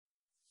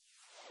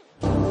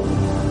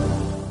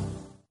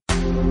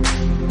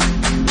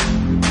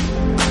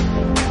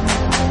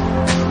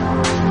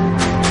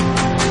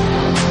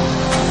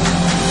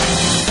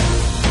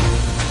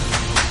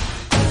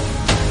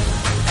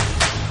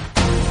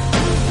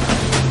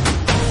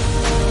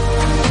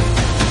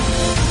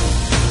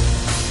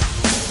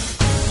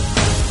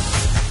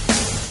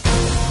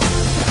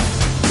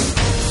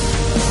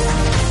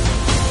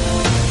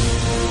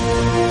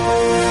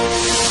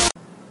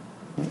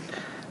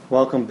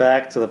Welcome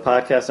back to the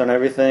podcast on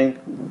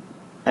everything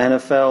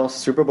NFL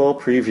Super Bowl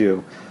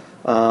preview.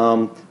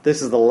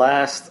 This is the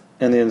last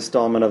in the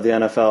installment of the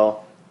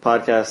NFL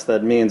podcast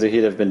that me and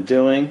Zahid have been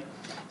doing.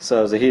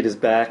 So Zahid is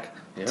back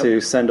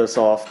to send us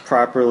off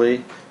properly.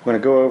 We're going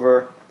to go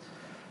over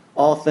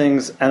all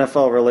things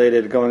NFL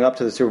related going up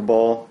to the Super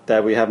Bowl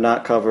that we have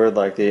not covered,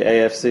 like the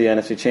AFC,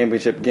 NFC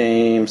Championship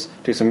games,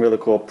 do some really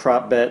cool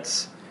prop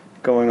bets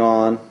going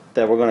on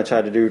that we're going to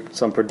try to do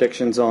some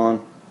predictions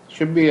on.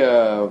 Should be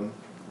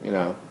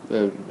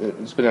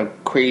it's been a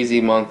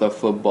crazy month of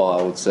football,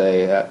 I would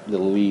say, at the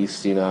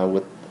least,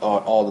 with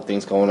all the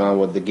things going on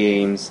with the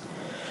games.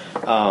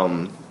 There's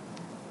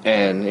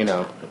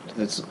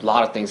a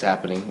lot of things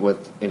happening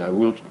with,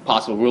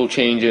 possible rule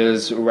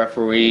changes,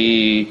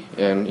 referee,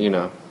 and,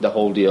 the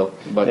whole deal.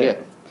 But,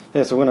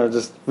 Yeah, so we're going to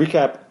just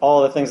recap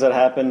all the things that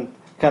happened,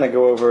 kind of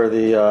go over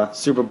the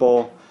Super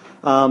Bowl.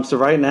 So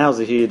right now,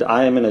 Zahid,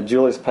 I am in a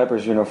Julius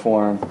Peppers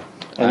uniform.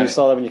 And you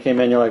saw that when you came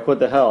in, you're like, what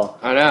the hell?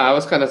 I know, I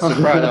was kind of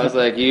surprised. I was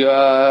like,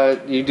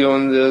 you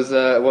doing those,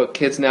 what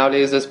kids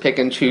nowadays just pick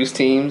and choose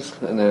teams?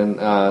 And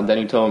then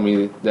you told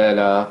me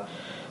that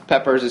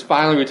Peppers is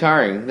finally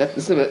retiring.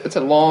 It's a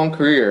long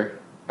career,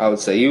 I would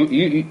say.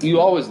 You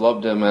always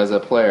loved him as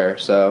a player,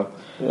 so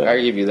I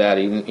give you that.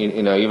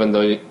 Even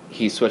though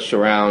he switched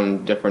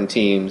around different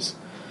teams,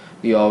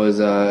 he always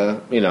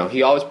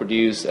he always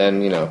produced,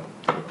 and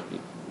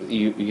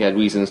you had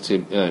reasons to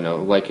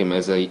like him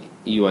as a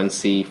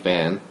UNC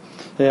fan.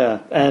 Yeah,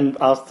 and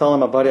I was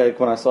telling my buddy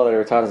when I saw that he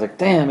retired, I was like,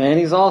 "Damn, man,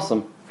 he's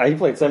awesome." He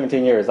played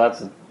 17 years.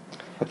 That's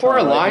for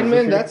a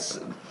lineman. That's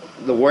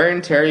the wear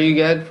and tear you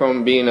get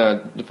from being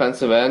a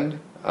defensive end.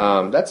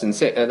 That's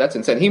insane. That's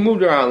insane. He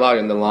moved around a lot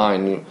in the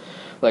line.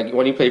 Like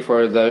when he played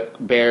for the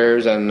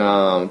Bears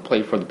and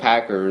played for the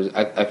Packers,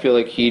 I feel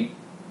like he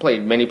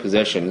played many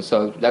positions.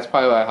 So that's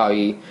probably how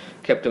he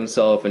kept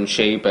himself in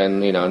shape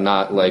and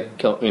not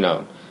like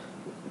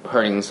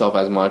hurting himself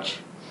as much.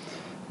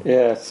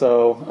 Yeah,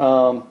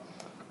 so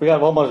we got a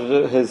whole bunch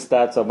of his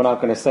stats up. We're not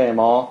going to say them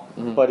all,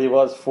 but he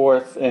was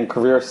fourth in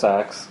career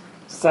sacks.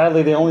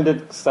 Sadly, they only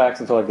did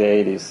sacks until like the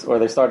 80s, or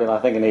they started, I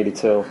think, in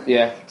 82.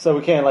 Yeah. So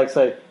we can't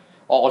say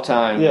all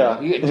time. Yeah.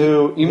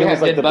 You may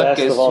have the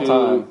best of all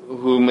time.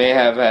 Who may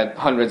have had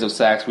hundreds of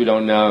sacks. We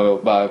don't know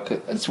about.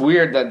 It's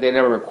weird that they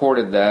never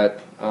recorded that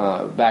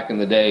back in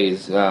the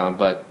days.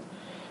 But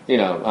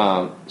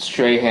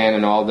Strahan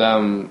and all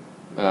them,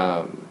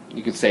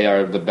 you could say,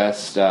 are the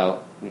best.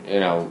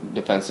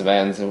 Defensive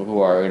ends who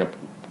are going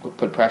to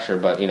put pressure,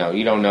 but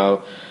you don't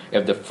know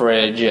if the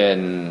Fridge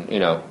and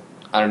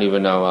I don't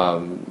even know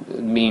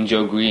Mean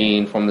Joe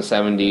Green from the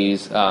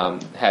 70s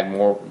had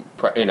more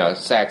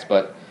sacks,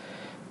 but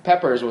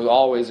Peppers was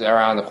always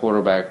around the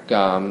quarterback.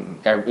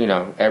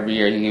 Every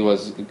year he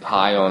was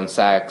high on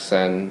sacks,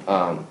 and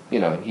he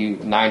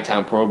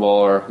 9-time Pro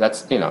Bowler.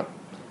 That's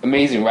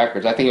amazing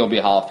records. I think he'll be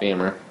a Hall of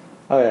Famer.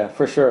 Oh yeah,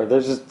 for sure.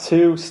 There's just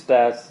two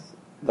stats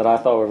that I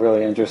thought were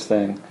really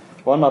interesting.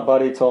 One, my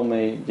buddy told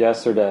me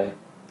yesterday,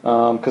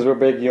 because we're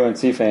big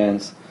UNC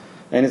fans,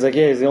 and he's like,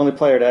 yeah, he's the only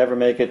player to ever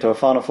make it to a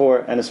Final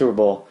Four and a Super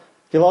Bowl.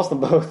 He lost them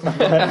both.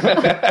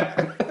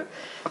 That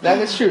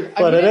is true.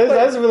 But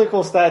that's a really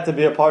cool stat to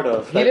be a part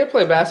of. He did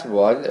play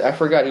basketball. I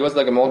forgot. He was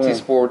like a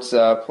multi-sports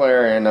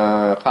player in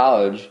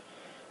college.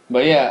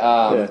 But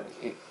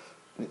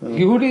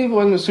who did he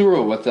win the Super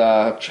Bowl with?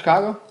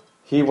 Chicago?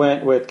 He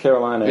went with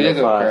Carolina. He did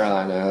go with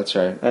Carolina, that's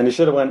right. And he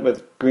should have went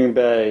with Green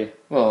Bay.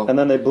 Well, and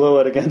then they blew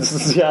it against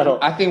Seattle.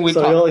 I think he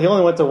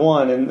only went to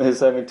one in his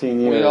 17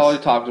 years. We always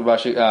talked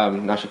about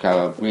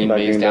Green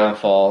Bay's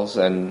downfalls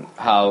and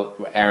how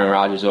Aaron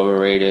Rodgers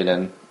overrated,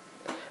 and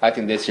I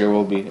think this year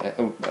will be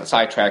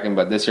sidetracking,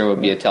 but this year will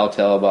be a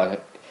telltale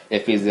about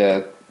if he's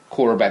the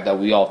quarterback that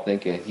we all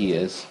think he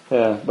is.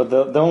 Yeah, but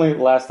the only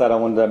last stat I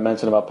wanted to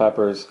mention about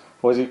Peppers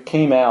was he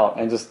came out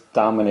and just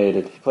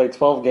dominated. He played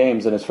 12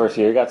 games in his first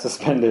year. He got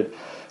suspended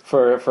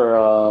for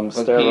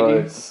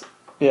steroids.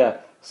 Yeah.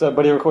 So,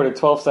 but he recorded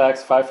 12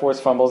 sacks, 5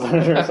 forced fumbles, and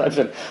an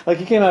interception.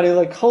 He came out, he was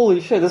like,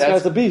 holy shit, this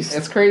guy's a beast.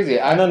 It's crazy.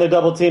 And then they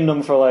double-teamed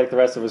him for, the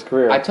rest of his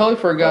career. I totally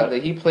forgot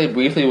that he played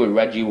briefly with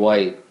Reggie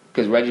White,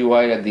 because Reggie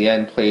White at the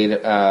end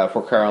played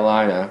for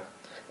Carolina.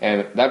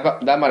 And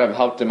that might have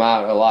helped him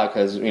out a lot,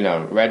 because,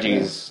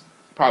 Reggie's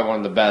probably one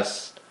of the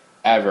best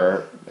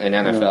ever in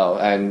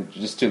NFL, and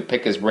just to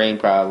pick his brain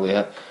probably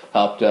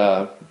helped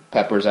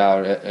Peppers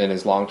out in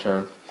his long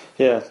term.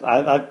 Yeah,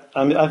 I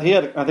think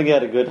he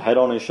had a good head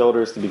on his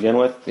shoulders to begin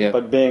with. Yeah.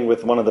 But being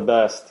with one of the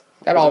best,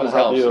 that always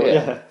helps.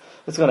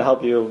 It's going to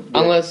help you.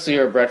 Unless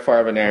you're Brett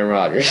Favre and Aaron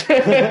Rodgers,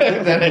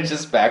 then it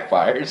just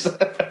backfires.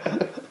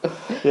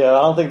 Yeah,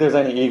 I don't think there's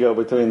any ego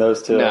between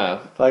those two.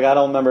 No, I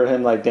don't remember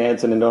him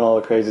dancing and doing all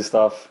the crazy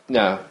stuff.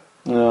 No.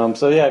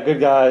 So yeah, good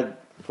guy.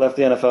 Left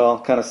the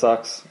NFL. Kind of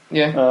sucks.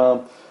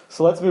 Yeah.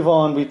 So let's move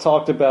on. We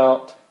talked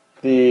about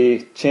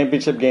the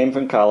championship game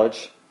from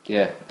college.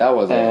 Yeah, that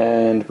was it.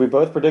 And we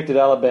both predicted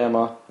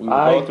Alabama. We were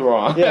both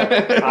wrong.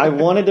 Yeah, I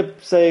wanted to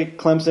say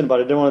Clemson, but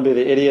I didn't want to be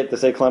the idiot to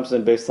say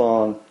Clemson based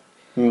on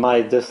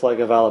my dislike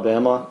of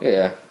Alabama.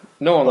 Yeah.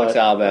 No one likes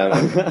Alabama.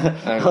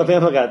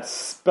 Alabama got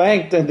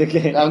spanked in the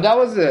game. That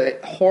was a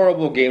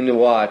horrible game to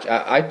watch.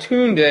 I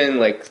tuned in,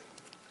 like,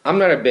 I'm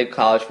not a big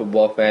college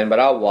football fan, but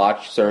I'll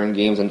watch certain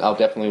games, and I'll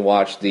definitely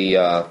watch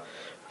the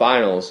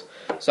finals.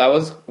 So I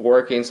was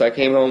working, so I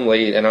came home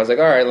late, and I was like,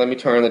 all right, let me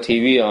turn the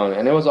TV on.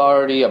 And it was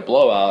already a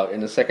blowout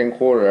in the second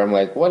quarter. I'm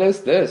like, what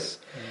is this?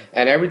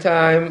 And every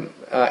time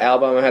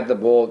Alabama had the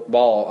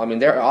ball, I mean,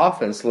 their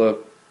offense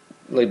looked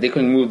like they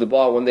couldn't move the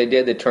ball. When they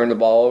did, they turned the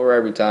ball over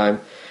every time.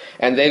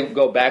 And they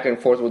go back and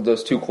forth with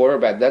those two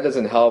quarterbacks. That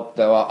doesn't help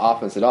the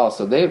offense at all.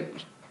 So they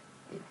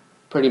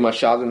pretty much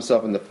shot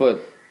themselves in the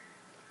foot.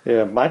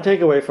 Yeah, my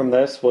takeaway from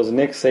this was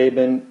Nick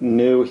Saban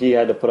knew he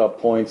had to put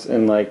up points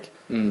in like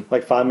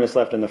 5 minutes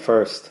left in the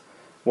first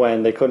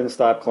when they couldn't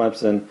stop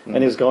Clemson, and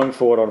he was going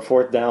for it on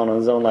fourth down on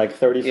his own like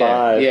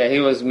 35. Yeah, he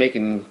was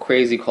making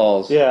crazy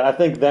calls. Yeah, I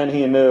think then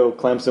he knew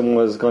Clemson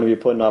was going to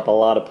be putting up a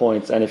lot of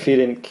points, and if he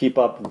didn't keep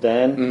up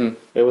then,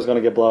 it was going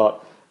to get blown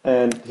out.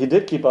 And he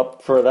did keep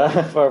up for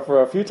that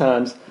for a few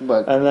times,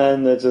 and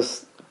then it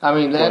just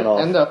and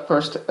the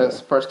first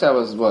half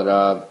was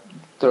what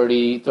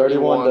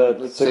 31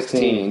 to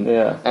 16.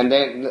 Yeah, and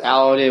then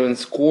Alabama didn't even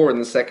score in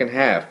the second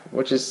half,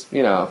 which is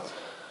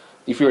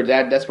if you're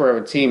that desperate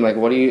of a team, like,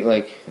 what do you,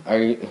 like, are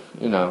you,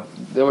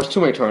 there was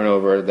too many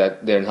turnover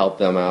that didn't help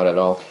them out at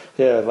all.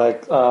 Yeah,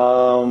 like,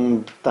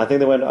 I think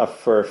they went up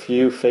for a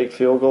few fake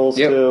field goals,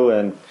 too,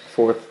 and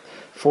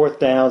fourth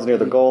downs near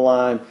the goal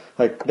line.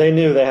 Like, they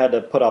knew they had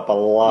to put up a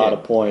lot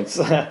of points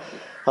at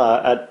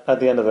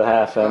the end of the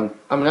half. And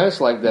I mean, I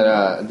just like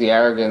that the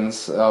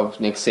arrogance of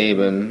Nick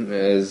Saban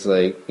is,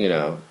 like,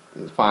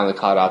 finally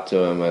caught up to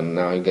him, and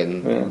now he's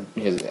getting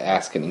his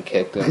ass getting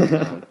kicked.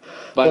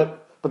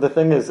 But the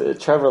thing is,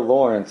 Trevor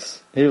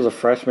Lawrence, he was a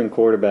freshman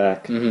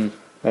quarterback.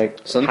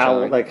 Like,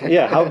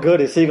 how good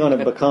is he going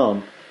to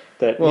become?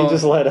 That he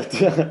just let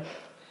it.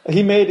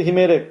 He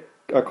made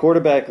a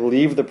quarterback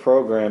leave the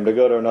program to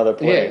go to another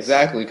place. Yeah,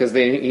 exactly, because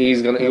he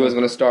was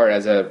gonna start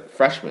as a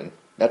freshman.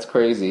 That's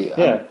crazy.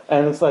 Yeah,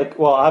 and it's like,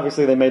 well,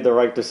 obviously they made the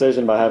right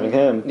decision by having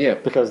him. Yeah,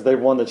 because they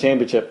won the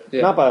championship,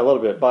 not by a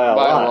little bit, by a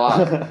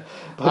lot.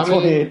 By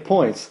 28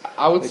 points.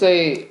 I would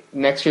say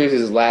next year is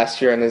his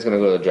last year, and he's gonna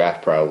go to the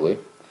draft probably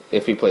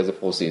if he plays a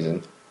full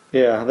season.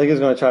 Yeah, I think he's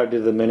going to try to do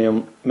the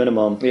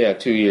minimum. Yeah,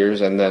 2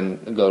 years and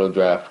then go to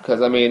draft.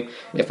 Because I mean,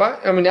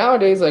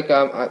 nowadays, like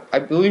I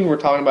believe we were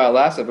talking about it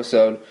last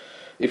episode.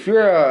 If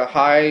you're a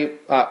high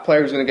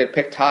player who's going to get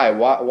picked high,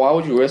 why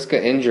would you risk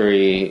an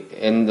injury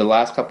in the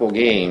last couple of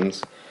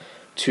games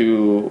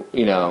to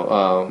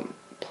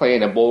play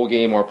in a bowl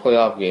game or a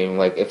playoff game?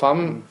 Like if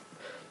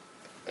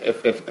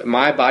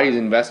my body's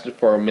invested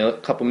for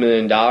couple $1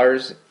 million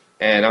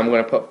and I'm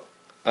going to put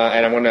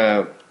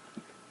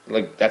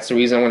like that's the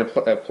reason I'm going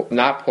to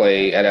not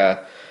play at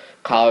a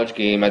college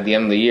game at the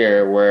end of the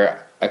year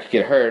where I could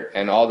get hurt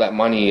and all that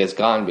money is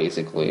gone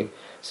basically.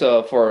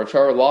 So for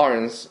Trevor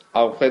Lawrence,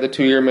 I'll play the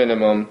 2-year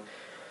minimum,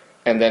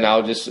 and then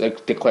I'll just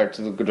declare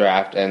to the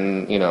draft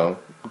and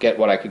get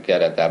what I could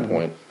get at that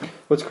point.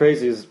 What's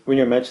crazy is when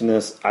you mentioned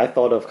this, I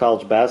thought of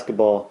college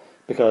basketball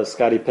because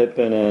Scottie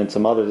Pippen and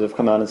some others have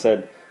come out and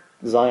said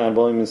Zion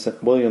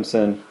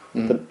Williamson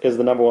is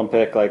the number one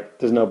pick. Like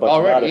there's no buts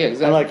about it. Yeah,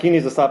 exactly. And like he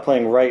needs to stop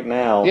playing right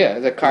now. Yeah,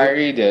 that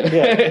Kyrie did.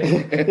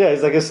 Yeah,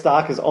 he's like his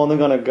stock is only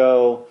going to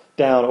go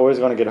down or he's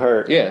going to get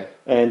hurt. Yeah,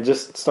 and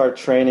just start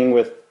training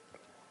with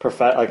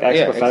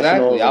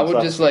ex-professionals. Exactly. I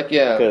would just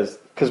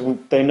because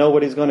they know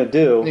what he's going to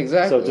do.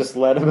 Exactly. So just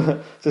let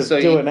him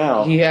do it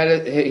now.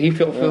 He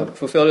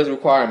fulfilled his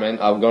requirement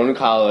of going to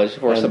college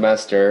for a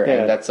semester,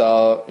 and that's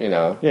all.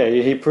 Yeah,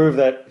 he proved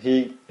that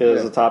he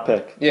is a top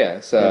pick. Yeah.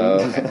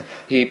 So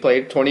he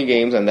played 20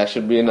 games, and that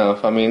should be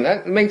enough. I mean,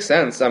 that makes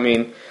sense. I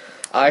mean,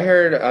 I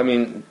heard. I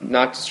mean,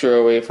 not to stray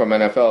away from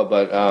NFL,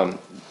 but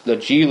the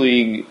G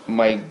League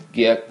might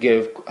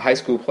give high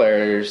school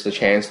players the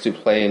chance to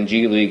play in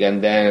G League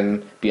and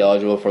then be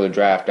eligible for the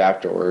draft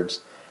afterwards,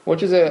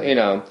 which is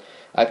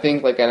I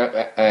think like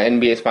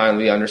NBA is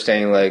finally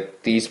understanding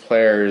like these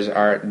players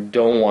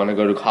don't want to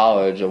go to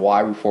college, and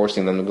why are we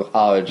forcing them to go to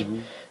college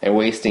and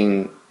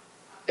wasting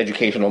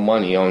educational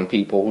money on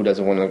people who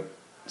doesn't want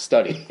to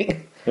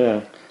study?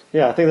 Yeah,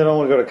 I think they don't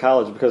want to go to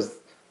college because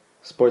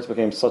sports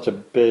became such a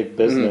big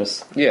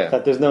business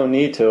that there's no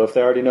need to if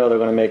they already know they're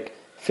going to make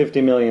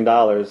 $50 million.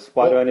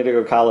 Why do I need to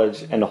go to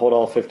college and hold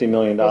all $50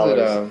 million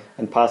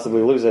and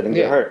possibly lose it and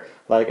get hurt?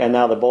 Like, and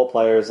now the bowl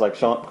players like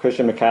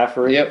Christian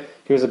McCaffrey,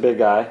 he was a big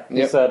guy.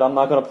 He said, "I'm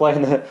not going to play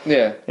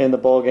in the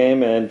bowl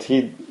game," and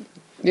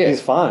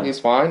he's fine. He's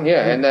fine.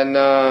 Yeah, and then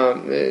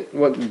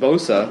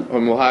Bosa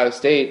from Ohio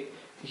State,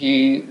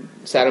 he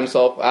sat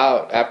himself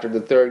out after the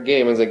third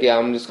game and was like, "Yeah,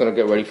 I'm just going to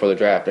get ready for the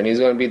draft," and he's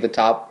going to be the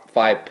top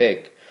 5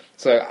 pick.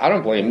 So I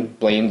don't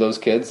blame those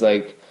kids.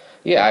 Like.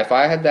 Yeah, if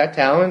I had that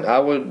talent, I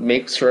would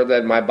make sure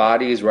that my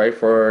body is right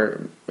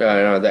for the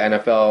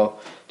NFL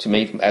to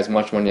make as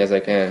much money as I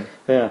can.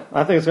 Yeah,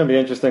 I think it's going to be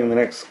interesting in the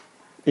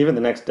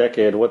next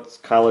decade what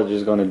college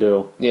is going to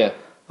do. Yeah,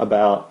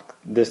 about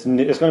it's going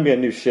to be a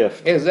new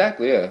shift.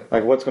 Exactly, yeah.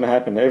 Like, what's going to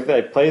happen? If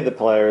they play the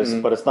players,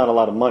 but it's not a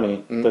lot of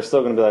money, they're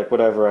still going to be like,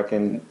 whatever, I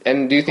can...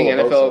 And do you think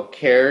NFL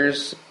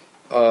cares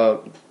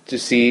to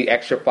see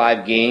extra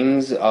 5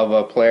 games of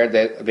a player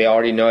that they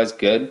already know is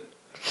good?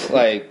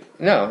 Like,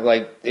 no.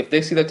 Like, if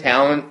they see the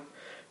talent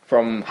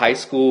from high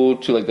school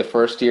to, like, the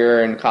first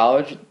year in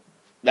college,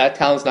 that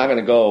talent's not going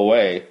to go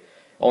away.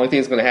 Only thing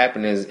that's going to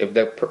happen is if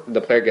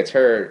the player gets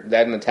hurt,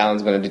 then the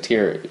talent's going to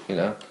deteriorate, you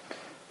know?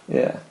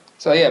 Yeah.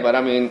 So, yeah, but,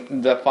 I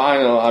mean, the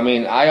final, I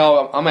mean,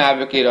 I'm an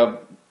advocate of,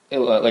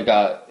 like,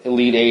 a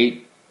Elite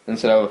 8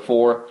 instead of a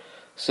 4.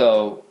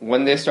 So,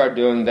 when they start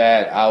doing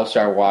that, I'll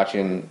start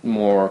watching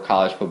more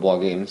college football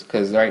games.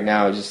 Because right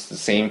now, it's just the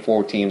same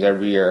 4 teams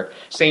every year.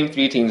 Same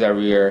 3 teams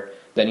every year.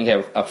 Then you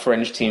have a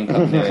fringe team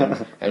coming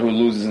in and who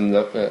loses in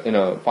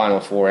the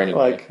Final 4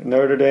 anyway. Like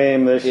Notre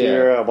Dame this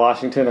year,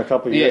 Washington a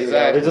couple years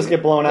ago. They just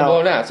get blown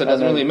out. So it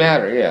doesn't really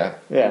matter, yeah.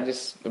 Yeah.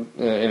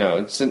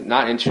 It's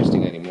not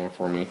interesting anymore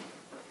for me.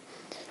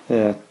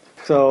 Yeah.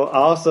 So I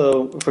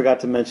also forgot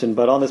to mention,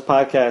 but on this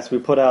podcast, we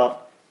put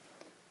out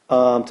to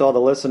all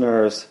the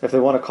listeners, if they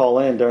want to call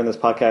in during this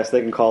podcast,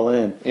 they can call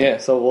in. Yeah.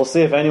 So we'll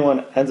see if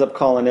anyone ends up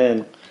calling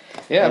in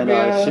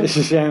and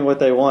sharing what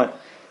they want.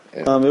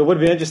 It would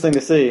be interesting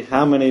to see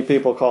how many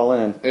people call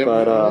in,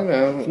 but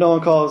if no one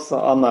calls,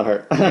 I'm not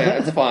hurt. Yeah,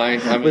 it's fine.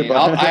 I mean,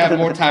 I have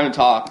more time to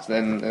talk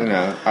than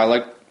I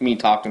like me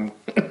talking.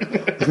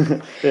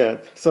 Yeah.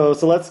 So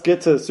let's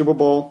get to the Super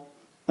Bowl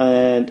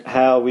and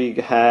how we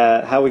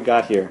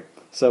got here.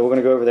 So we're going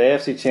to go over the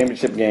AFC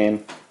Championship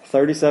game,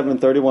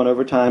 37-31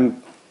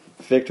 overtime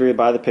victory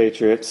by the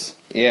Patriots.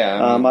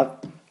 Yeah.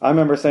 I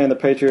remember saying the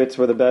Patriots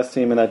were the best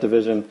team in that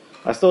division.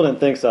 I still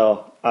didn't think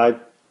so.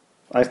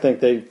 I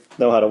think they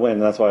know how to win,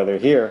 and that's why they're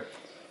here.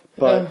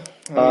 But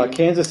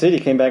Kansas City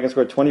came back and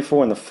scored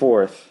 24 in the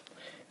fourth.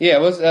 Yeah, it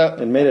was.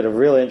 It made it a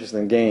really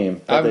interesting game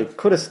that they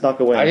could have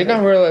snuck away. I did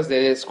not realize they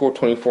did score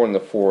 24 in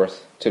the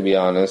fourth, to be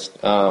honest.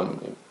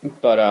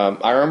 But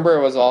I remember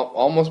it was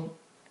almost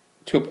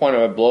to a point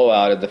of a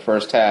blowout at the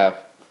first half.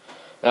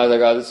 And I was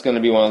like, oh, this is going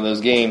to be one of those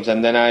games.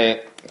 And then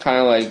I kind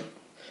of like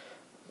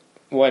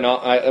went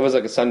on. It was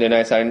like a Sunday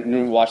night, so I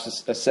didn't watch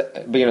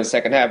the beginning of the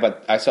second half,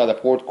 but I saw the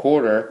fourth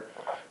quarter.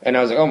 And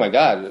I was like, oh, my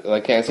God,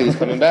 like Kansas City's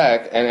coming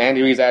back. And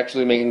Andy Reid's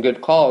actually making good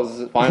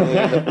calls finally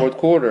in the fourth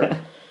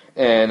quarter.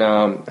 And,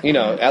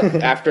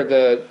 after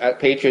the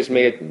Patriots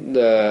made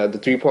the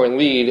 3-point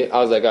lead, I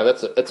was like,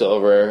 oh, it's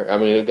over. I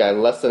mean, we've got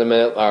less than a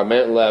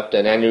minute left,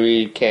 and Andy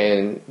Reid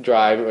can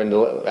drive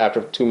after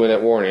a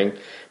 2-minute warning.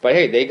 But,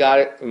 hey, they got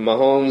it.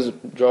 Mahomes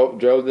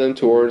drove them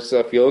towards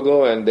a field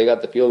goal, and they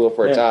got the field goal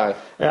for a tie.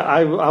 Yeah,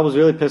 I was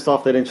really pissed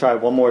off they didn't try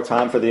one more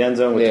time for the end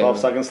zone with 12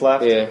 seconds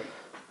left. Yeah.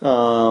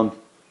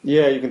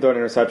 Yeah, you can throw an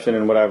interception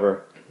and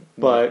whatever,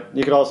 but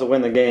you could also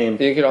win the game.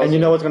 And you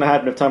know what's going to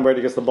happen if Tom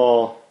Brady gets the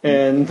ball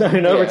in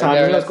overtime. He's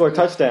going to score a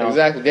touchdown.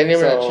 Exactly. They didn't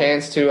even have a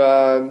chance to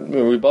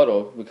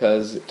rebuttal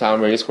because Tom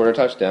Brady scored a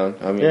touchdown.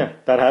 I mean, yeah,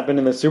 that happened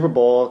in the Super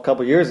Bowl a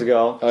couple years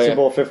ago, Super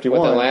Bowl 51.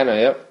 With Atlanta,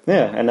 yep.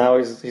 Yeah, and now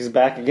he's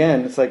back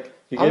again. It's like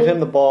you give him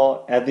the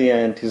ball at the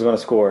end, he's going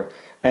to score.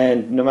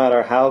 And no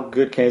matter how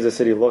good Kansas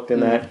City looked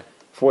in that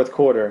fourth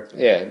quarter,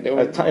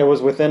 it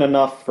was within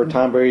enough for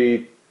Tom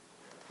Brady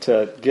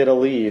to get a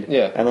lead,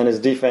 and then his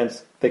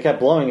defense, they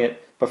kept blowing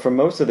it, but for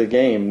most of the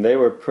game, they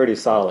were pretty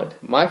solid.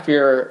 My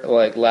fear,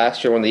 like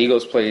last year when the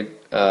Eagles played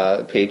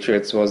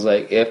Patriots, was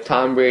like if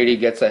Tom Brady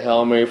gets a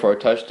Hail Mary for a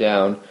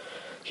touchdown,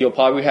 he'll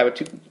probably have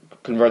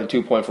convert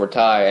the 2-point for a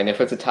tie, and if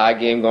it's a tie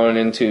game going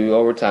into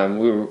overtime,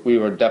 we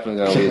were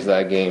definitely going to lose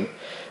that game.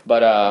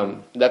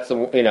 But that's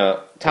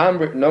Tom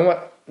Brady.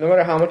 No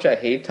matter how much I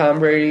hate Tom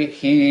Brady,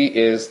 he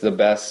is the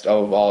best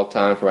of all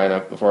time for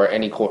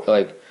any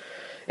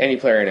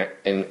player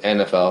in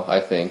NFL, I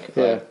think.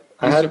 Yeah.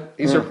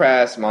 He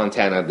surpassed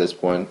Montana at this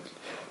point.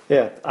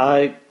 Yeah,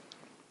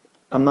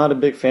 I'm not a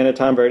big fan of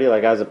Tom Brady,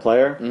 like as a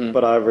player,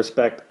 but I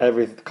respect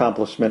every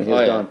accomplishment he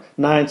has done.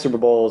 9 Super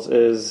Bowls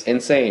is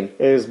insane.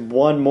 Is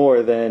one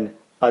more than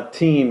a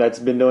team that's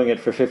been doing it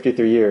for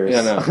 53 years.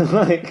 Yeah,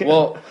 no.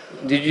 Well,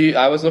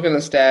 I was looking at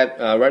the stat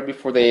right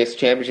before the AFC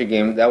Championship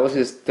game. That was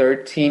his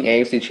 13th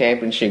AFC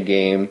Championship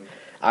game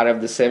out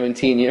of the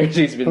 17 years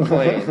he's been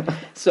playing.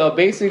 So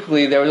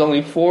basically, there was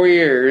only 4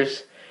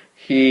 years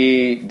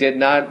he did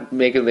not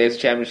make it to the AFC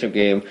Championship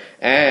game,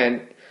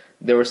 and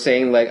they were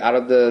saying like out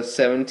of the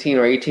 17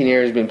 or 18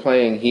 years he's been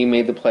playing, he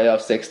made the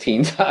playoffs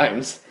 16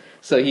 times.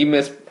 So he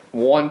missed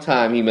one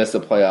time. He missed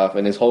the playoff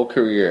in his whole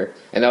career,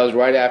 and that was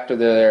right after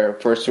their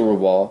first Super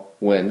Bowl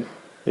win.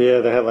 Yeah,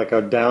 they had like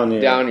a down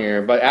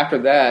year. But after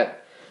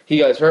that, he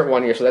got hurt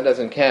 1 year, so that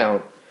doesn't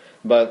count.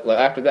 But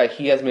after that,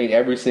 he has made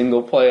every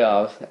single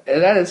playoff.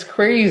 And that is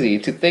crazy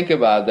to think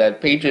about, that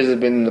Patriots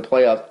have been in the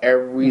playoffs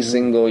every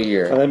single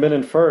year. And they've been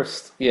in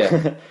first.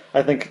 Yeah.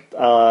 I think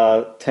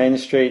 10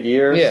 straight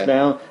years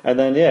now. And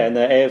then, in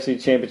the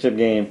AFC Championship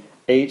game,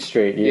 8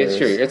 straight years. Yeah,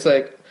 sure. It's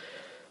like,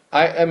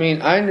 I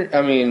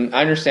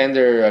understand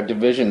their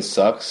division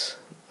sucks.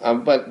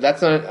 But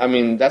that's not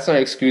an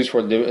excuse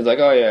for the division. It's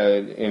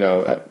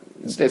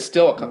like, it's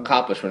still an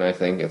accomplishment, I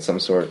think, at some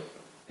sort.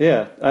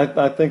 Yeah,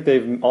 I think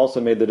they've also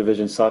made the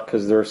division suck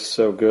because they're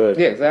so good.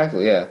 Yeah,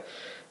 exactly. Yeah,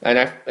 and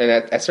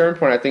at a certain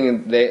point, I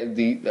think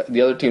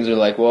the other teams are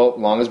like, well, as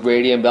long as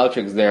Brady and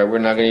Belichick's there, we're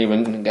not going to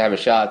even have a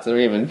shot. So they're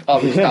even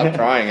probably stop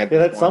trying. At yeah,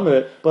 this that's point. some of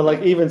it. But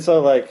like even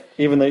so, like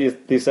even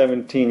these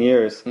 17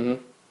 years,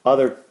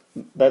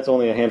 that's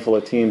only a handful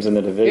of teams in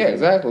the division. Yeah,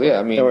 exactly.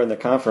 Yeah, I mean, or in the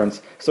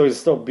conference, so he's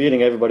still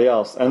beating everybody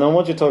else. And then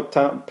once you took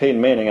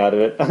Peyton Manning out of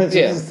it,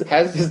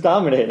 he's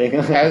dominating.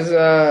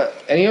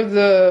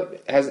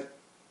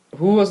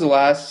 Who was the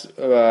last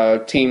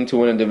team to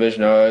win a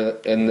division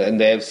in the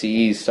NFC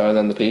East other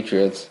than the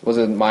Patriots? Was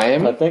it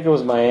Miami? I think it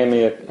was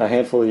Miami a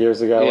handful of years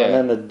ago, and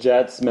then the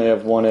Jets may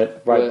have won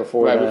it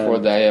before that.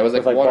 Yeah, it was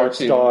like one Bart or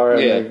two. Starr,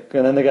 and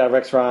then they got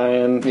Rex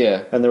Ryan.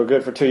 Yeah, and they were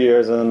good for 2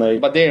 years, and then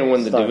but they didn't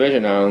win the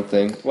division. I don't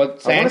think. Well,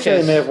 Sanchez, I want to say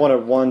they may have won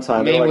it one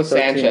time. Maybe with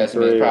Sanchez,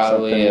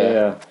 probably.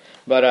 Yeah.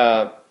 But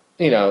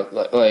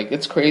like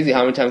it's crazy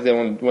how many times they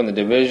won the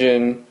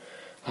division.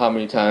 How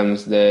many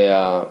times they,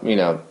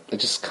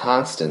 it's just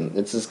constant.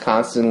 It's just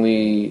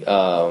constantly,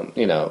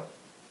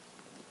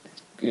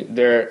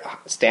 their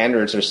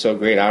standards are so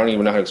great. I don't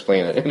even know how to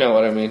explain it. You know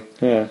what I mean?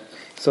 Yeah.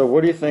 So,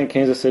 what do you think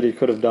Kansas City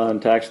could have done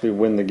to actually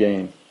win the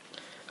game?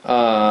 In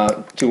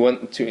order to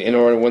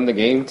win the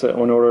game.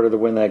 In order to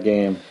win that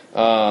game.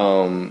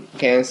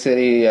 Kansas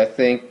City, I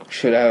think,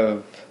 should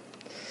have.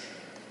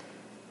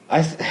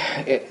 I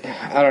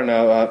don't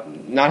know.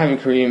 Not having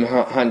Kareem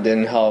Hunt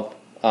didn't help.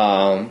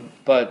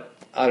 But.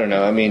 I don't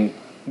know. I mean,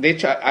 they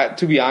try.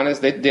 To be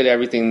honest, they did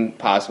everything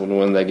possible to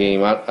win that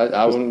game.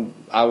 I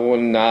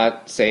would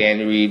not say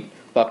Andy Reid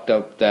fucked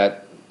up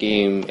that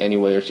game any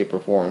way or shape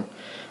or form.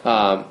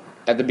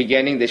 At the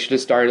beginning, they should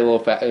have started a little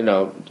fast.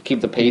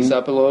 Keep the pace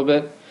up a little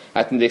bit.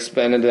 I think they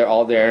expended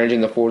all their energy in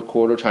the fourth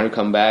quarter trying to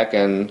come back,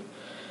 and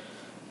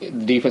the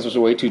defense was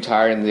way too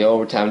tired in the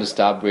overtime to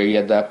stop Brady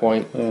at that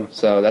point. Yeah.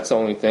 So that's the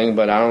only thing.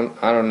 But I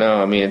don't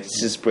know. I mean,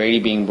 it's just Brady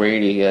being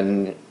Brady,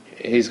 and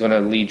he's going to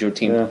lead your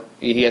team. Yeah.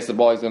 He has the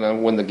ball. He's going to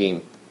win the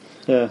game.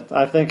 Yeah,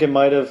 I think it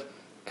might have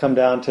come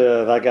down to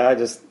that guy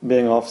just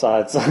being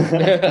offsides.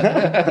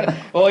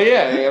 Well,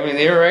 yeah. I mean,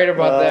 they were right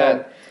about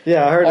that.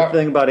 Yeah, I heard a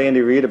thing about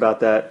Andy Reid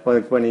about that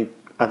when he,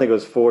 I think it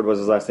was Ford was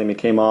his last name. He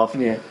came off.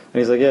 Yeah. And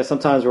he's like, yeah,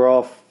 sometimes we're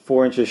all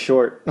 4 inches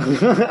short.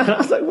 I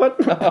was like, what?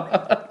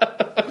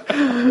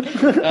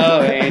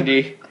 Oh,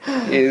 Andy.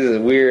 He's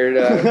weird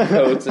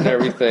coats and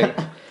everything.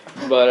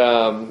 But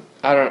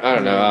I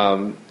don't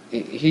know.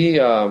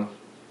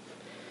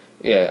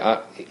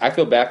 I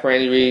feel bad for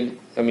Andy Reid.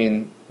 I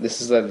mean, this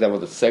is the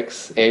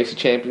 6th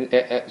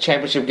AFC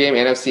championship game,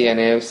 NFC and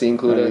AFC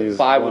included.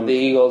 5 with the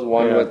Eagles,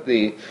 1 with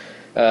the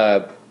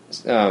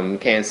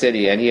Kansas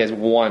City, and he has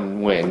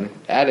 1 win.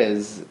 That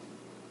is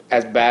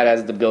as bad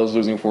as the Bills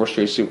losing 4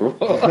 straight Super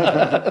Bowl.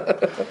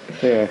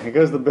 Yeah, he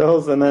goes the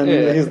Bills, and then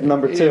he's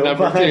number 2.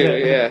 Number 2,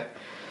 yeah.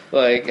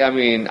 Like, I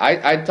mean,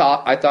 I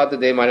thought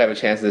that they might have a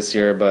chance this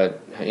year, but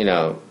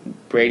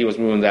Brady was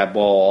moving that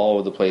ball all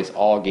over the place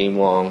all game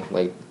long.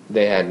 Like,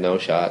 they had no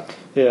shot.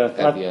 Yeah,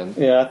 at the end.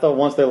 Yeah, I thought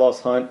once they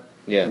lost Hunt,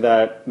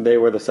 that they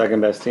were the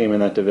second best team in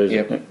that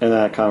division, in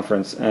that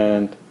conference,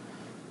 and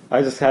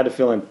I just had a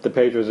feeling the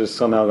Patriots are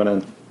somehow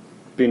going to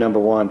be number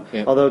 1.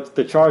 Yeah. Although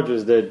the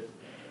Chargers did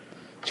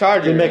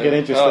make it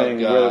interesting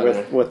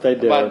with what they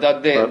did.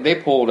 But they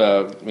pulled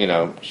a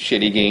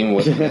shitty game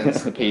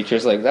against the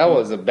Patriots. Like, that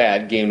was a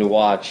bad game to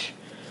watch.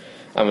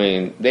 I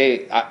mean,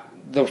 the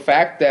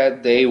fact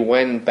that they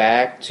went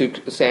back to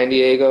San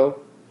Diego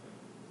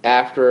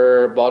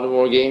after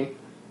Baltimore game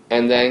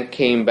and then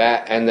came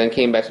back to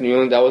New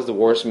England, that was the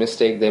worst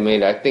mistake they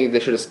made. I think they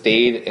should have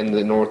stayed in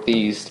the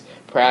Northeast,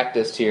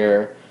 practiced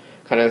here,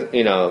 kind of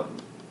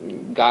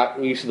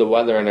got used to the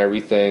weather and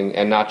everything,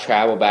 and not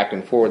travel back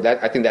and forth.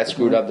 I think that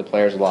screwed up the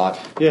players a lot.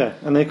 Yeah,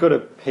 and they could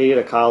have paid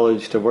a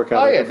college to work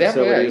out at the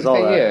facilities,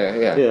 all that.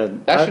 Yeah.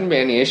 That shouldn't be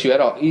any issue at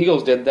all.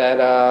 Eagles did that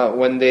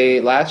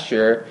last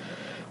year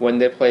when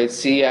they played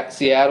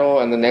Seattle,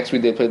 and the next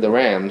week they played the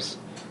Rams.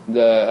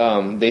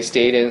 They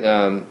stayed in.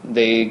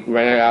 They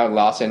rented out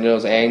Los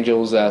Angeles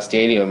Angels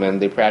Stadium,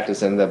 and they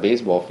practiced in the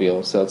baseball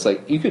field. So it's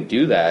like you could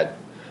do that.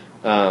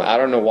 I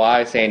don't know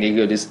why San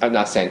Diego just. I'm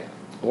not saying.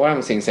 Why am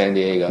I saying San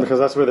Diego? Because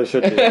that's where they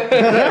should be.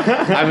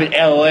 I mean,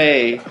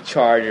 L.A.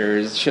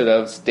 Chargers should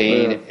have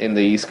stayed in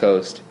the East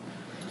Coast.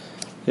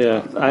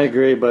 Yeah, I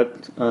agree,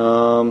 but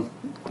we're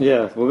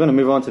going to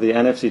move on to the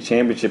NFC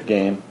Championship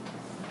game.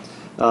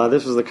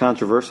 This was the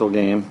controversial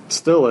game.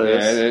 Still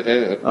is.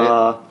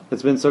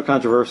 It's been so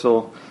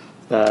controversial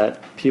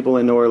that people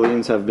in New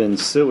Orleans have been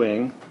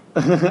suing.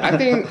 I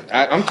think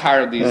I'm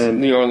tired of these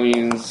New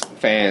Orleans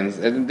fans.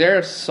 And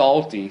they're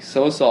salty,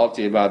 so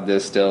salty about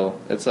this still.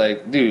 It's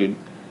like, dude,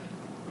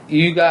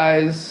 you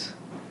guys...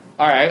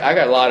 All right, I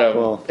got a lot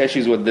of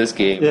issues with this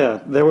game. Yeah,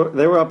 they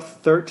were up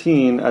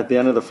 13 at the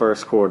end of the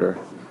first quarter,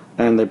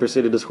 and they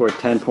proceeded to score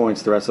 10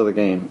 points the rest of the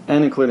game,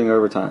 and including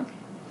overtime.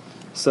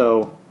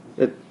 So,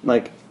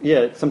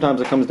 sometimes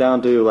it comes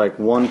down to,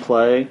 one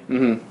play,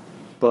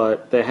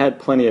 but they had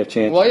plenty of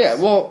chances. Well, yeah,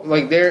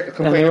 they're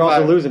complaining and they were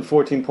also losing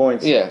 14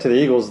 points to the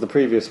Eagles the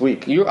previous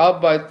week. You're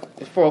up by,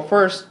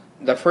 first,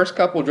 the first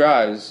couple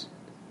drives,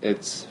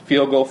 it's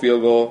field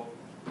goal,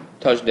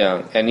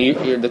 touchdown, and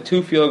the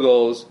 2 field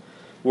goals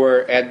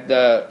were at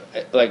the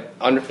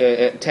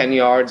under 10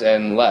 yards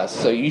and less.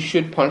 So you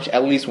should punch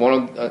at least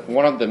one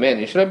of them in.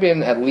 It should have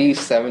been at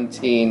least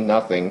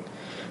 17-0.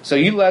 So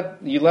you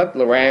let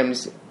the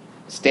Rams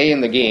stay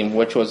in the game,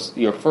 which was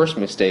your first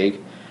mistake.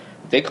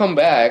 They come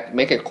back,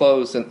 make it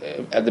close at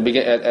the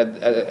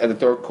the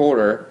third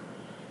quarter,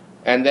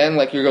 and then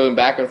you're going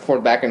back and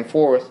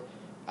forth.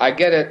 I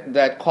get it.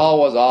 That call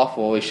was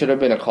awful. It should have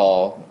been a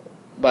call,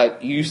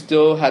 but you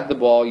still had the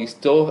ball. You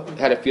still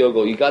had a field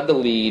goal. You got the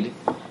lead.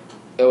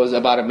 It was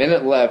about a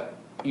minute left.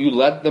 You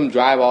let them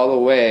drive all the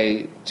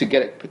way to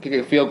kick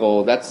a field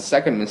goal. That's the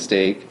second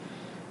mistake.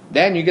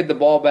 Then you get the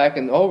ball back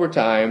in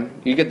overtime.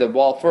 You get the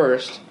ball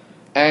first,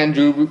 and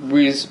Drew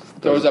Brees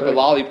throws up a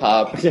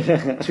lollipop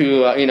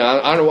to I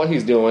don't know what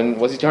he's doing.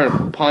 Was he trying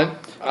to punt?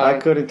 I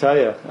couldn't tell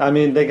you. I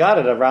mean, they got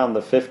it around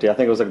the 50. I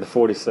think it was the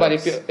 46. But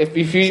if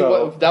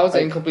that was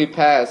an incomplete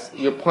pass,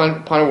 your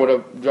punter would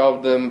have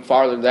drove them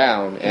farther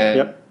down,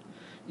 and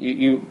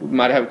you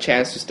might have a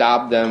chance to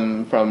stop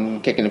them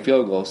from kicking a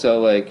field goal.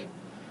 So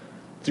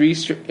you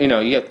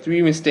have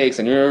 3 mistakes,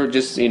 and you're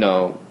just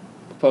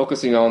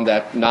focusing on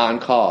that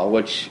non-call,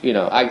 which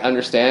I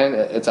understand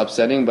it's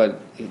upsetting,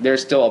 but they're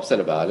still upset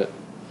about it.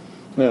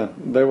 Yeah,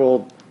 they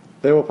will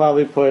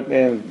probably put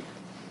in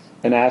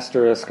an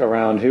asterisk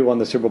around who won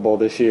the Super Bowl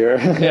this year.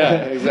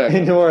 Yeah, exactly.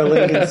 In New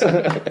Orleans.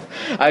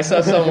 I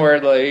saw somewhere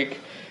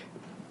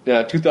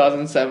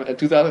 2007,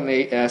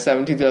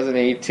 2017,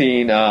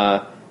 2018,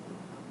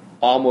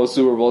 almost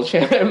Super Bowl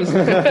champs.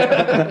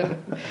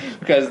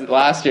 Because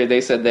last year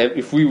they said that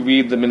if we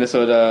beat the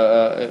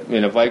Minnesota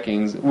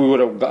Vikings, we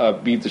would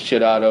have beat the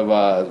shit out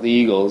of the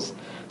Eagles.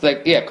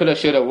 It's coulda,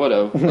 shoulda,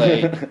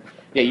 woulda.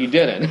 Yeah, you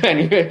didn't,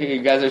 and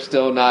you guys are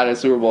still not a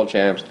Super Bowl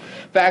champs.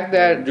 Fact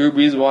that Drew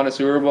Brees won a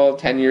Super Bowl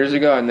 10 years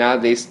ago, and now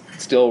they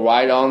still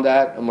ride on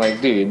that. I'm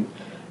like, dude,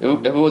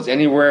 if it was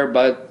anywhere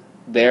but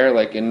there,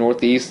 in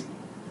Northeast,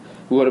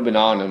 we would have been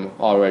on him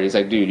already. It's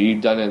dude, you've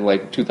done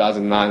it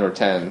 2009 or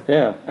 10.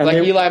 Yeah, and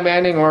Eli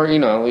Manning, or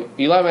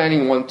Eli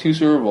Manning won 2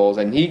 Super Bowls,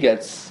 and he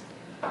gets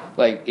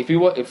if he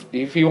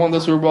won the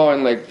Super Bowl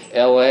in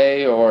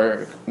L.A.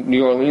 or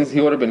New Orleans,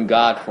 he would have been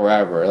God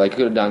forever. He could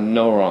have done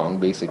no wrong,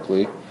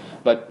 basically.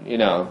 But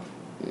Drew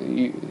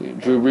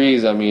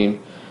Brees, I mean,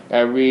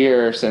 every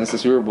year since the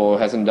Super Bowl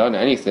hasn't done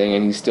anything,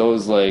 and he still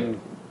is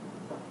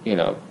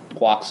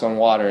walks on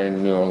water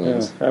in New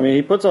Orleans. Yeah. I mean,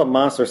 he puts up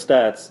monster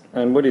stats,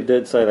 and what he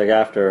did say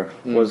after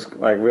was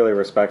really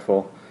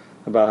respectful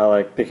about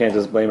how they can't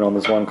just blame it on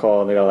this one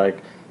call, and they got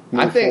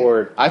move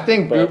forward. I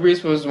think Drew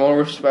Brees was more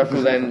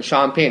respectful than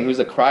Sean Payton, who's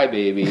a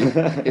crybaby.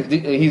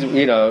 He's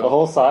the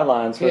whole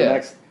sidelines for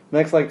the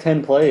next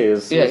 10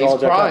 plays. Yeah, he's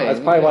crying. That's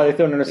probably why they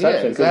threw an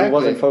interception, because he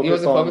wasn't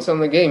focused on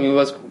the game. He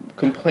was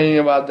complaining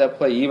about that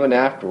play even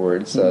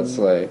afterwards. So it's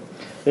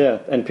yeah.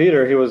 And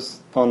Peter, he was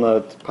on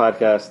the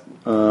podcast.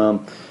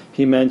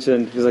 He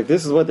mentioned he's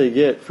this is what they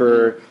get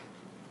for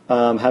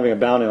having a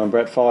bounty on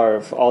Brett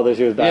Favre all those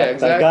years back. Yeah,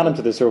 exactly. That got him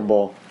to the Super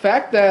Bowl.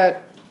 Fact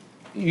that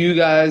you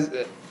guys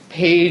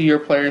paid your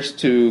players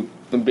to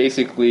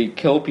basically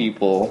kill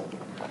people.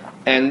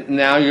 And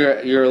now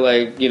you're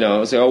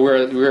say, oh,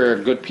 we're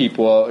good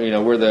people,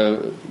 we're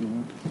the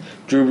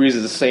Drew Brees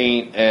is a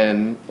saint,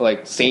 and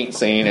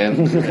saint,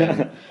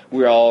 and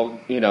we're all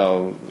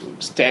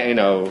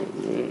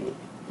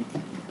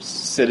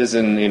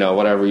citizen,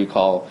 whatever you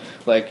call.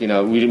 We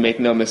didn't make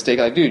no mistake.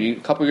 Dude,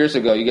 a couple years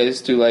ago, you guys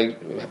used to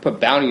put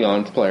bounty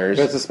on players.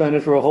 You got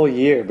suspended for a whole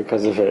year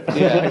because of it.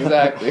 Yeah,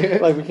 exactly.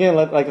 We can't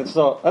let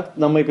that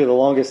might be the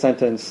longest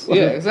sentence.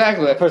 Yeah,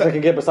 exactly. A person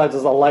can get besides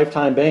as a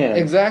lifetime ban.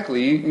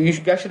 Exactly. You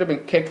guys should have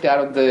been kicked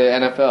out of the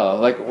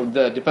NFL.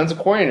 The defensive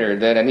coordinator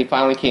did, and he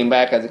finally came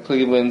back as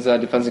Cleveland's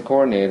defensive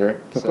coordinator.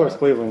 Of course,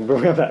 Cleveland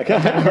brought him back.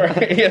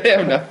 Right. Yeah, they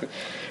have nothing.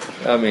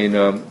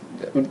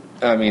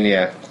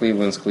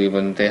 Cleveland's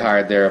Cleveland. They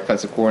hired their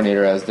offensive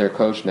coordinator as their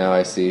coach now,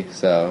 I see.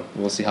 So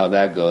we'll see how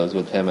that goes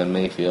with him and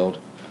Mayfield.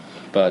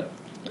 But,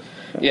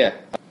 yeah.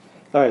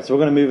 All right, so we're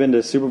going to move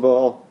into Super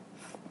Bowl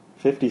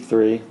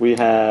 53. We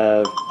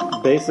have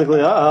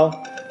basically,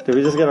 did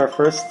we just get our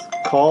first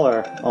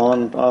caller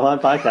on our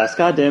podcast?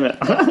 God damn it.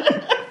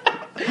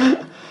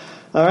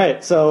 All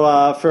right,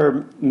 so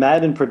for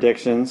Madden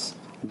predictions,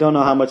 I don't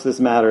know how much this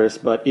matters,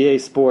 but EA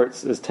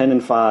Sports is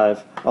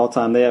 10-5 all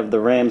time. They have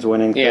the Rams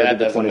winning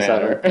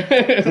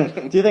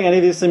 30-27. Do you think any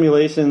of these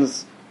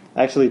simulations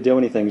actually do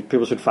anything?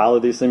 People should follow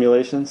these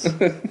simulations?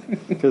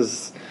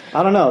 Because,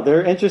 I don't know,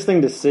 they're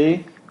interesting to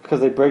see because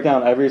they break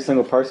down every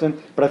single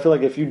person, but I feel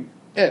like if you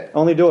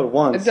only do it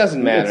once, it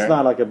doesn't matter. It's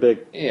not a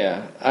big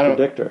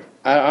predictor.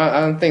 I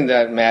don't think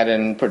that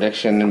Madden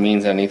prediction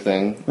means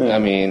anything. Yeah. I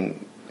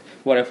mean,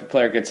 what if a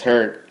player gets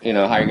hurt?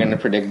 How are you going to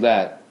predict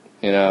that?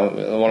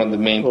 One of the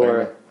main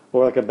or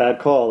a bad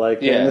call,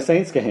 in the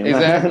Saints game.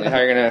 Exactly. How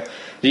you're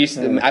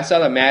gonna? I saw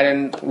that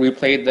Madden. We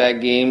played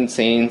that game,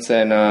 Saints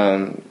and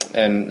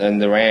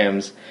the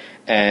Rams,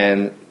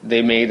 and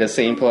they made the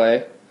same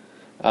play.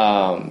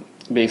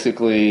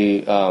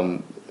 Basically,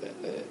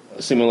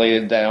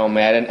 simulated that on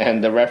Madden,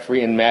 and the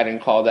referee in Madden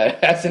called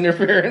that pass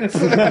interference.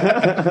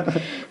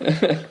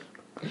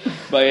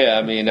 But yeah,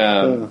 I mean,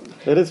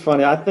 it is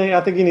funny. I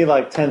think you need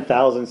like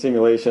 10,000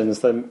 simulations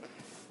to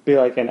be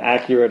like an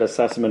accurate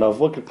assessment of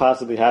what could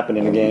possibly happen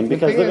in a game,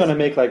 because they're going to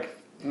make like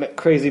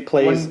crazy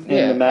plays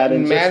in the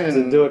Madden just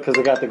to do it because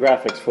they got the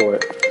graphics for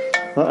it.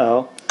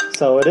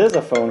 So it is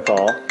a phone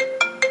call.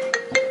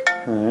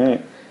 All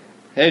right.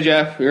 Hey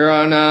Jeff, you're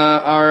on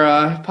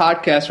our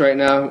podcast right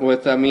now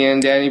with me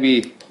and Danny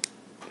B.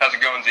 How's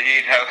it going,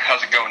 Zahid?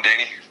 How's it going,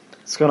 Danny?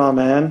 What's going on,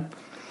 man?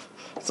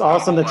 It's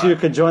awesome that you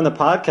could join the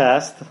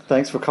podcast.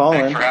 Thanks for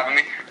calling. Thanks for having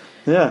me.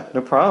 Yeah,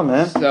 no problem,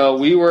 man. So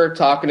we were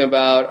talking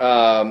about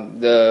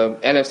the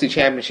NFC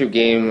Championship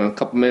game a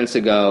couple minutes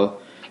ago.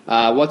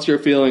 What's your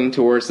feeling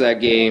towards that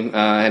game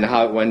and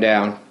how it went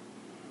down?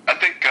 I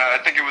think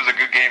it was a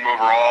good game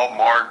overall,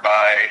 marred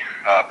by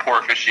poor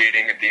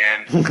officiating at the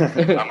end.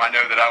 I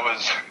know that I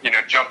was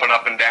jumping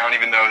up and down,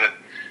 even though that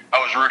I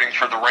was rooting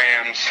for the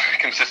Rams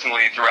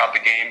consistently throughout the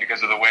game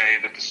because of the way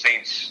that the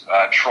Saints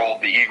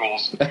trolled the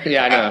Eagles after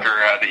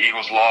the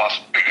Eagles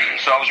lost.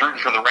 So I was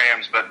rooting for the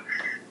Rams, but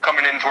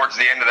coming in towards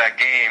the end of that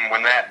game,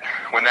 when that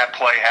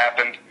play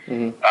happened,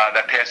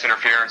 that pass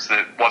interference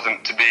that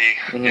wasn't to be,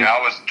 I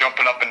was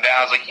jumping up and down.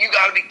 I was like, "You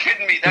got to be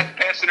kidding me! That's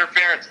pass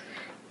interference!"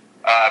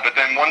 But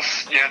then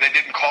once they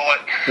didn't call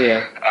it,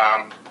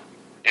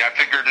 I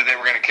figured that they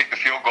were going to kick the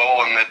field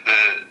goal and that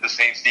the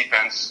Saints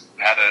defense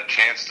had a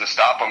chance to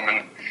stop them.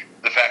 And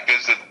the fact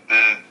is that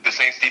the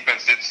Saints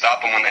defense didn't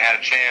stop them when they had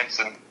a chance,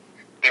 and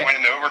they went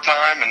into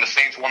overtime, and the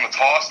Saints won the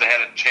toss. They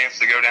had a chance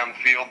to go down the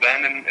field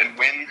then and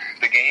win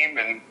the game,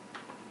 and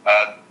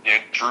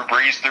Drew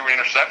Brees threw an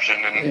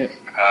interception, and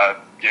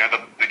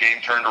the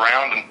game turned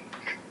around. And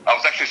I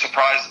was actually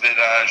surprised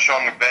that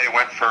Sean McVay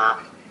went for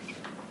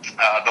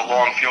the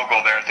long field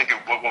goal there. I think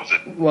what was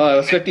it? Well, it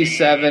was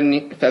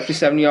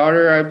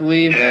 57-yarder, I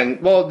believe. Yeah. And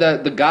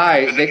the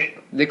guy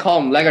they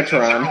call him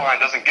Legatron. If the line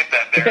doesn't get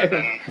that there,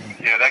 then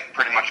that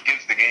pretty much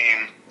gives the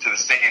game to the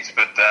Saints.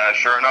 But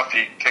sure enough,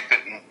 he kicked it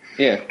and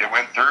it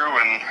went through,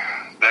 and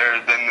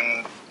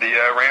then the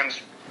Rams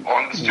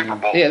won the Super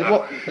Bowl. Yeah,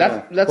 well,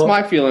 that's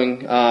my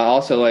feeling.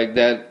 Also, like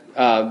that.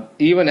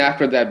 Even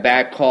after that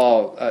bad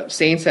call,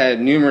 Saints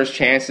had numerous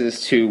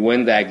chances to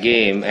win that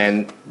game,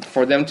 and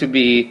for them to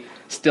be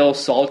still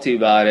salty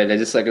about it, it's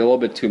just like a little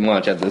bit too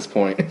much at this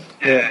point.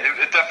 Yeah,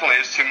 it definitely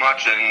is too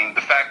much, and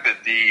the fact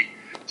that the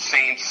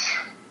Saints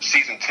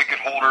season ticket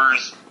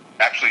holders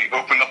actually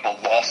opened up a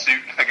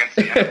lawsuit against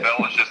the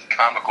NFL is just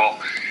comical.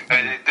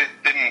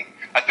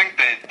 I think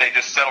they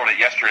just settled it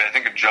yesterday. I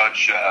think a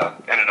judge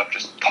ended up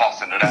just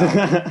tossing it out.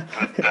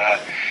 But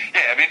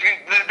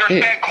there's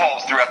bad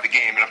calls throughout the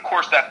game, and of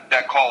course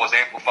that call was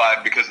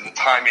amplified because of the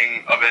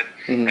timing of it,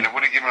 and it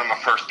would have given them a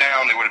first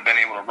down. They would have been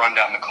able to run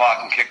down the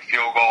clock and kick the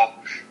field goal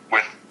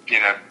with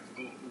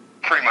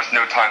pretty much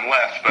no time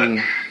left. But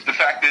the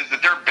fact is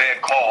that there are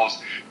bad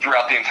calls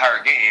throughout the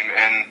entire game,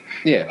 and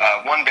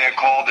one bad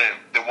call that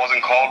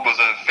wasn't called was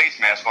a face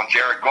mask on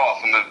Jared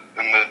Goff in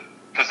the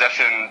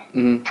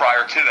possession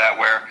prior to that,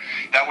 where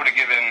that would have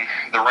given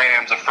the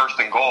Rams a first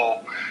and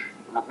goal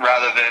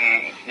rather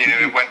than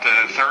it went to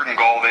third and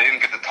goal. They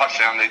didn't get the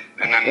touchdown,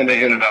 and then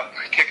they ended up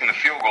kicking the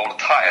field goal to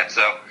tie it.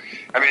 So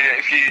I mean,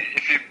 if you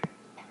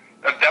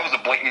that was a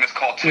blatant missed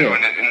call too,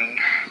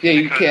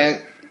 you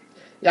can't.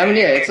 I mean,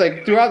 it's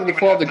like throughout the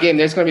flow of the game,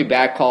 there's going to be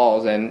bad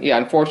calls, and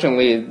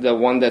unfortunately, the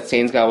one that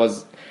Saints got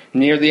was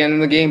near the end of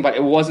the game, but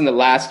it wasn't the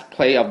last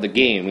play of the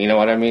game. You know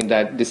what I mean?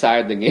 That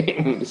decided the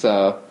game.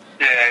 So.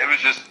 Yeah, it was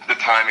just the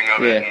timing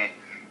of it, and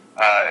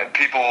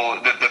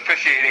the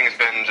officiating has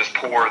been just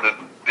poor the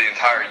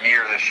entire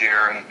year this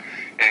year, and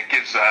it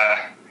gives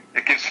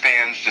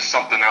fans just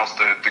something else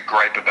to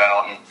gripe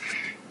about, and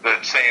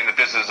saying that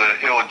this is an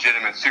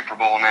illegitimate Super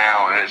Bowl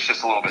now, and it's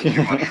just a little bit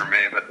too much for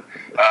me. But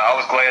I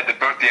was glad that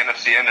both the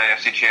NFC and the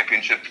NFC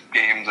Championship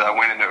games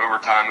went into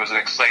overtime. It was an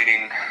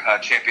exciting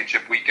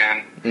championship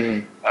weekend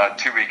 2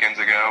 weekends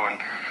ago,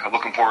 and I'm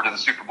looking forward to the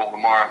Super Bowl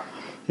tomorrow.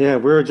 Yeah,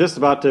 we were just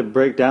about to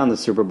break down the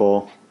Super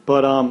Bowl.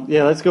 But,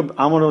 let's go.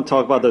 I want to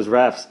talk about those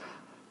refs.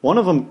 One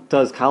of them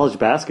does college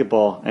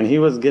basketball, and he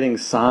was getting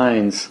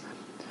signs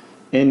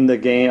in the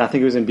game. I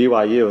think it was in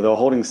BYU. They were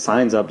holding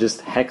signs up,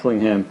 just heckling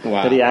him.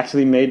 Wow. That he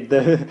actually made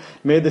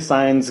the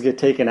signs get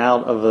taken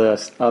out of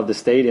the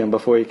stadium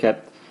before he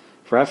kept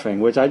reffing,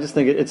 which I just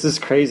think it's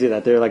just crazy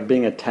that they're like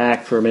being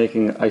attacked for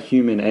making a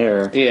human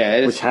error,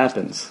 which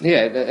happens.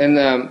 Yeah,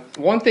 and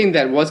one thing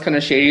that was kind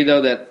of shady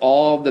though, that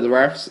all of the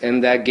refs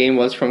in that game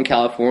was from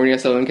California,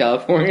 Southern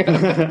California.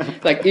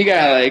 Like you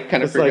gotta like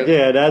kind of. It's like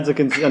it adds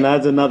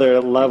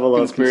another level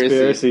of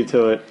conspiracy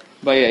to it.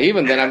 But yeah,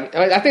 even then,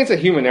 I think it's a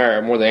human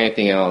error more than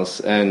anything else.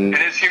 And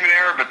it is human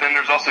error, but then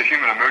there's also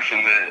human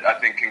emotion that I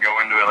think can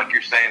go into it. Like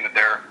you're saying that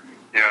they're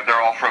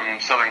all from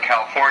Southern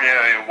California.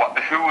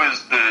 Who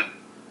was the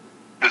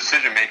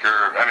decision maker?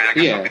 I mean, I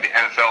guess it would be the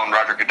NFL and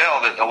Roger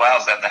Goodell that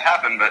allows that to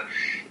happen. But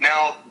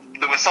now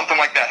when something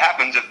like that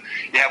happens, if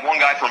you have one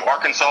guy from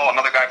Arkansas,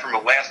 another guy from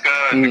Alaska,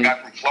 and a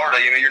guy from Florida,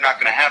 you're not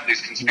going to have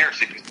these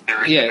conspiracy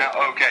theories. Yeah. Now,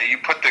 okay, you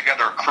put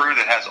together a crew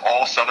that has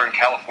all Southern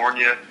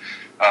California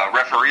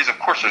referees. Of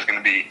course, there's going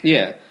to be.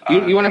 Yeah,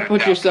 you want to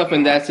put yourself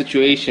in that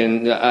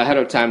situation ahead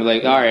of time.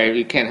 Like, all right,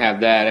 you can't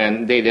have that,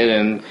 and they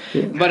didn't.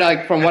 Yeah. But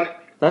like from what.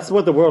 That's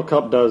what the World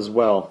Cup does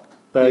well.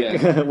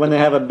 When they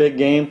have a big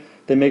game,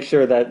 they make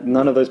sure that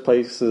none of those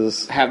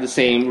places have the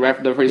same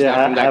referees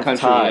not from that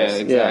country. Ties.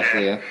 Yeah,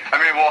 exactly. Yeah. I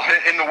mean, well,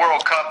 in the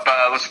World Cup,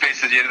 let's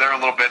face it, they're a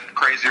little bit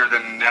crazier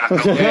than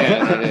NFL.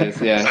 Yeah, it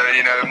is. Yeah. So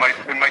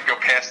it might go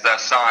past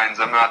signs.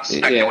 I'm not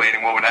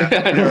speculating what would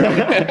happen.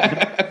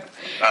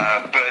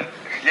 But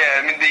yeah,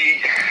 I mean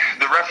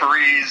the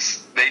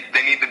referees they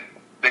need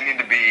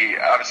to be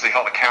obviously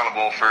held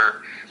accountable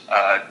for.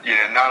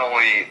 Not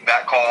only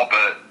that call,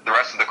 but the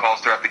rest of the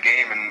calls throughout the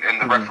game, and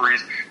the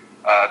referees.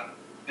 I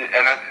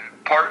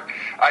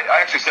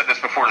actually said this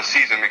before the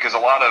season because a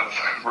lot of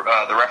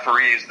the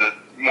referees, the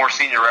more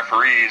senior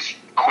referees,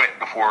 quit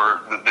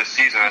before this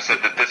season. I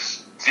said that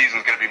this season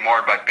is going to be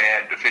marred by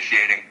bad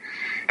officiating,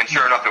 and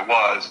sure enough, it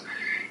was.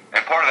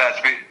 And part of that,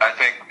 I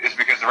think, is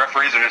because the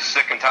referees are just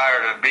sick and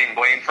tired of being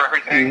blamed for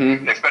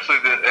everything, especially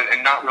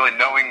and not really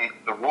knowing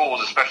the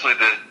rules, especially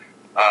the.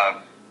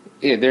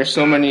 There's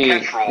so many.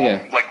 Catch rule,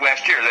 like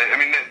last year.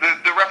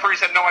 The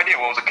referees had no idea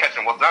what was a catch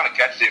and what's not a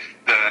catch. The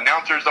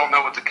announcers don't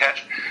know what's a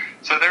catch,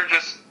 so they're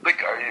just like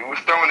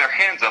throwing their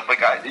hands up.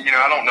 Like I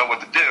don't know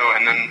what to do.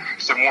 And then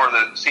some more of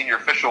the senior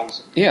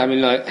officials. Yeah, I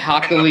mean, like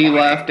Hockley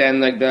left,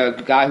 and like the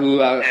guy who.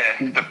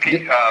 The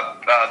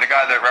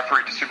guy that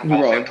refereed the Super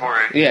Bowl,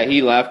 Santori. Yeah,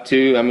 he left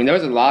too. I mean, there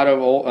was a lot of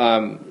old,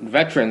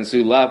 veterans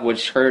who left,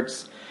 which hurt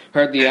the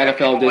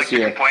NFL this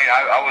year. Complain.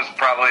 I was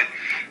probably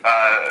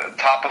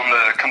top on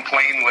the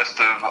complain list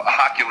of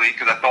Hockley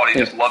because I thought he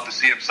just loved to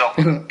see himself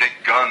with his big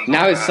guns.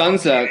 Now his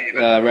son's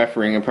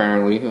refereeing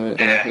apparently. No,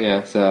 but I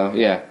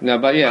mean,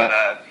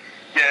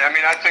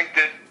 I think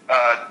that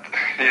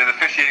the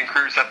officiating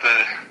crews have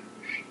to.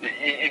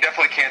 You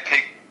definitely can't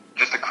take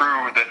just a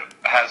crew that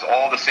has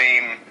all the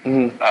same.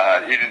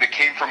 That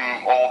came from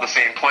all the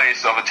same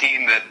place of a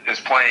team that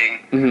is playing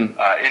in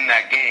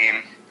that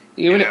game.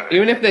 Even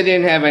if they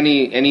didn't have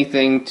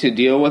anything to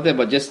deal with it,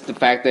 but just the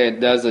fact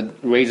that it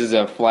raises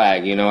a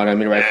flag, you know what I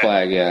mean? Red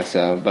flag, yeah.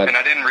 So, but and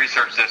I didn't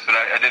research this, but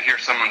I did hear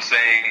someone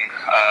saying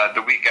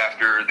the week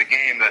after the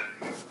game that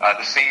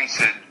the Saints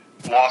had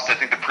lost, I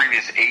think, the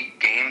previous 8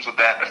 games with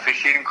that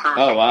officiating crew.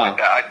 Oh wow! Like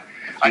that.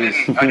 I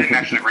didn't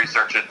actually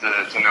research it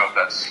to know if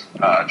that's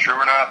true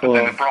or not. But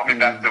then it brought me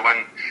back to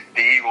when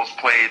the Eagles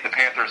played the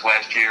Panthers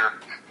last year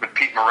with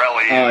Pete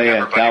Morelli. Oh and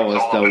yeah, that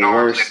was the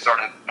worst. They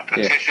started a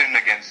petition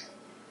against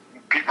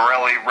Pete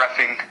Morelli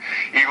reffing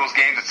Eagles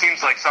games. It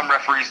seems like some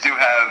referees do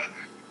have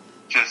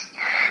just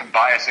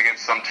bias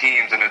against some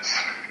teams, and it's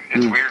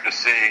weird to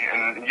see.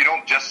 And you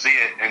don't just see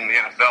it in the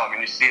NFL. I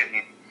mean, you see it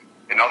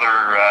in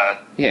other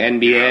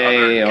NBA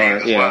other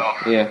games as well.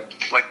 Yeah.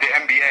 Like the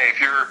NBA,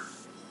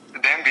 the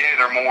NBA,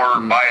 they're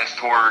more biased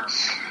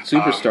towards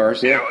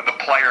superstars. The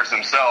players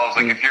themselves.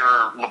 Like if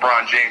you're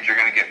LeBron James, you're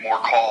going to get more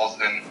calls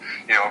than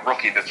a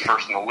rookie that's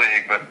first in the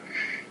league. But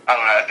I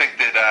don't know. I think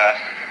that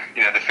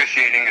the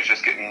officiating is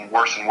just getting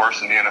worse and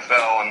worse in the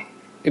NFL, and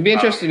it'd be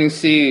interesting to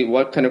see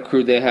what kind of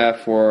crew they have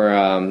for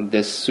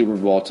this Super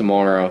Bowl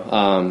tomorrow.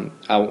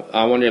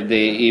 I wonder if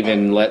they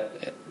even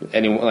let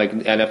anyone, like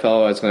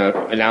NFL, is going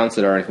to announce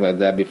it or anything like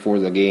that before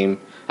the game.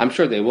 I'm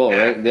sure they will,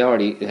 right?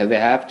 They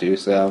have to.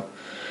 So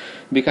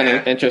it'd be kind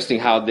of interesting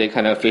how they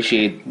kind of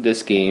officiate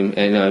this game.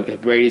 And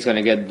if Brady's going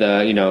to get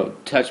the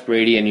touch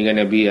Brady, and you're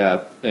going to be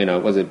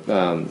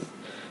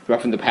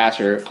roughing the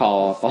passer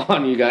call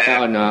on you guys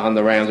on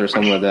the Rams or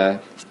something like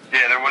that.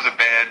 Yeah, there was a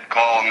bad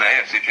call in the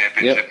NFC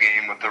Championship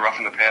game with the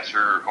roughing the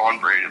passer on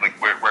Brady, like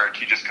where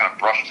he just kind of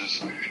brushed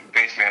his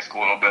face mask a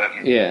little bit.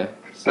 And,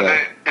 so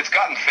it's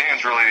gotten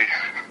fans really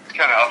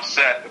kind of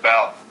upset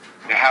about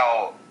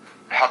how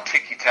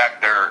ticky tack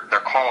they're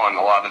calling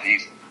a lot of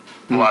these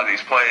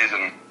plays,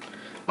 and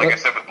like I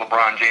said with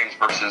LeBron James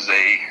versus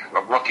a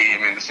rookie, I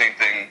mean the same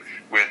thing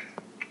with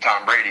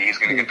Tom Brady. He's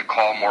going to get the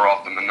call more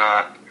often than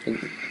not.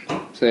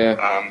 So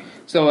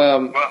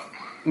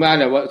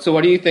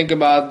what do you think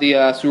about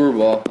the Super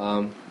Bowl?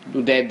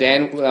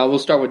 Dan, we'll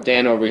start with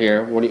Dan over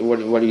here.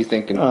 What are you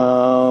thinking?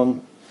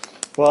 Well,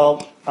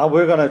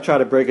 we're going to try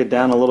to break it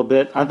down a little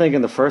bit. I think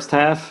in the first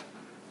half,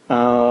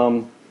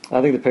 I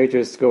think the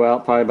Patriots go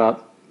out probably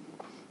about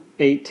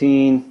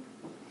 18.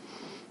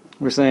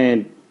 We're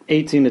saying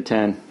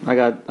 18-10. I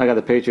got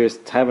the Patriots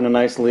having a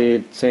nice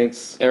lead.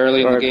 Saints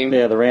early in the game.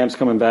 Yeah, the Rams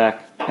coming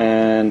back,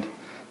 and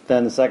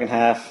then the second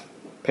half,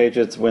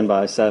 Patriots win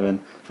by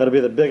 7. That'll be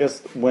the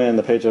biggest win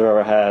the Patriots have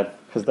ever had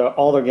because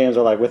all their games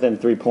are like within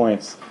 3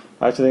 points.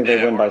 I actually think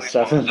they win by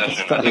 7. Well, the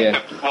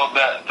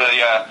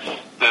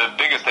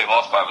biggest they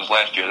lost by was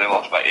last year. They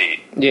lost by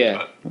 8.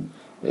 Yeah.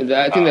 But,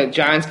 I think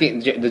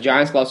the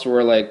Giants lost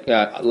were like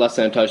less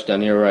than a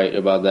touchdown. You're right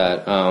about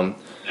that. Yeah.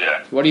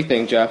 What do you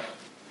think, Jeff?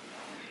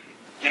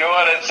 You know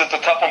what? It's a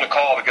tough one to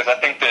call because I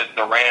think that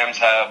the Rams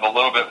have a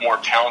little bit more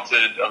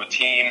talented of a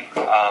team,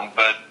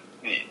 but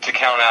to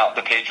count out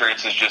the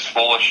Patriots is just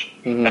foolish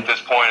at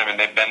this point. I mean,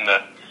 they've been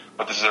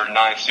this is their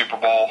 9th Super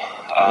Bowl,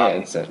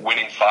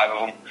 winning 5 of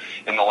them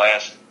in the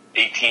last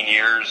 18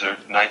 years or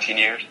 19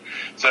 years.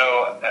 So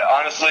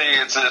honestly,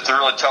 it's a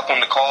really tough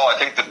one to call. I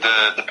think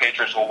that the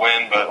Patriots will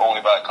win, but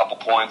only by a couple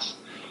points.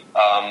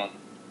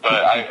 But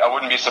I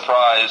wouldn't be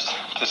surprised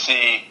to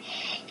see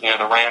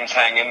the Rams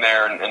hang in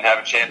there and have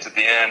a chance at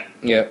the end.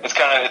 Yeah,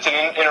 it's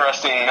an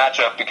interesting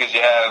matchup because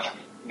you have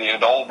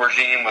the old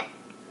regime with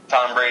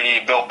Tom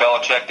Brady, Bill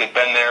Belichick. They've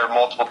been there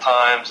multiple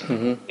times.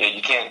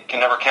 You can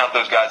never count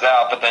those guys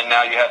out. But then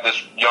now you have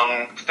this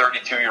young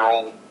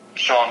 32-year-old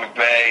Sean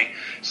McVay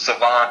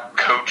savant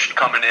coach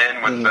coming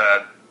in with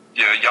a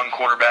young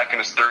quarterback in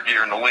his 3rd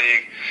year in the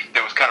league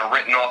that was kind of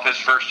written off his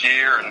first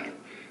year. And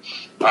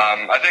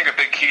I think a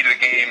big key to the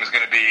game is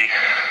going to be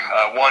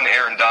one,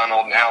 Aaron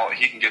Donald and how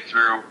he can get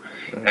through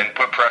and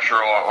put pressure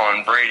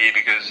on Brady,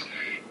 because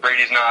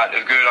Brady's not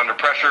as good under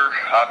pressure,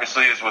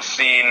 obviously, as was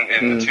seen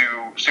in the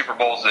 2 Super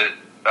Bowls that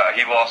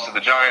he lost to the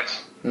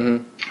Giants.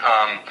 And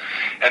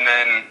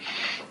then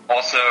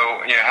also,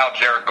 how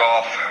Jared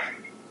Goff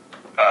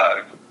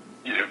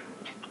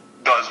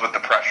does with the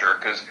pressure,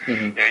 because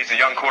he's a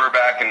young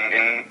quarterback,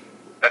 and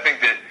I think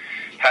that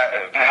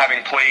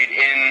having played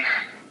in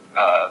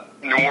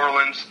New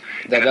Orleans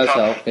that in does a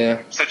tough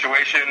help,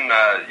 situation,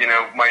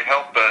 might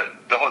help,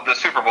 but the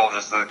Super Bowl is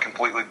just a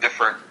completely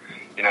different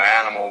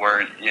animal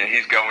where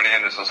he's going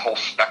in as this whole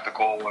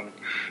spectacle and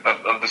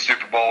of the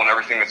Super Bowl and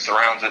everything that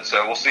surrounds it.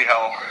 So we'll see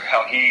how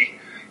he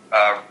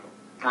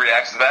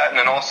reacts to that. And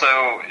then also,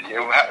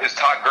 is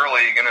Todd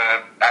Gurley going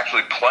to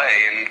actually play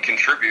and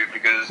contribute?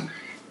 Because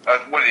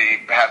what did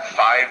he have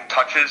 5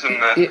 touches in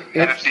the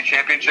NFC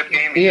Championship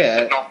game? He's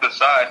sitting off the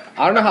side.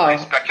 I don't know how.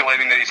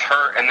 Speculating that he's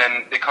hurt, and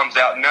then it comes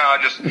out, no, I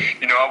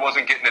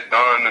wasn't getting it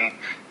done,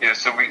 and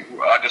so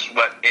I just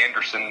let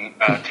Anderson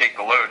take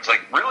the load. It's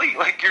like, really,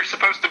 like, you're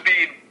supposed to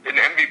be an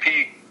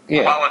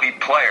MVP quality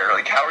player.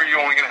 Like, how are you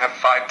only going to have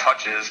 5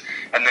 touches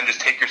and then just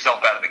take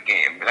yourself out of the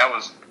game? And that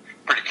was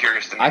pretty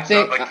curious to me. I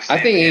think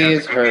he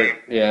is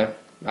hurt. Game. Yeah.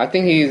 I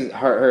think he's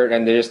hurt,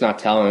 and they're just not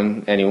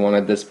telling anyone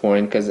at this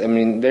point because, I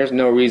mean, there's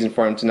no reason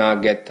for him to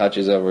not get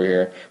touches over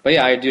here. But,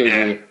 yeah, I do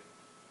agree.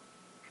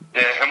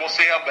 Yeah, and we'll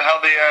see how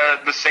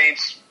the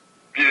Saints'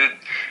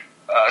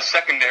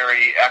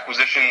 secondary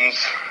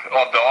acquisitions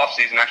of the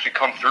offseason actually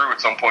come through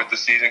at some point this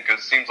season, because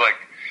it seems like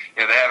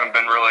they haven't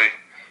been really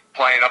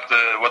playing up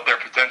to what their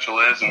potential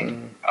is,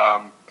 and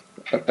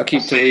we'll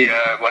see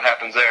what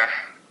happens there.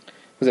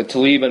 Was it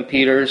T.P.O.E and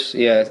Peters?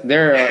 Yeah,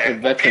 they're a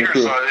veteran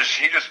Peters, crew.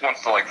 He just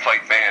wants to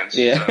fight fans.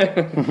 Yeah,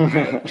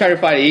 so. Trying to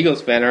fight an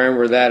Eagles fan. I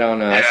remember that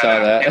on. I saw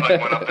that. He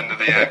went up into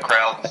the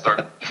crowd and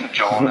started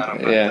jawing at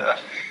him. But,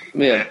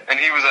 yeah. And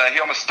he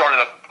almost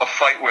started a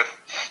fight with,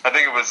 I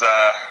think it was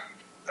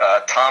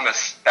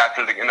Thomas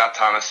after not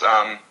Thomas.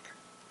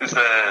 Is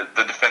the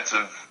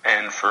defensive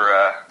end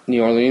for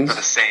New Orleans for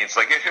the Saints.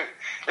 Like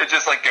it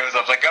just goes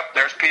up. It's like,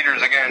 there's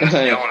Peters again, just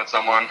yelling at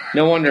someone.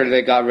 No wonder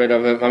they got rid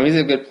of him. I mean,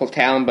 he's a good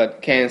talent,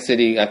 but Kansas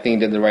City, I think,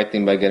 did the right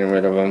thing by getting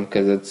rid of him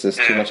because it's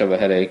just too much of a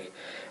headache.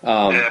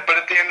 But at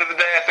the end of the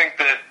day, I think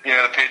that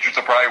the Patriots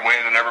will probably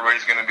win, and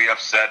everybody's going to be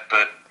upset.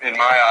 But in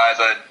my eyes,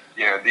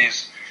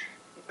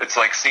 it's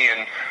like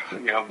seeing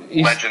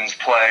legends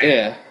play.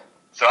 Yeah.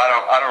 So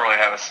I don't really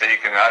have a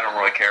stake in it. I don't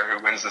really care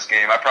who wins this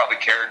game. I probably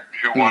cared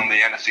who won the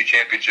NFC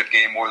Championship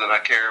game more than I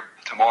care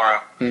tomorrow.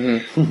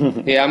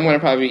 Yeah, I'm going to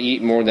probably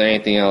eat more than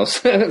anything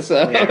else. So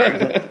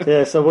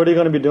what are you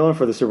going to be doing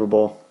for the Super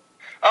Bowl?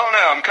 I don't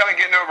know. I'm kind of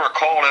getting over a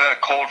cold. I had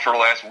a cold for the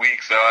last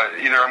week, so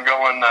either I'm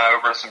going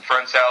over to some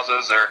friends'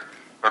 houses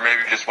or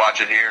maybe just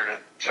watch it here to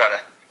try to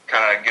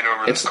kind of get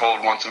over this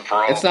cold once and for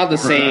all. It's not the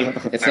same.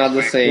 It's not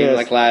the same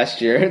like last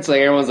year. It's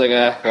like everyone's like,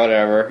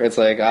 whatever. It's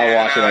like, I'll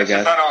watch it, I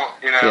guess.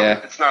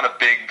 It's not a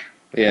big...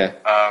 Yeah.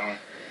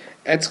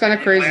 It's kind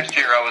of crazy. Last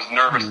year I was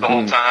nervous the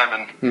whole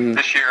time, and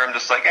this year I'm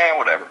just like,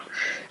 whatever.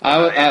 So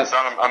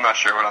I'm not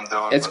sure what I'm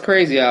doing. It's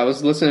crazy. I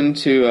was listening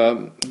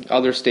to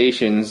other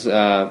stations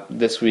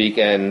this week,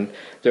 and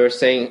they were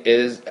saying,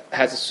 has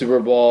the Super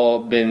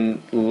Bowl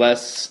been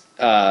less...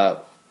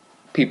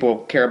 people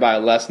care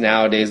about it less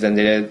nowadays than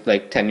they did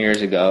like 10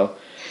 years ago.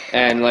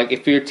 And like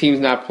if your team's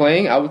not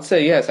playing, I would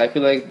say yes. I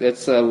feel like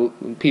it's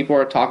people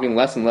are talking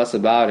less and less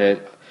about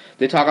it.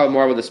 They talk about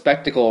more about the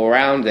spectacle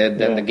around it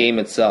than the game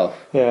itself.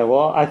 Yeah,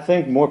 well, I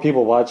think more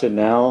people watch it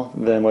now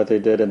than what they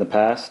did in the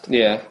past.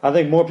 Yeah. I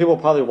think more people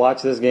probably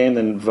watch this game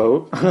than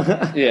vote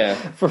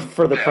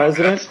for the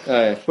president,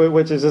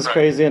 which is just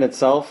crazy in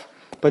itself.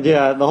 But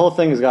yeah, the whole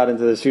thing has got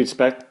into this huge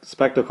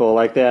spectacle.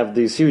 Like they have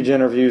these huge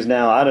interviews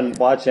now. I didn't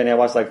watch any. I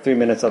watched like 3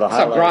 minutes of the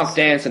highlights. I saw Gronk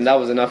dance, and that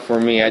was enough for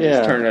me. I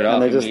just turned it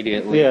off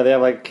immediately. Yeah, they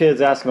have like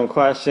kids asking them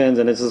questions,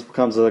 and it just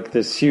becomes like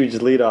this huge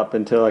lead up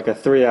into like a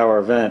 3-hour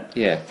event.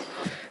 Yeah.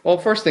 Well,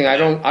 first thing, I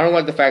don't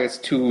like the fact it's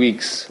 2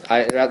 weeks.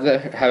 I'd rather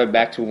have it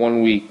back to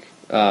 1 week.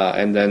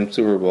 and then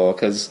Super Bowl,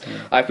 because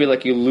I feel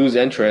like you lose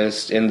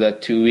interest in the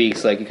 2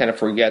 weeks. Like, you kind of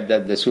forget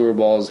that the Super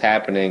Bowl is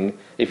happening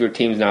if your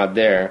team's not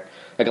there.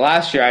 Like,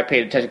 last year I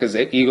paid attention because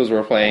the Eagles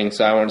were playing,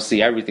 so I wanted to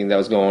see everything that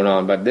was going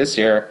on. But this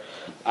year,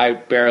 I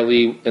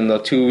barely, in the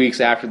 2 weeks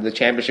after the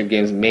championship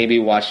games, maybe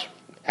watched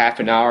half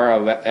an hour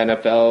of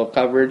NFL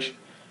coverage.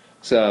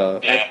 So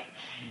yeah,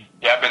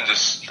 I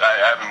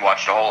haven't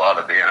watched a whole lot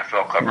of the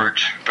NFL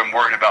coverage. Been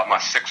worried about my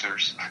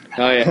Sixers.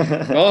 Oh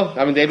yeah, well,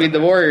 I mean, they beat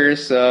the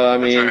Warriors, so I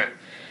mean,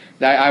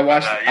 That's I right.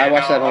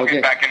 watched that whole I'll game.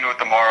 get back into it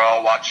tomorrow.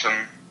 I'll watch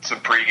some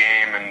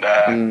pregame,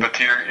 and but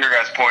to your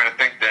guys' point, I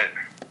think that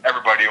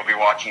everybody will be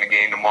watching the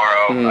game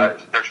tomorrow.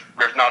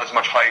 There's not as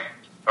much hype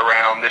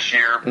around this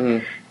year,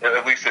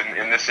 at least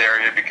in this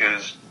area,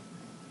 because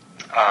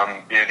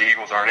the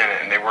Eagles aren't in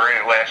it, and they were in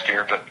it last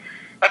year. But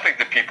I think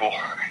that people,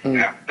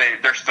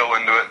 they're still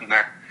into it, and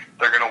they're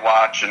going to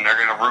watch, and they're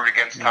going to root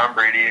against Tom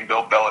Brady and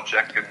Bill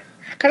Belichick and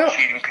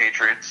cheating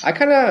Patriots. I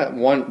kind of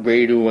want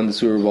Brady to win the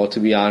Super Bowl, to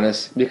be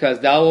honest, because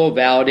that will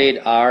validate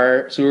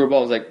our Super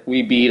Bowl. It's like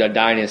we beat a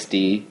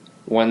dynasty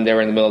when they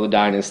were in the middle of the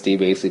dynasty,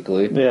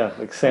 basically. Yeah,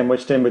 like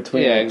sandwiched in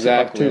between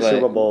two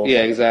Super Bowls.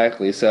 Yeah,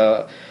 exactly.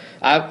 So,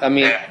 I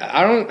mean,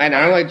 I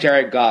don't like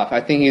Jared Goff.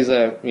 I think he's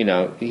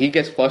he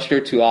gets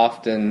flustered too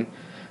often.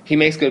 He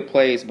makes good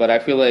plays, but I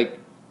feel like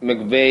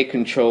McVay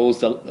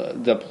controls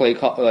the play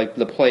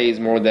the plays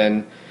more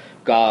than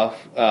Goff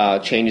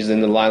changes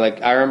in the line.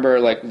 Like, I remember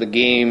the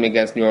game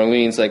against New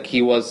Orleans, like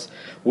he was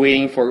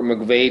waiting for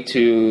McVay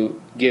to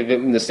give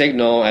him the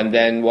signal, and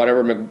then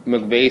whatever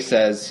McVay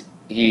says,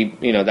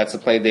 that's the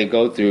play they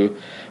go through.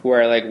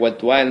 Where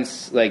with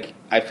Wentz,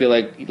 I feel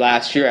like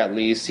last year at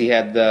least he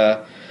had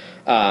the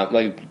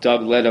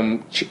Doug let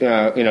him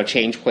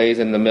change plays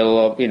in the middle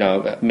of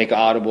make an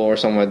audible or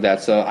something like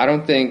that. So I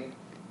don't think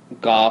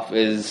Goff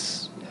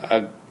is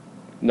a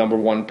number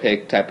one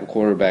pick type of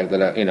quarterback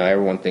that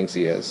everyone thinks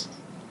he is.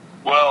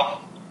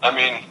 Well, I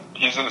mean,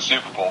 he's in the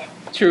Super Bowl.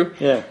 True.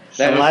 Yeah.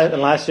 And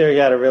last year he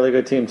had a really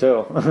good team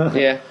too.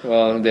 Yeah.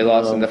 Well, they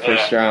lost in the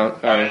first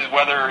round. I mean,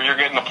 whether you're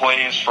getting the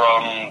plays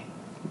from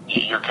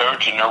your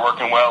coach and they're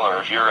working well,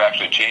 or if you're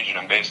actually changing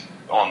them based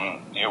on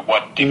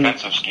what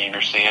defensive scheme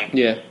you're seeing.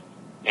 Yeah.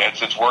 Yeah,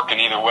 it's working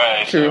either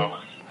way. True.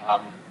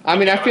 So, I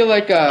mean, I feel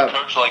like a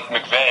coach like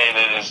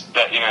McVay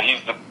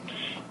he's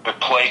the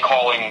play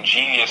calling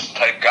genius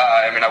type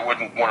guy. I mean, I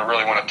wouldn't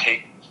really want to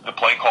take the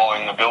play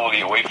calling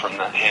ability away from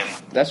him.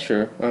 That's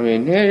true. I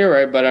mean, yeah, you're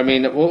right. But I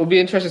mean, it will be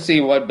interesting to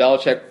see what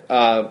Belichick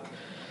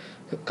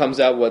comes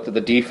out with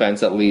the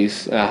defense, at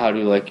least how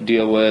to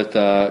deal with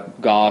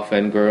Goff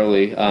and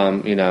Gurley.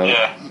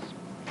 Yeah.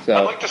 So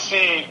I'd like to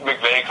see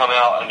McVay come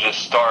out and just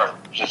start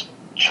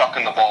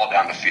chucking the ball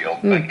down the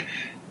field,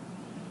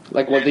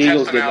 like what the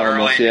Eagles did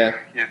almost. Yeah.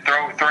 You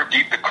throw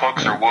deep to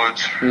Cooks or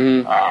Woods.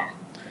 And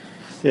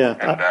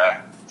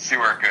see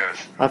where it goes.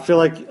 I feel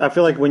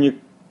like when you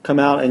come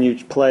out and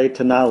you play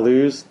to not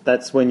lose,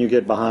 that's when you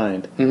get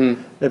behind.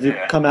 If you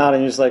come out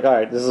and you're just like, all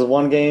right, this is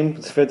one game,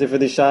 it's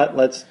 50-50 shot,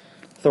 let's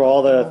throw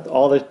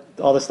all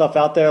the stuff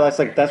out there.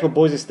 That's what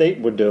Boise State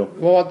would do.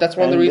 Well, that's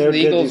one of the reasons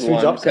the Eagles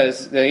won,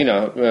 because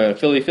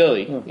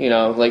Philly.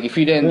 If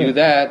you didn't do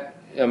that,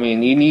 I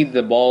mean, you need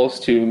the balls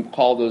to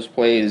call those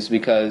plays,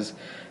 because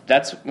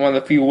that's one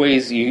of the few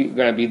ways you're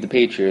going to beat the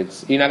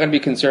Patriots. You're not going to be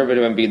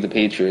conservative and beat the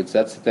Patriots.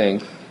 That's the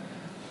thing.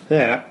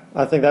 Yeah,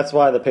 I think that's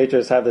why the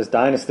Patriots have this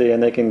dynasty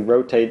and they can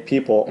rotate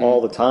people all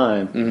the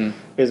time,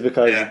 is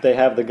because they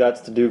have the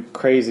guts to do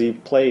crazy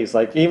plays.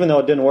 Like, even though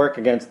it didn't work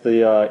against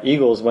the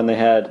Eagles when they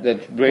had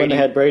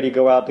Brady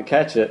go out to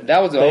catch it.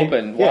 That was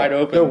wide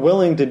open. They're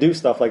willing to do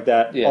stuff like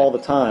that all the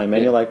time,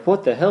 and you're like,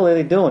 what the hell are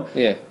they doing?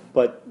 Yeah.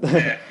 But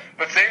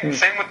same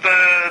with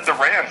the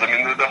Rams. I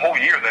mean, the whole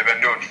year they've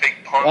been doing fake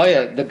punts. Oh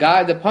yeah,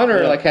 the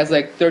punter has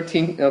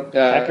 13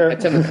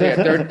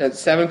 attempts,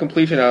 7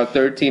 completion out of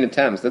 13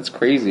 attempts. That's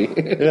crazy.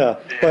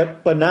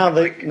 But now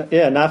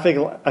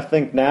I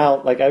think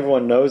now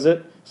everyone knows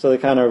it, so they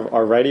kind of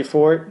are ready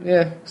for it.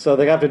 Yeah. So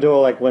they have to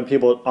do it when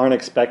people aren't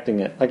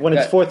expecting it. Like when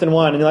it's 4th and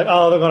 1, and you're like,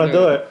 oh, they're going to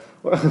do it.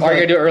 Or you got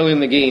to do it early in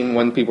the game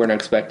when people aren't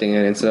expecting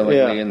it, instead of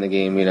late in the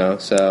game,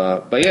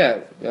 So, but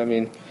yeah, I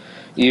mean,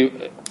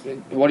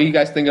 what do you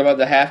guys think about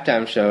the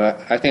halftime show?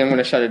 I think I'm going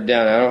to shut it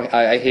down.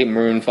 I hate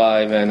Maroon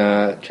 5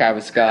 and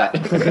Travis Scott.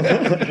 I mean,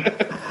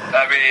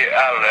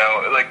 I don't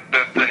know.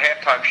 The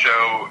halftime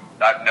show,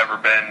 I've never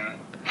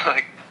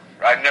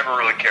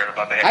really cared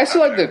about the halftime show. I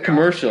still like the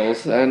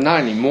commercials, not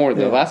anymore.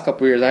 The last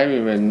couple of years, I don't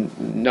even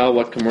know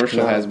what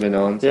commercial has been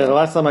on. So. Yeah, the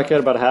last time I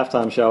cared about a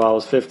halftime show, I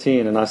was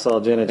 15, and I saw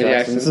Janet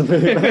Jackson's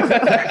movie.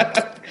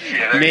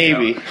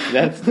 Maybe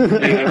that's.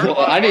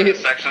 I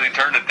just actually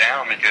turned it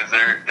down because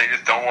they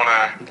just don't want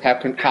to have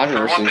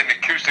controversy. For one thing, the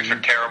acoustics are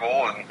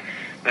terrible, and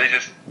they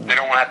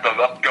don't want to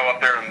have to go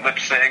up there and lip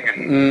sing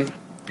and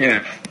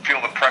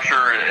feel the pressure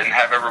and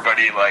have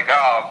everybody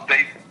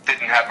they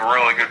didn't have a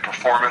really good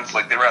performance.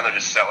 Like, they'd rather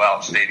just sell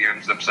out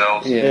stadiums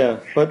themselves.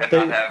 But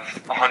and not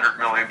have 100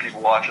 million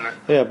people watching it.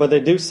 Yeah, but they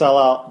do sell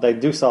out. They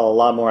do sell a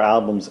lot more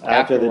albums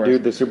after they do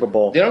the Super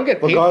Bowl. They don't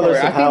get paid regardless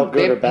for it. of how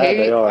good or bad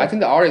they are. I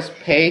think the artists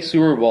pay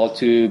Super Bowl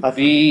to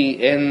be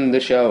in the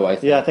show. I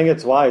think. Yeah, I think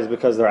it's wise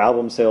because their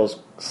album sales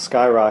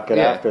skyrocket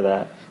after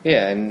that.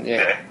 Yeah, and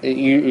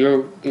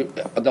you're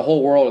the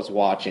whole world is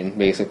watching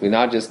basically,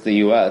 not just the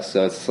U.S.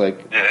 So it's like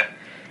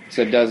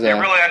So it does. Really,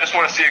 I just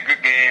want to see a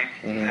good game,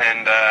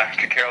 and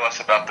could care less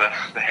about the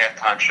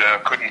halftime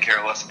show. Couldn't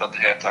care less about the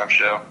halftime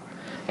show.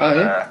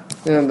 But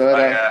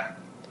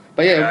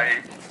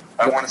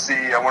I want to see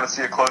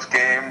a close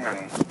game,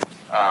 and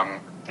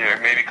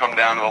maybe come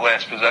down to the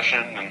last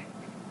possession,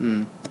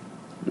 and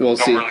we'll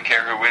don't see. really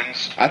care who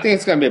wins. I think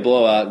it's going to be a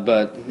blowout,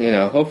 but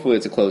hopefully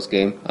it's a close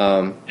game.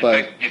 You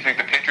think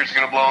the Patriots are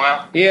going to blow them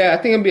out? Yeah,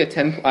 I think it'll be a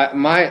 10.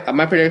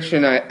 My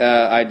prediction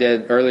I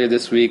did earlier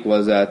this week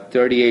was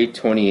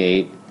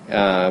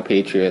 38-28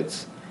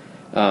 Patriots.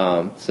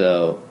 I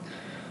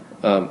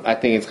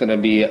think it's going to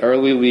be an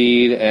early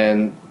lead,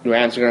 and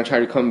Rams are going to try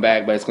to come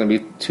back, but it's going to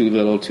be too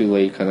little, too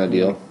late kind of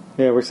deal.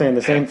 Yeah, we're saying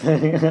the same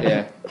thing.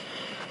 Yeah,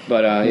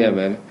 but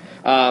man.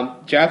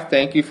 Jeff,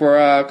 thank you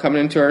for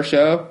coming into our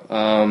show.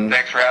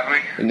 Thanks for having me.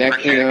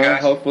 Appreciate it, guys.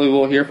 Hopefully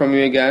we'll hear from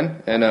you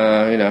again, and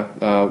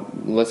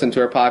listen to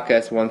our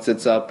podcast once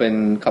it's up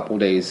in a couple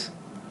days.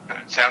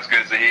 Sounds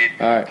good, Zahid.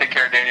 All right. Take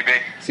care, Danny B.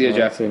 See you,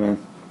 Jeff. See you, man.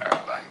 All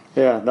right, bye.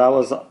 Yeah, that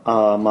was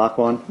mock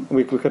one.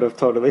 We could have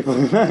totally. I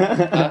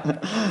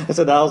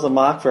said that was a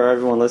mock for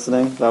everyone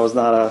listening. That was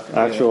not an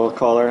actual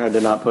caller. I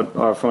did not put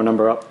our phone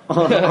number up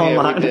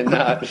online. We did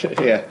not.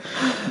 Yeah,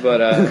 but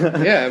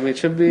it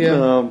should be.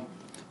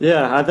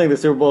 Yeah, I think the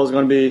Super Bowl is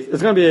going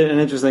to be an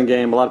interesting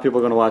game. A lot of people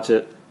are going to watch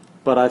it,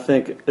 but I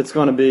think it's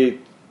going to be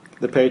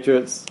the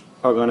Patriots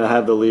are going to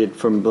have the lead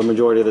from the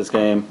majority of this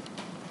game,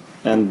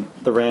 and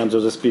the Rams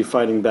will just be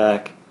fighting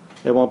back.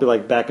 It won't be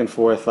like back and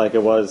forth like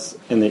it was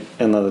in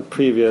the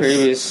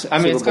previous. I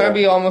mean, it's going to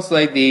be almost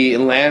like the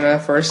Atlanta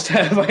first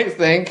half, I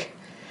think,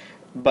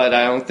 but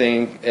I don't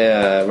think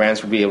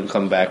Rams will be able to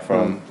come back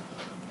from.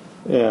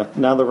 Yeah.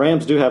 Now the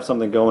Rams do have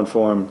something going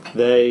for them.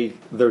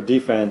 Their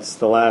defense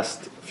the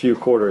last few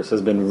quarters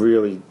has been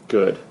really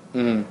good.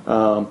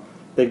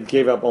 They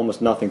gave up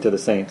almost nothing to the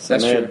Saints.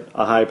 That's and they true. had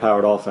a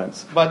high-powered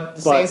offense. But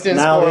the Saints didn't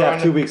now score they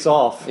have 2 weeks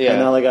off, and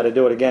now they got to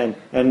do it again.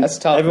 And that's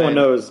tough, everyone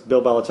man. knows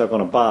Bill Belichick on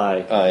a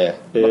bye. Oh yeah,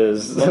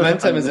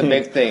 momentum is a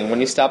big thing.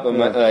 When you stop,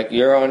 like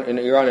you're on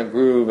a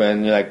groove,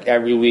 and you're like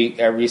every week,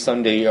 every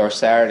Sunday or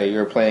Saturday,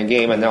 you're playing a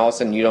game, and then all of a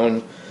sudden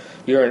your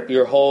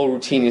whole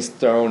routine is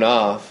thrown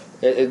off.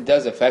 It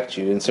does affect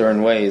you in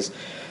certain ways.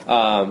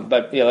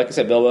 But like I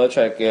said, Bill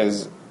Belichick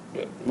is.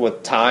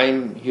 With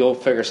time, he'll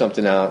figure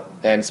something out,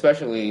 and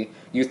especially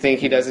you think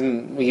he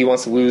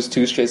wants to lose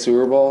 2 straight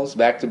Super Bowls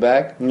back to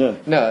back. Yeah,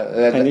 no,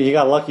 and he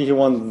got lucky. He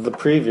won the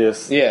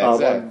previous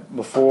exactly.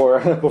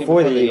 before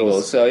the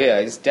Eagles. So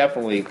he's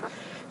definitely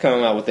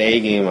coming out with the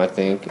A game, I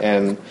think,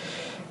 and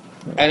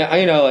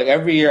like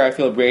every year I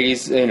feel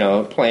Brady's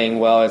playing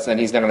well, and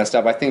he's not going to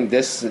stop. I think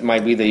this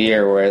might be the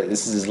year where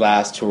this is his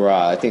last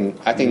hurrah. I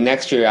think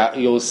next year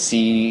you'll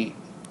see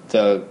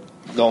the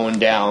going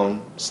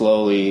down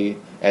slowly.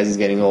 As he's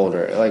getting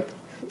older, like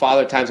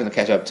Father Time's going to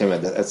catch up to him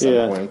at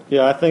some point.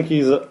 Yeah, I think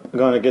he's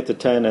going to get to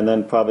 10 and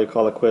then probably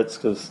call it quits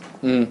because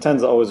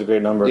 10's always a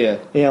great number.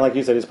 Yeah, like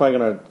you said, he's probably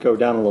going to go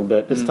down a little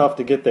bit. It's tough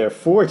to get there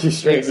 40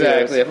 straight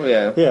years.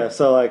 Yeah,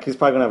 so like he's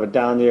probably going to have a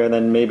down year and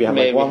then maybe have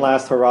like one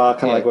last hurrah,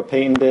 kind of like what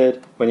Peyton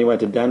did when he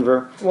went to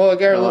Denver. Well,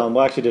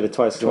 actually did it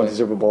twice. He went to the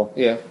Super Bowl.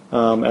 Yeah,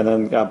 and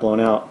then got blown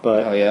out.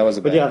 But that was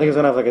a bad I think he's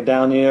going to have like a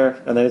down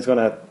year and then he's going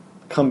to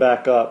come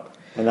back up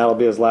and that'll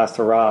be his last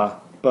hurrah.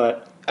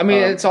 But I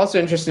mean, it's also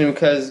interesting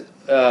because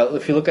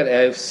if you look at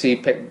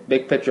AFC,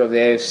 big picture of the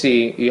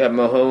AFC, you have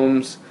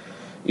Mahomes,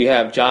 you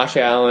have Josh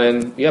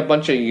Allen, you have a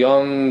bunch of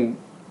young,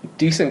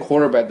 decent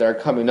quarterbacks that are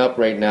coming up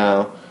right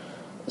now.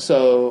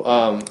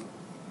 So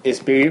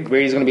Brady's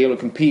going to be able to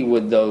compete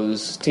with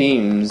those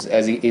teams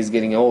as he's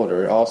getting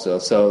older also.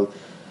 So,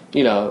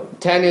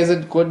 10 is a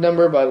good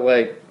number, but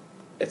like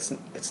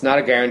it's not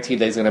a guarantee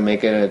that he's going to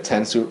make it a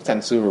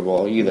 10 Super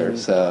Bowl either.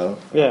 So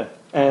yeah.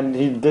 And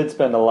he did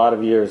spend a lot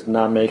of years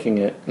not making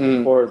it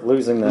or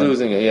losing them.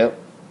 Losing it, yep.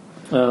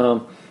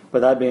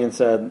 But that being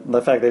said,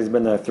 the fact that he's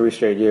been there 3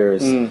 straight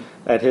years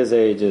at his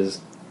age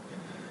it's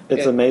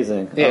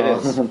amazing. Yeah,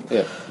 it is.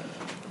 Yeah.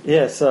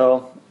 Yeah,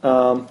 so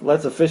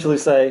let's officially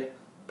say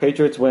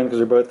Patriots win because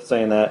we're both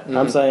saying that.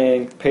 I'm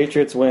saying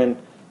Patriots win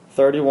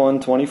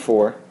 31-24.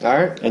 All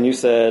right. And you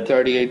said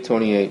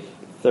 38-28.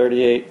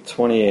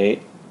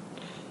 38-28.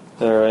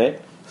 All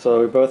right. So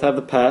we both have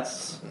the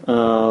Pats.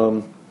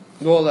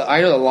 Well, I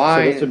know the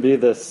line. So this would be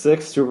the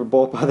 6th Super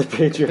Bowl by the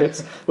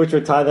Patriots, which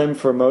would tie them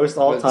for most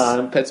all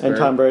time. Pittsburgh. And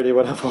Tom Brady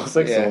would have all 6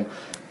 of them,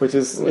 which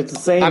is it's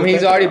insane. I mean,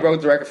 he's already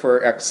broke the record for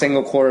a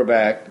single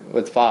quarterback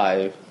with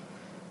 5.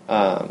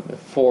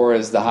 4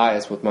 is the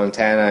highest with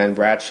Montana and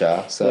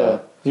Bradshaw.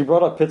 So You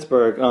brought up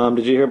Pittsburgh.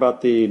 Did you hear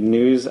about the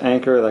news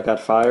anchor that got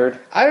fired?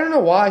 I don't know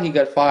why he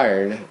got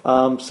fired.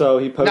 So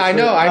he posted...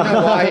 No, I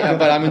know why,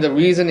 but I mean, the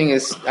reasoning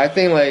is, I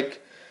think, like,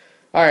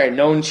 all right,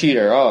 known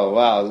cheater. Oh,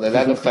 wow,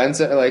 that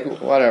offensive? Like,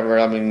 whatever.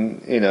 I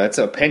mean, it's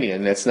an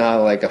opinion. It's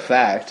not, like, a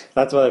fact.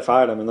 That's why they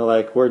fired him. And they're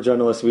like, we're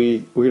journalists.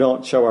 We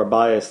don't show our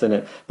bias in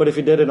it. But if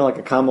you did it in, like,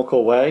 a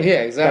comical way,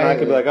 yeah, exactly. then I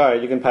could be like, all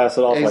right, you can pass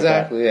it off like that.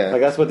 Exactly, yeah.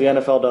 Like, that's what the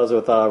NFL does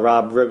with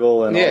Rob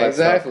Riggle and all that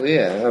exactly,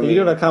 stuff. Yeah. I mean, if you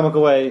do it in a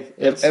comical way,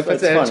 if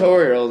it's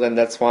editorial, then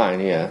that's fine,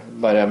 yeah.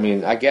 But, I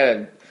mean, I get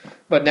it.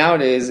 But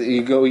nowadays,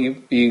 you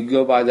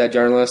go by that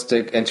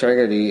journalistic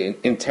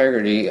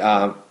integrity.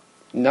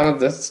 None of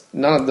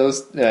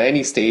those.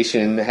 Any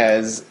station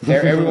has.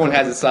 Everyone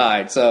has a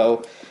side.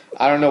 So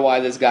I don't know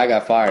why this guy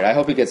got fired. I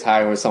hope he gets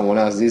hired with someone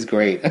else. He's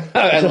great.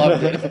 I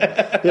loved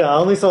it. Yeah, I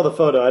only saw the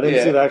photo. I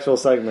didn't see the actual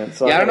segment.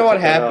 So I don't know what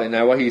happened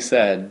or what he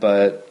said,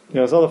 but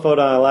I saw the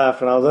photo and I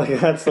laughed and I was like,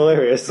 "That's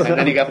hilarious." And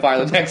then he got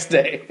fired the next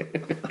day.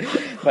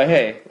 But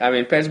hey, I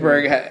mean,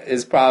 Pittsburgh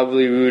is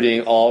probably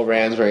rooting all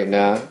Rams right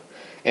now.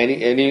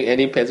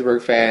 Any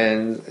Pittsburgh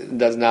fan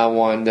does not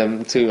want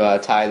them to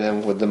tie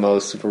them with the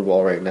most Super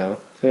Bowl right now.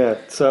 Yeah.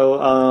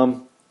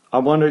 So I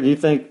wonder, do you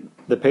think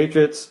the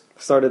Patriots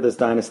started this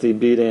dynasty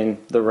beating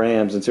the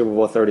Rams in Super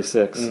Bowl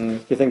 36? Mm-hmm.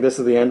 Do you think this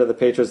is the end of the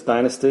Patriots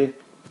dynasty?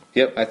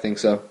 Yep, I think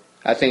so.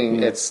 I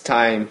think it's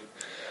time.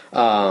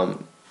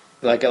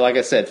 Like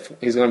I said,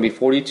 he's going to be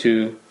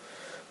 42.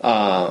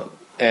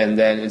 And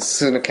then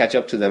it's going to catch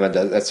up to them at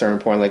a certain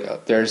point.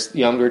 Like there's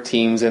younger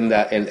teams in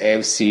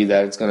AFC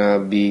that it's going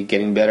to be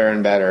getting better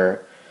and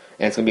better,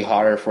 and it's going to be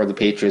harder for the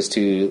Patriots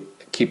to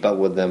keep up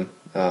with them,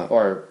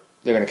 or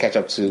they're going to catch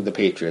up to the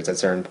Patriots at a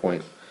certain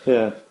point.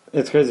 Yeah,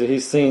 it's crazy.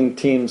 He's seen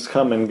teams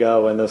come and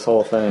go in this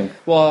whole thing.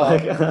 Well,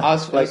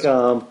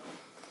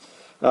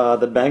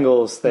 the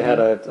Bengals, they had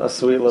a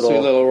sweet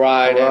little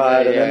ride,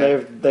 and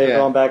then they've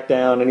gone back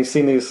down, and he's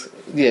seen these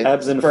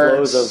ebbs and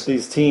flows of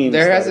these teams.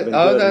 There has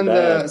other than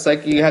it's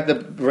like you had the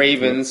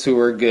Ravens who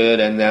were good,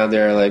 and now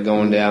they're like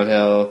going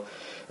downhill.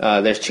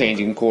 There's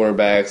changing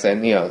quarterbacks,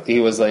 and he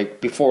was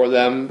like before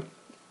them.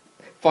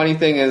 Funny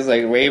thing is,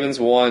 like Ravens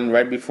won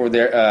right before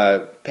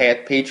their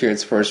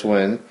Patriots first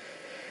win.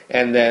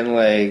 And then,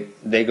 like,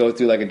 they go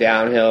through, like, a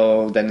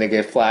downhill. Then they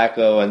get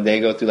Flacco, and they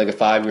go through, like, a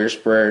 5-year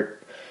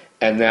spurt.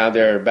 And now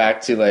they're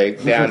back to,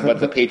 like, down, but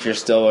the Patriots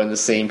still in the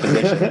same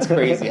position. It's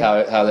crazy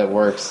how that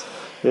works.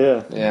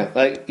 Yeah. Yeah.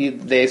 Like,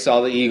 they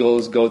saw the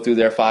Eagles go through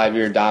their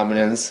 5-year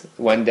dominance,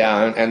 went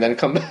down, and then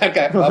come back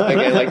up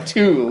again, like,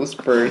 2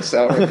 spurts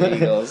over the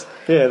Eagles.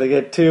 Yeah, they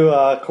get 2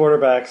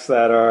 quarterbacks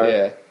that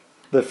are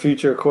the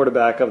future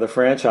quarterback of the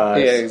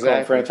franchise. Yeah,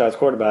 exactly. Franchise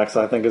quarterbacks,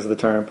 I think is the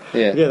term.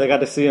 Yeah. Yeah, they got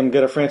to see him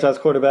get a franchise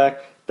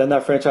quarterback. Then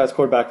that franchise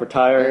quarterback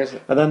retires,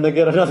 and then they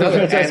get another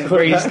franchise and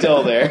quarterback. Brady's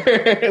still there.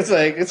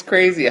 It's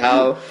crazy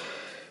how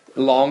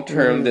long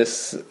term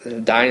this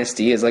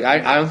dynasty is. Like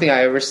I don't think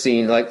I ever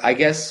seen. Like I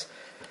guess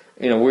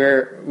we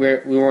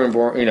weren't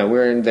born.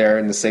 We're in there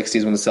in the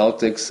 '60s when the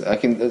Celtics. I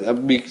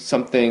can be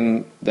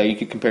something that you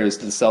could compare this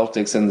to the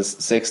Celtics in the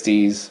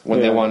 '60s when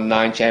they won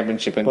 9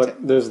 championships.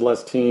 But there's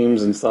less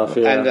teams and stuff.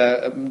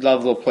 Yeah, and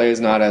level of play is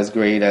not as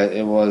great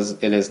as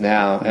it is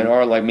now. And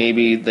or like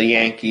maybe the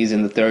Yankees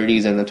in the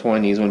 '30s and the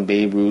 '20s when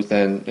Babe Ruth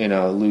and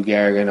Lou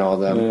Gehrig and all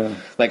them. Yeah.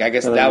 Like I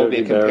guess that would be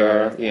a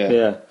compare.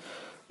 Yeah.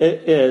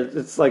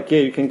 It's like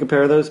you can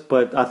compare those,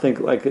 but I think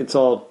like it's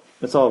all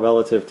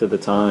relative to the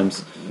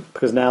times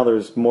because now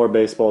there's more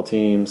baseball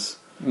teams,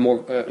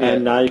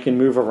 and now you can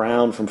move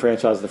around from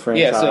franchise to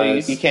franchise. Yeah, so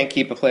you can't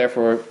keep a player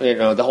for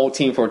the whole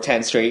team for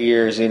 10 straight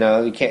years. You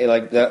can't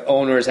like the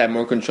owners had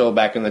more control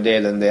back in the day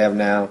than they have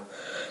now.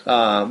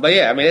 But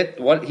yeah, I mean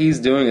what he's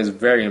doing is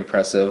very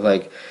impressive.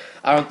 Like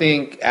I don't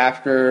think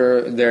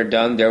after they're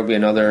done there will be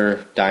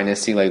another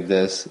dynasty like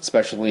this,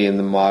 especially in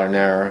the modern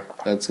era.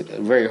 It's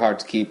very hard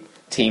to keep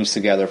teams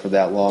together for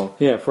that long.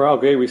 Yeah, for how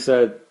great we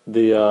said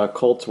the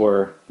Colts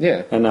were,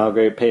 and how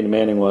great Peyton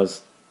Manning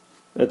was,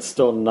 it's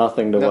still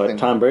nothing to what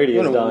Tom Brady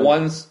has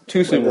done.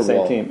 2 Super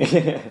Bowl. Team.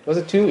 Was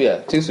it 2?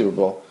 Yeah, 2 Super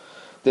Bowl.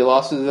 They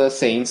lost to the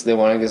Saints. They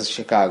won against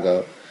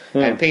Chicago.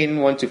 Yeah. And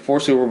Peyton went to 4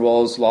 Super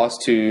Bowls,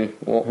 lost to...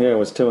 Well, it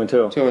was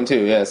 2-2.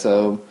 2-2, yeah.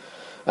 So,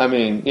 I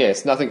mean,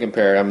 it's nothing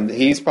compared. I mean,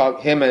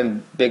 him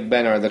and Big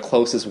Ben are the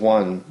closest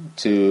one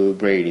to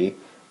Brady.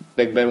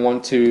 Big Ben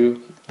won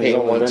 2,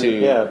 Peyton won 2.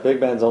 Yeah, Big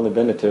Ben's only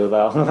been to 2,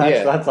 though.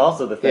 That's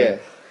also the thing. Yeah.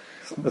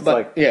 It's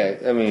like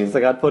it's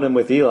like I'd put him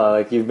with Eli.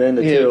 Like you've been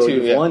to 2,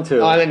 you've won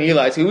 2. Oh, and then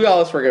Eli too. We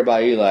always forget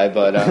about Eli,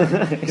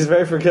 but he's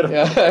very forgettable.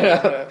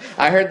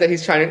 I heard that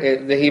he's trying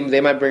to.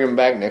 They might bring him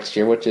back next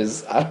year, which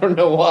is I don't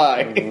know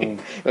why.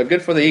 But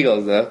good for the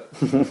Eagles, though.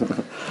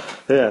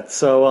 Yeah.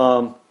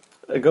 So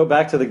go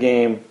back to the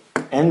game.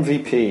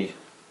 MVP.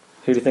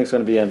 Who do you think is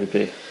going to be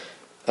MVP?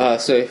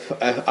 So if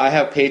I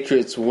have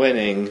Patriots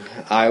winning,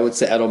 I would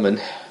say Edelman.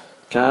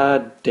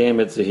 God damn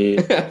it,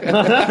 Zahid.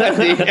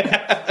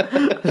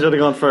 Should have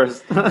gone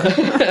first.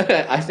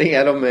 I think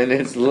Edelman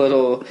is a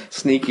little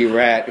sneaky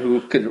rat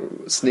who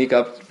could sneak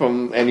up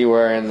from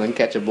anywhere and then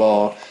catch a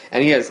ball.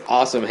 And he has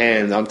awesome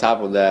hands on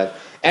top of that.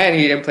 And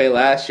he didn't play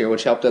last year,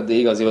 which helped out the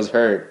Eagles. He was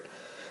hurt.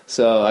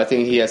 So I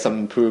think he has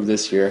something to prove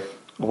this year.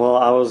 Well,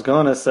 I was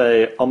going to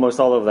say almost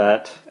all of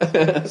that.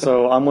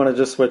 So I'm going to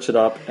just switch it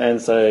up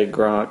and say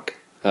Gronk.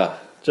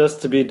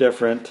 Just to be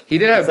different. He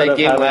did have a big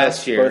game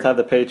last year. Both had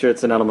the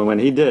Patriots and Edelman win.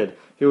 He did.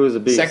 He was a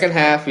beast. Second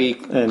half, he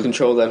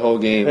controlled that whole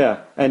game. Yeah,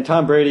 and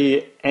Tom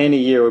Brady any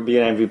year would be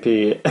an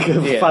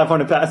MVP.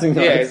 500 passing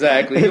yards. Yeah,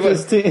 exactly.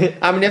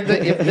 I mean, if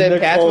the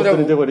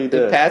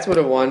Pats would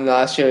have won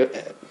last year,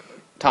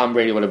 Tom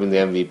Brady would have been the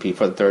MVP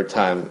for the third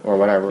time or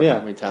whatever. How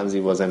many times he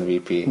was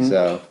MVP? Mm-hmm.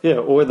 So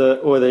or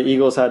the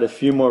Eagles had a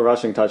few more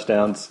rushing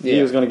touchdowns.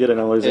 He was going to get in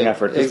a losing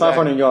effort. His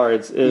 500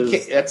 yards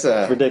is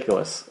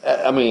ridiculous.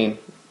 I mean,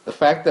 the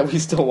fact that we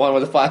still won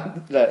with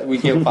that we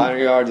gave 500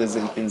 yards is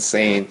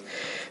insane.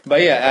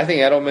 But yeah, I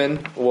think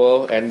Edelman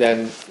will. And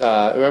then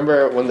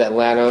remember when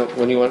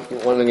he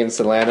won against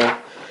Atlanta,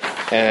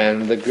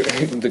 and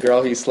the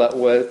girl he slept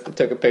with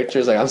took a picture.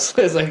 It's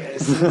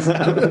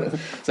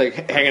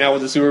like hanging out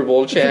with the Super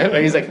Bowl champ,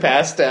 and he's like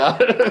passed out.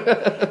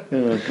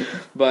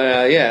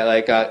 But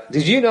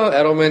did you know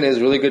Edelman is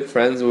really good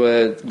friends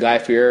with Guy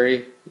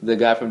Fieri, the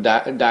guy from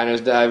Diners,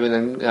 Dive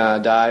and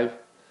Dive?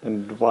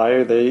 And why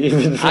are they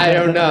even? I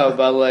don't know,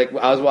 but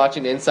I was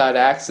watching Inside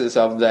Access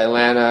of the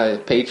Atlanta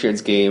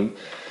Patriots game.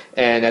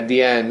 And at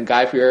the end,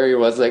 Guy Fieri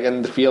was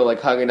in the field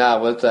hugging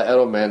out with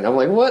Edelman. I'm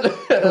like, what?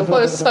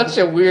 What is such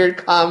a weird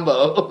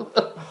combo?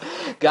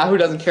 Guy who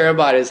doesn't care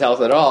about his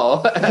health at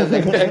all. And the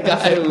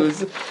guy who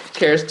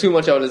cares too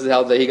much about his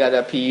health that he got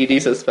that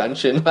PED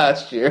suspension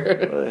last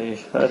year.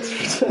 That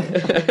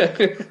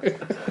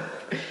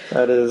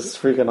is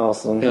freaking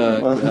awesome.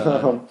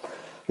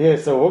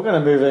 So we're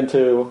going to move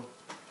into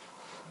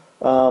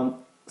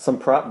some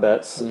prop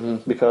bets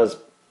because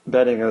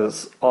betting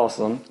is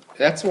awesome.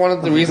 That's one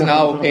of the reasons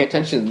I will pay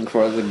attention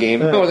for the game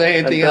more than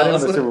anything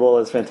else. The Super Bowl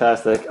is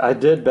fantastic. I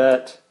did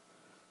bet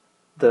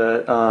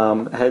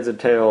the heads and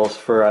tails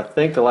for I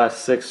think the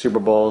last 6 Super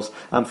Bowls.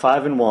 I'm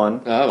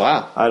 5-1. Oh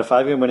wow! I had a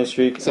 5-game winning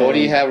streak. So what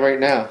do you have right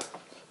now?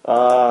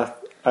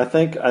 I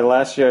think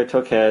last year I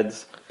took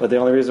heads, but the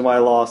only reason why I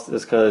lost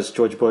is because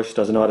George Bush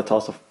doesn't know how to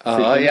toss a.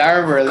 Oh yeah, I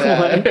remember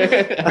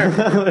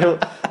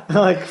that.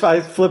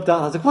 I flipped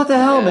out. I was like, "What the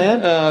hell,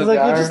 man?" I was like,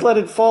 "You just let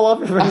it fall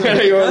off." You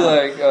were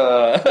like,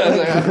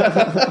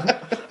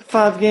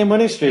 5-game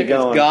winning streak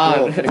going. It's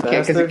gone.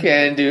 Because you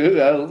can't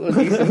do a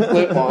decent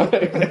flip on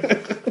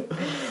it.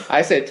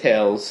 I say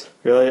tails.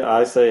 Really?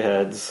 I say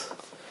heads.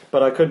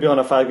 But I could be on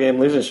a 5-game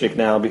losing streak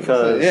now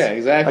because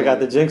exactly. I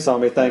got the jinx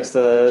on me thanks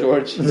to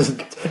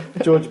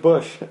George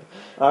Bush.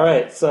 All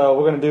right, so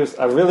we're going to do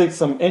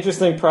some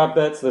interesting prop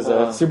bets. There's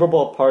a Super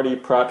Bowl party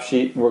prop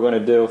sheet we're going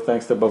to do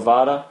thanks to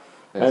Bovada.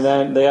 Yes. And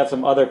then they have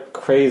some other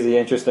crazy,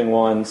 interesting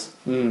ones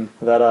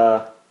that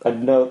I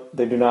know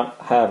they do not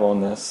have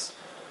on this.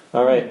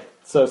 All right,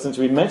 so since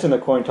we mentioned the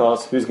coin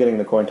toss, who's getting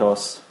the coin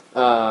toss?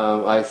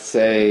 I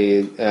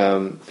say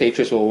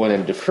Patriots will win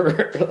and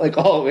defer, like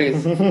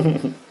always.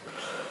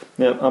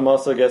 Yep, I'm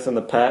also guessing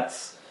the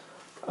Pats.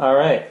 All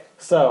right,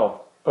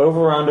 so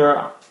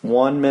over/under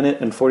 1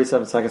 minute and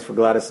 47 seconds for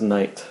Gladys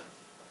Knight.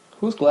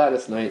 Who's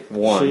Gladys Knight?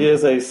 She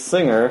is a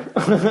singer.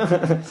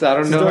 So I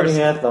don't know her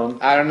anthem.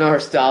 I don't know her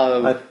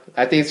style.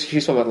 I think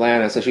she's from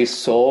Atlanta, so she's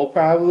soul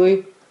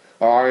probably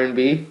or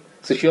R&B.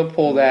 So she'll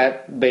pull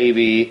that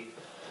baby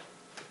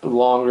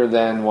longer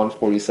than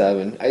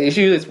 147.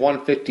 Usually it's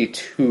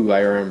 152. I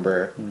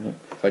remember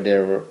if I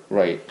did it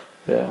right.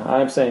 Yeah,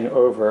 I'm saying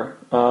over.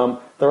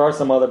 There are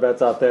some other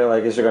bets out there,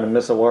 like is you're going to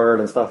miss a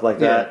word and stuff like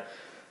that.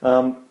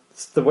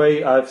 The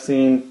way I've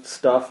seen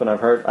stuff and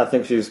I've heard, I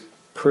think she's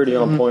pretty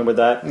on point with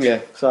that.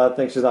 Yeah. So I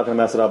think she's not going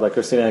to mess it up like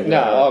Christina Aguilera.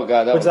 No, oh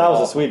god, that was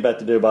a sweet bet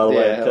to do, by the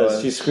way,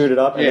 because she screwed it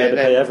up and had to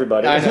pay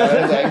everybody. I know,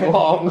 it was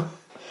long.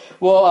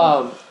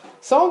 Well,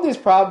 some of these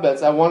prop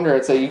bets, I wonder,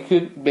 it's you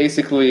could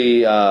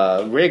basically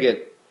rig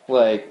it,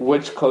 like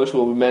which coach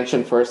will be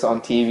mentioned first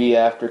on TV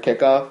after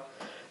kickoff.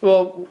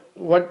 Well,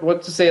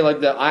 what to say? Like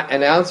the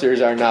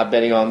announcers are not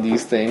betting on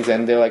these things,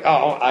 and they're like,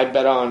 "Oh, I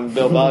bet on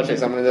Bill Belichick.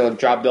 So I'm going to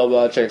drop Bill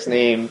Belichick's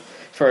name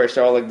first."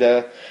 Or like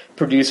the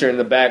producer in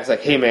the back is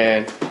like, "Hey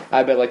man,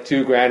 I bet like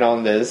 $2,000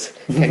 on this.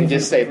 Can you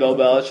just say Bill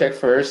Belichick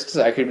first,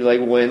 so I could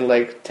win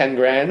like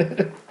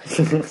 $10,000?"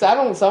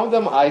 So some of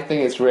them I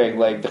think it's rigged.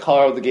 Like the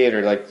color of the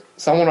gator, like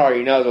someone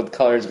already knows what the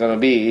color is going to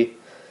be.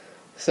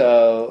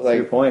 So, that's a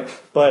good point.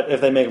 But if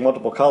they make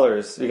multiple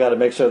colors, you got to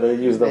make sure they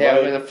use the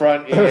right. in the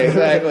front,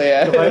 exactly.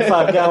 The right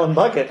 5-gallon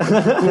bucket.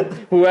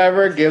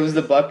 Whoever gives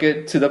the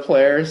bucket to the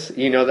players, that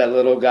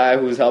little guy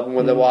who's helping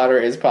with the water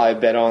is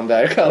probably bet on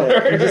that color.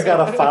 Yeah, you just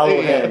got to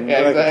follow him.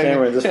 Like the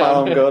camera, just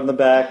follow him, go in the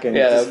back, and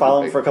just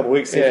follow him for a couple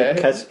weeks. See if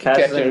you catch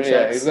any checks.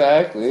 Yeah,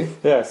 exactly.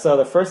 Yeah. So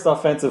the first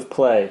offensive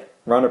play,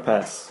 run or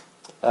pass.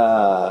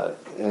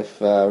 If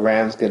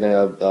Rams get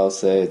it, I'll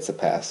say it's a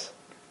pass.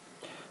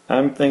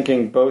 I'm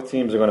thinking both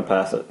teams are going to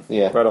pass it.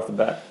 Yeah. Right off the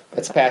bat.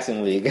 It's a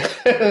passing league.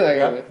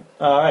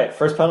 All right.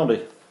 First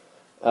penalty.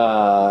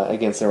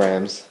 Against the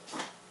Rams.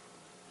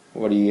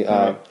 What do you...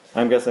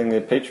 I'm guessing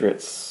the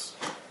Patriots.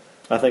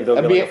 I think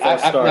they'll get a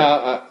false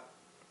start.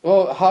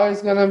 Well, how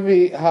is gonna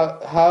be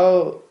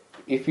how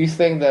if you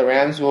think the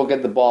Rams will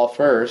get the ball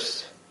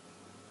first?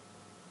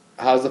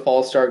 How's the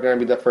false start gonna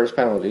be the first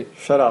penalty?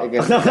 Shut up.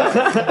 Against the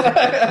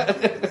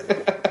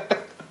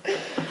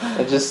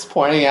I'm just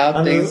pointing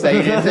out things that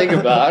you didn't think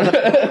about.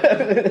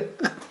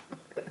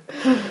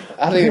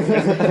 I think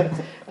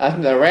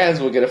the Rams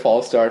will get a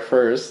false start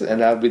first,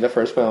 and that would be the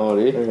first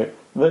penalty. Okay.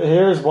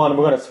 Here's one.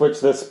 We're going to switch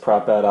this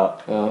prop bet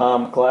up.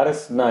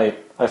 Gladys Knight,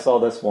 I saw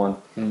this one.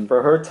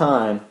 For her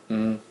time,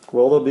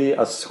 will there be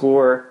a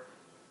score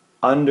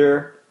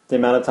under the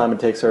amount of time it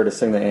takes her to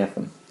sing the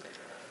anthem?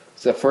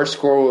 So the first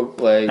score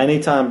will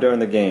anytime during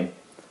the game.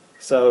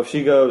 So if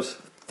she goes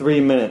 3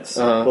 minutes,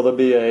 will there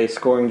be a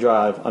scoring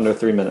drive under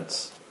 3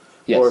 minutes?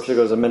 Yes. Or if she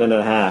goes a minute and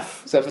a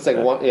half? So if it's like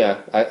one,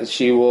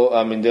 she will.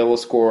 I mean, they will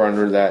score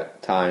under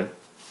that time.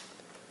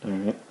 All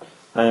right.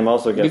 I am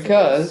also guessing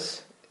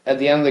because at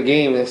the end of the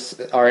game,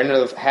 or end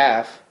of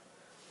half,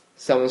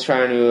 someone's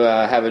trying to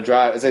have a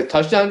drive. Is it a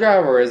touchdown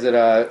drive or is it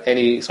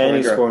any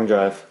scoring drive? Scoring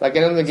drive. Like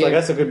end of the game. So I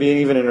guess it could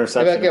be even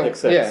interception. Like,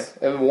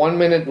 if 1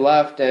 minute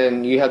left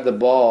and you have the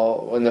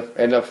ball in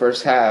the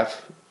first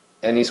half,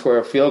 and you score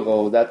a field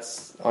goal,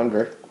 that's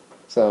under.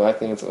 So I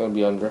think it's going to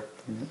be under.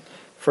 Mm-hmm.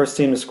 First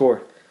team to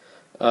score.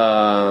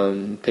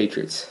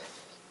 Patriots.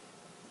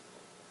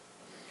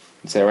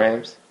 You say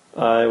Rams?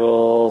 I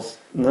will.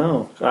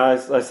 No, I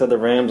said the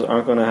Rams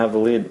aren't going to have the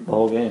lead the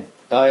whole game.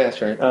 Oh yeah, that's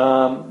right.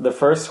 The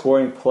first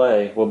scoring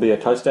play will be a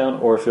touchdown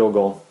or a field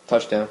goal.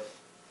 Touchdown.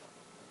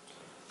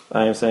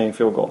 I am saying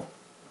field goal.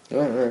 All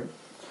right.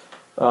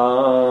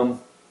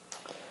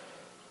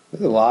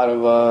 There's a lot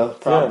of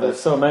yeah, there's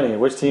so many.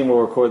 Which team will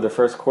record the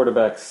first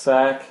quarterback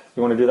sack?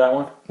 You want to do that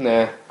one?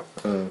 Nah.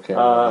 Okay.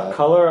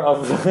 Color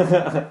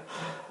of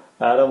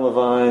Adam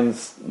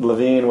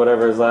Levine,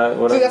 whatever is that?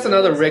 See, that's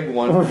another rigged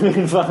one.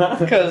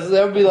 Because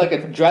there would be like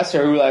a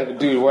dresser who like,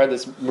 dude, wear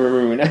this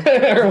maroon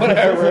or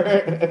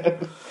whatever.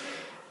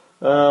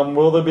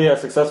 Will there be a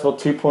successful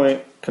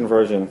 2-point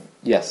conversion?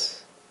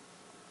 Yes.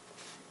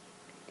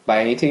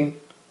 By any team?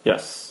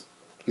 Yes.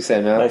 You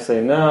say no? I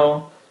say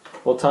no.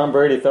 Will Tom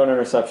Brady throw an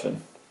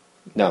interception?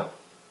 No.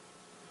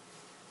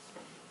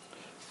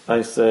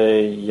 I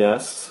say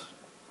yes.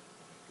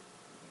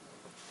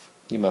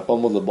 You might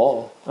fumble the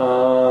ball.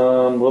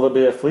 Will there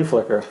be a flea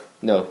flicker?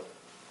 No.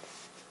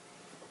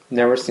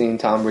 Never seen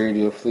Tom Brady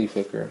do a flea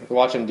flicker.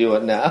 Watch him do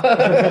it now.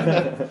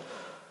 I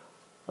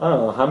don't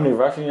know. How many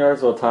rushing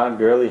yards will Todd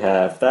Gurley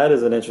have? That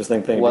is an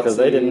interesting thing because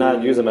they did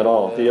not use him at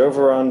all. The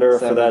over-under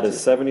for that is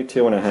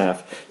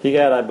 72.5. He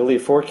got, I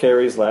believe, 4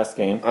 carries last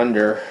game.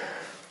 Under.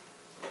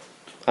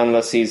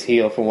 Unless he's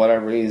healed from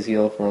whatever he's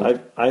healed from.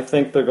 I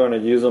think they're going to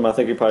use him. I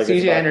think he probably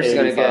gets C.J. about Anderson's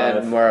going to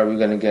get, where are we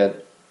going to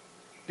get?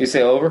 You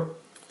say over?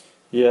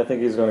 Yeah, I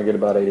think he's going to get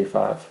about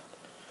 85.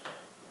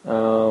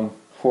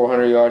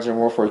 400 yards or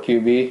more for a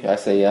QB? I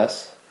say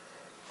yes.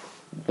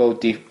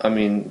 Both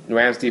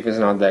Rams defense is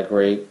not that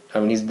great.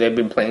 I mean, they've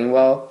been playing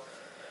well.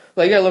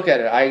 Like, you gotta look at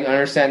it. I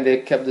understand they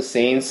kept the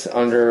Saints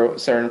under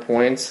certain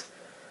points,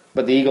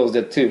 but the Eagles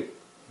did too.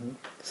 Mm-hmm.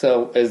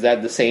 So, is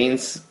that the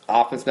Saints'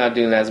 offense not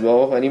doing as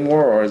well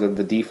anymore, or is it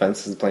the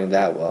defense is playing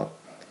that well?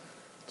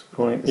 That's a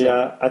point.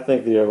 Yeah, I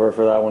think the over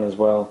for that one as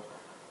well.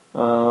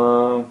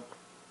 How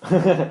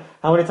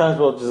many times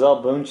will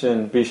Gisele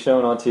Bündchen be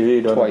shown on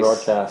TV during the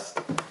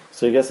broadcast?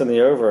 So you're guessing the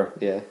over?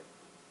 Yeah.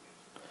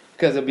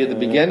 Because it'll be at the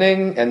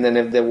beginning, and then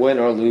if they win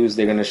or lose,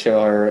 they're going to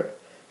show her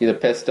either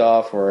pissed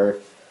off or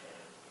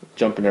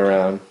jumping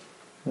around.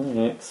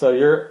 Right. So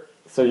you're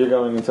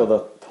going until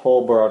the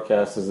whole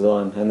broadcast is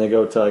done, and they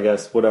go to, I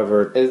guess,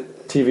 whatever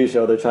TV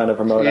show they're trying to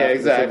promote. Yeah,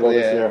 exactly.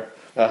 This year.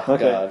 Oh,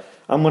 okay. God.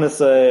 I'm going to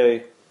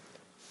say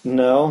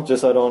no,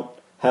 just so I don't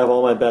have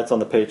all my bets on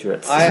the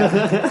Patriots.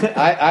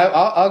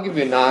 I'll give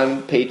you a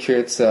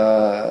non-Patriots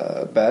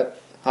bet.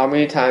 How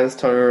many times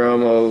Tony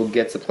Romo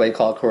gets a play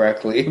call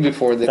correctly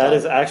before the... That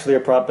is actually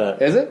a prop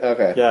bet. Is it?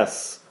 Okay.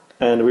 Yes,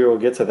 and we will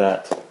get to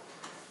that.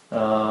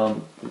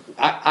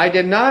 I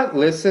did not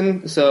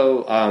listen,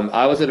 so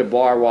I was at a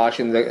bar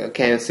watching the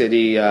Kansas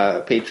City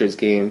Patriots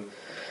game.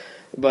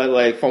 But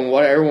like from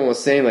what everyone was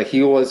saying, like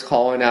he was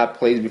calling out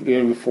plays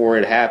even before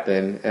it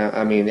happened.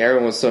 I mean,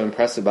 everyone was so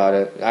impressed about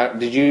it.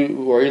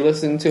 Were you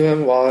listening to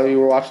him while you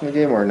were watching the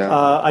game or no?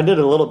 I did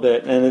a little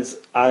bit, and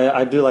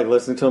I do like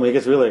listening to him. He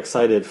gets really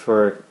excited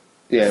for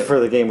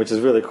the game, which is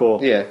really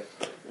cool. Yeah.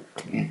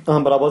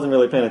 But I wasn't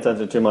really paying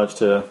attention too much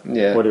to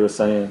what he was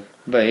saying.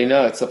 But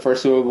it's the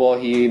first Super Bowl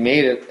he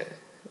made it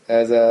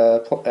as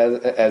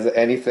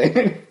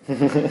anything.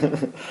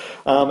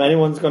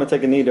 Anyone's going to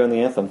take a knee during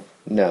the anthem?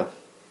 No.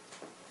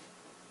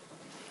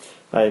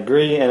 I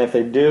agree, and if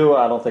they do,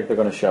 I don't think they're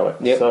going to show it.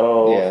 Yep.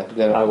 So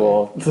I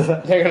will.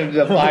 They're going to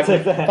do a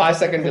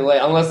 5-second delay,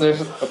 unless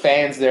there's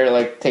fans there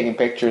like taking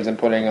pictures and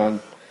putting on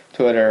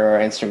Twitter or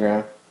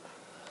Instagram.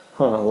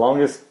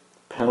 Longest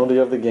penalty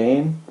of the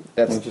game.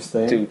 That's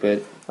interesting.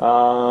 Stupid.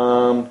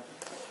 How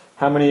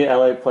How many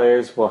LA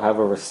players will have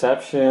a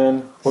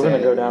reception? We're going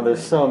to go down.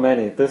 There's so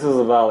many. This is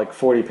about like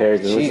 40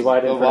 pages, which is why I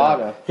didn't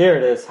print it. Here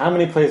it is. How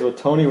many plays will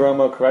Tony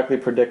Romo correctly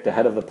predict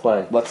ahead of the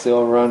play? What's the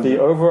over-under? The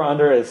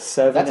over-under is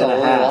 7.5. That's a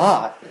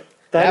lot.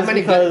 That is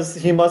because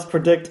he must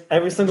predict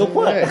every single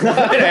play.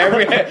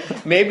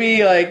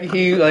 Maybe like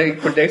he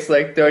like predicts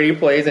like 30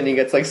 plays and he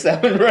gets like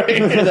 7 right.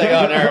 He's like,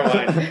 oh, never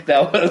mind,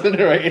 that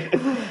wasn't right.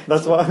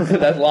 That's why.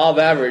 That's law of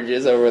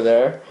averages over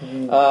there.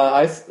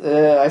 I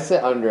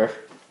said under.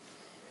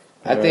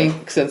 I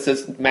think since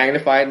it's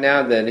magnified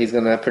now, then he's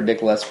gonna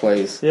predict less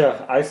plays.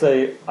 Yeah, I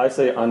say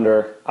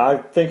under. I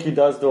think he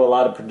does do a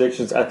lot of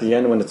predictions at the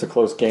end when it's a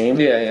close game.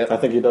 Yeah. I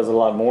think he does a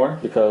lot more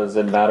because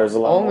it matters a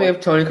lot. Only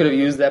if Tony could have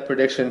used that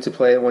prediction to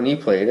play when he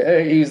played.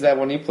 He used that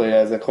when he played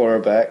as a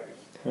quarterback.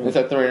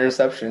 Instead of throwing an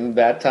interception,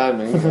 bad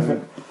timing,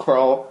 and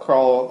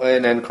crawl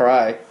in and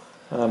cry.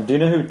 Do you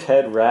know who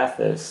Ted Rath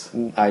is?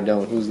 I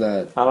don't. Who's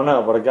that? I don't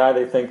know, but a guy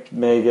they think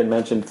may get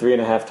mentioned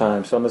 3.5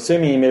 times. So I'm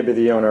assuming he may be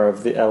the owner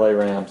of the LA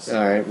Rams.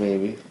 All right,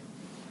 maybe.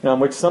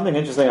 Which something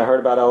interesting I heard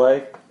about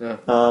LA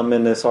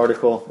in this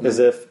article is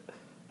if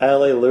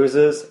LA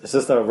loses, it's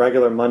just a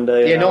regular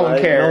Monday. Yeah, no one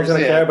cares. No one's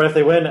going to care, but if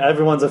they win,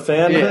 everyone's a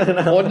fan.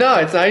 Yeah. Well, no,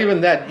 it's not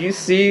even that. Do you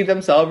see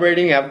them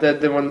celebrating after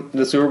they won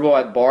the Super Bowl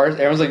at bars?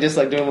 Everyone's like just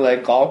like doing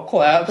like golf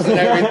claps and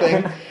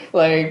everything.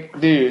 Like,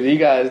 dude, you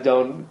guys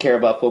don't care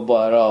about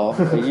football at all.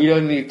 Like, you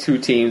don't need 2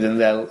 teams in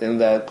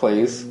that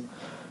place.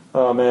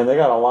 Oh man, they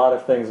got a lot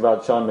of things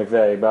about Sean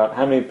McVay, about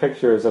how many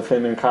pictures of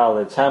him in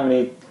college, how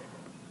many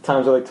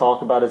times do they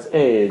talk about his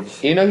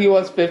age. You know, he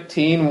was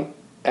 15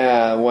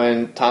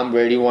 when Tom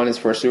Brady won his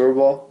first Super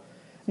Bowl,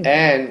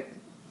 and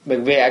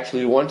McVay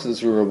actually went to the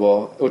Super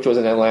Bowl, which was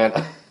in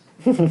Atlanta.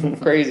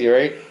 Crazy,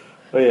 right?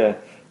 Oh yeah.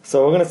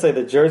 So we're gonna say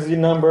the jersey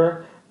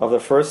number of the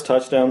first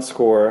touchdown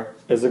scorer,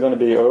 is it going to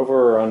be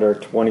over or under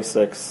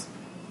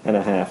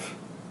 26.5?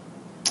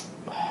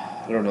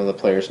 I don't know the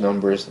players'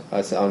 numbers.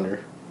 I say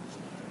under.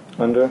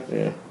 Under?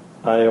 Yeah.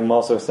 I am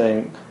also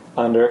saying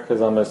under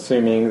because I'm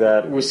assuming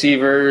that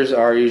receivers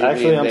are usually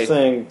actually I'm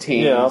saying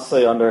teens. Yeah, I'll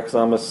say under because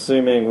I'm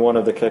assuming one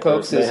of the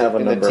kickers may have a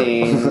number. The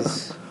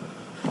teens.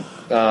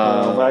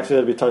 Actually,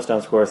 it'd be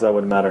touchdown scores. So that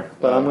wouldn't matter.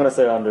 But I'm going to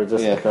say under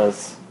just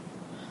because.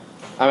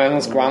 I mean,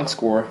 unless Gronk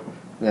score,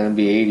 then it'd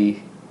be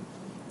 80.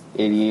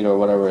 88 or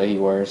whatever he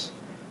wears,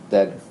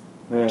 that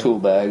tool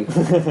bag.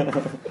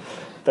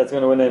 That's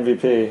going to win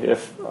MVP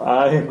if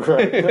I am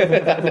correct.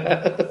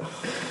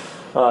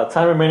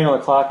 Time remaining on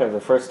the clock as the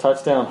first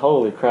touchdown.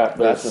 Holy crap!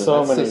 There's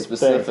so many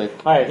specific. Things.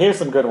 All right, here's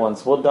some good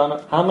ones.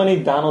 How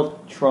many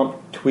Donald Trump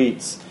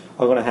tweets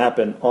are going to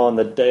happen on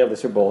the day of the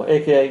Super Bowl,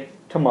 aka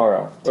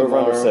tomorrow? Over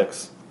under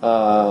 6.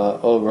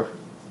 Over.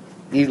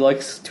 He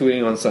likes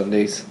tweeting on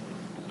Sundays.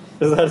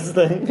 Is that his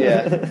thing?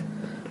 Yeah.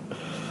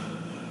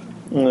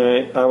 All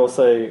right, I will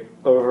say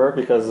over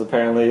because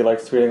apparently he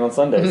likes tweeting on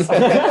Sundays.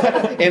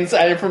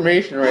 Inside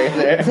information right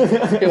there.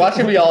 Hey, watch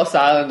him be all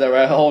silent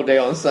the whole day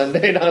on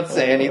Sunday, not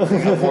say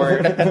anything, a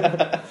word.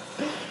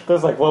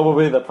 There's like, what will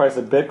be the price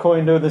of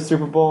Bitcoin during the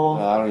Super Bowl?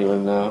 I don't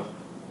even know.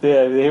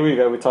 Yeah, here we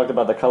go. We talked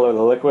about the color of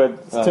the liquid.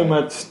 It's too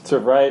much to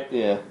write.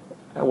 Yeah.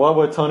 What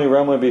would Tony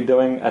Romo be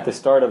doing at the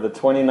start of the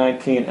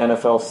 2019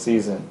 NFL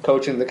season?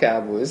 Coaching the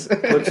Cowboys.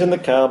 Coaching the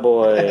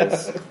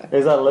Cowboys.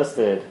 Is that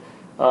listed?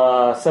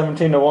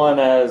 17-1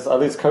 as at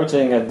least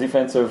coaching a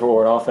defensive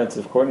or an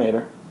offensive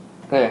coordinator.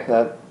 Yeah,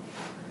 that.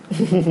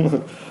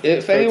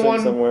 If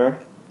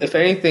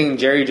anything,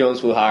 Jerry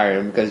Jones will hire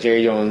him because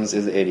Jerry Jones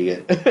is an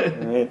idiot.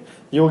 Right.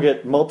 You will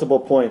get multiple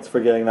points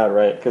for getting that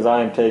right because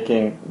I am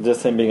taking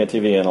just him being a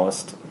TV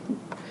analyst.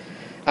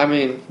 I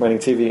mean, writing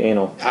TV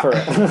anal.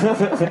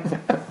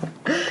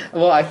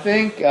 Well, I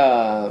think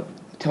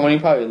Tony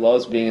probably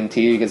loves being in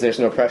TV because there's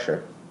no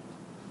pressure.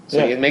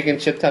 So you're making a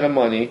shit ton of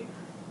money.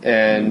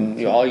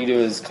 And all you do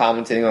is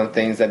commenting on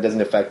things that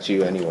doesn't affect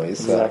you anyways.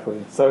 So.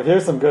 Exactly. So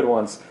here's some good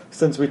ones.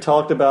 Since we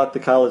talked about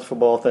the college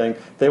football thing,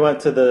 they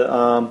went to the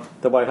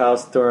White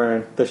House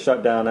during the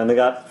shutdown, and they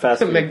got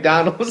fast food.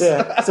 McDonald's.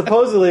 Yeah.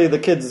 Supposedly the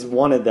kids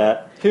wanted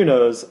that. Who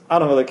knows? I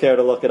don't really care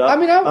to look it up. I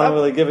mean, I don't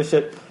really give a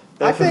shit.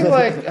 I think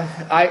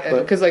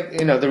because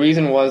the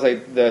reason was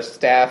like the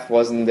staff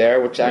wasn't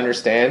there, which I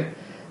understand.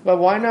 But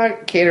why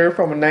not cater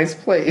from a nice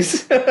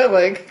place?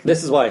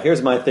 This is why.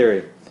 Here's my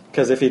theory.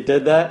 Because if he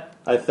did that,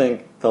 I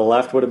think the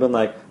left would have been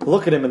like,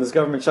 look at him in this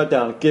government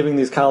shutdown giving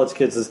these college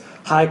kids this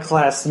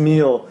high-class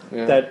meal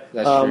that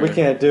we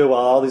can't do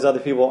while all these other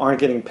people aren't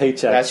getting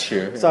paychecks. That's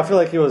true. So I feel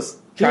like he was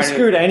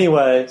screwed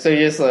anyway. So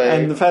you just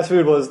and the fast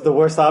food was the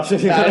worst option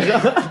you could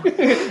have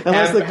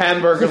done.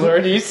 Hamburger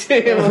alert. You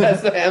see him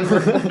as the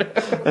hamburger.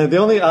 And the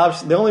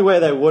only way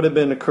that would have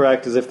been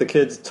correct is if the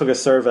kids took a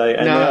survey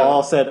and they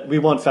all said, we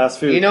want fast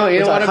food. You know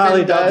what I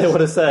highly doubt they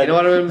would have said. You know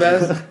what would have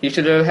been best? You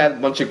should have had a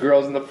bunch of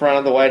girls in the front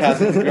of the White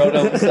House and grilled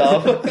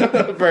themselves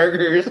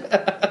burgers.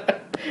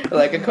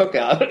 Like a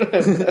cookout.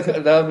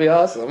 That would be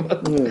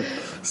awesome.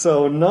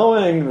 So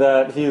knowing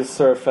that he's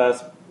served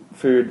fast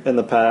food in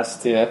the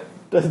past,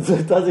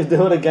 does he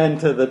do it again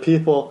to the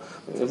people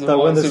that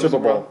win the Super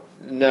Bowl?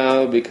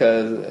 No,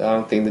 because I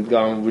don't think the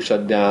government will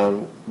shut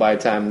down by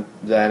the time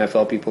the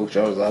NFL people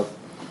shows up.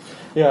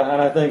 Yeah,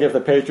 and I think if the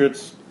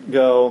Patriots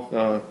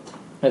go,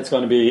 it's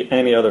going to be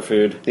any other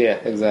food. Yeah,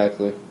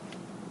 exactly.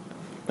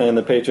 And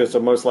the Patriots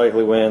will most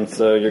likely win,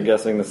 so you're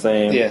guessing the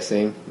same. Yeah,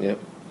 same. Yep.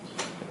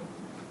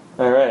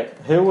 All right.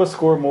 Who will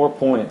score more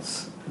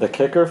points? The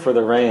kicker for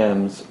the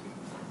Rams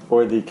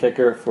or the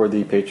kicker for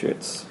the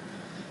Patriots?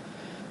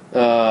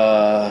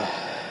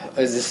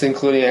 Is this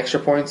including extra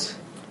points?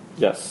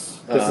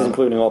 Yes. This is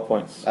including all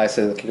points. I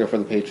said the kicker for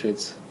the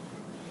Patriots.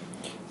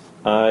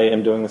 I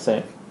am doing the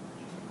same.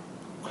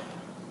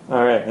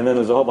 All right. And then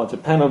there's a whole bunch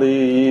of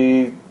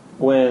penalty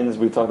wins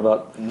we talked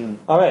about.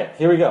 All right.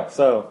 Here we go.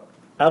 So,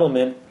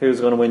 Edelman,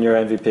 who's going to win your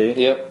MVP?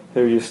 Yep.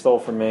 Who you stole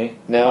from me.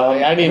 No,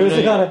 I didn't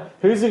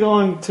who's he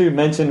going to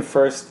mention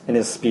first in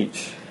his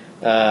speech?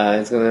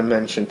 He's going to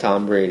mention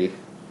Tom Brady.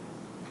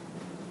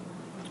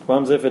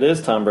 What if it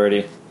is Tom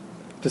Brady?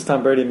 Does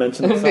Tom Brady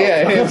mention himself?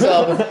 Yeah,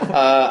 himself.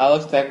 I'll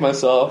thank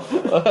myself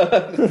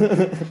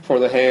for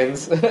the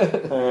hands.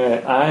 All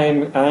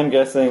right, I'm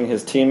guessing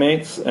his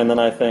teammates, and then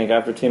I think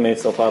after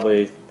teammates they'll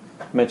probably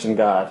mention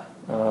God.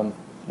 No,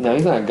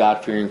 he's not a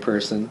God-fearing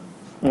person.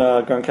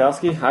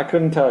 Gronkowski? I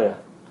couldn't tell you.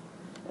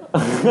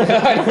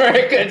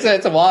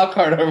 It's a wild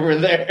card over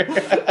there.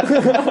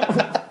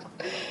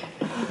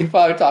 He'd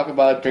probably talk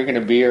about drinking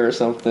a beer or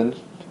something.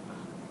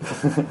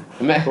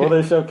 Well,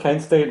 they show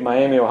Kent State,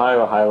 Miami,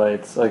 Ohio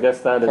highlights. I guess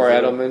that is for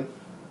Edelman.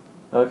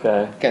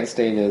 Okay. Kent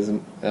State is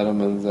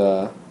Edelman's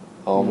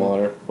alma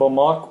mater. Well,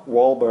 Mark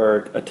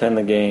Wahlberg attend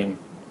the game.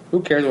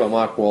 Who cares about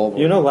Mark Wahlberg?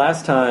 You know,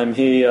 last time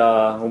he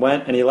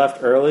went and he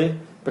left early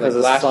because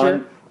his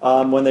son,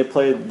 when they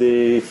played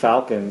the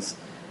Falcons,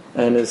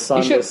 and his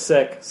son was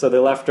sick, so they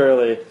left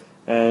early.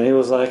 And he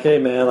was like, "Hey,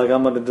 man, like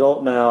I'm an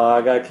adult now.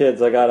 I got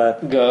kids. I gotta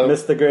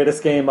miss the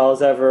greatest game I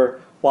was ever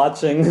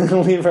watching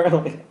and leave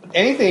early."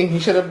 Anything, he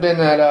should have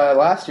been at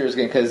last year's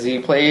game because he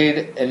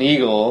played an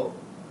Eagle,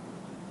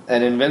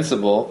 an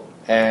Invincible,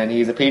 and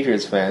he's a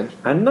Patriots fan.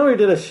 I know he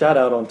did a shout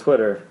out on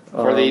Twitter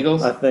for the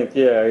Eagles. I think,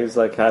 yeah, he's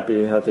like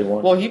happy that they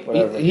won. Well,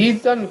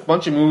 he's done a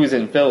bunch of movies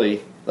in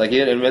Philly. Like he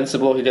did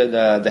Invincible, he did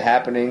The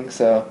Happening,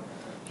 so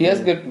he has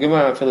good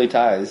amount of Philly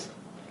ties.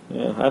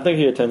 Yeah, I think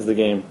he attends the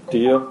game. Do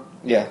you?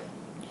 Yeah.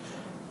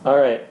 All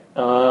right.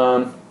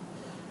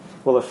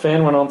 Well, the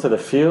fan went onto the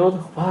field.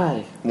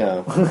 Why?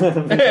 No.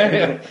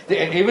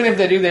 Even if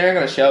they do, they're not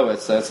going to show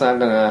it, so it's not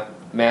going to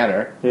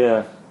matter.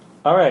 Yeah.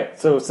 All right.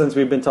 So since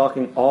we've been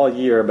talking all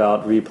year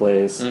about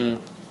replays,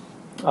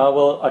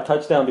 will a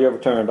touchdown be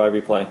overturned by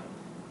replay?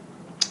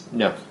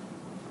 No.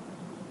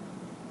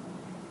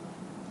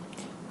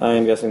 I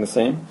am guessing the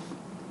same.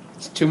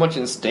 It's too much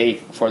in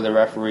stake for the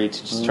referee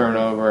to just turn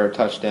over a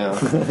touchdown.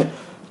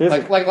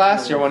 like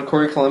last year when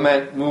Corey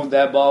Clement moved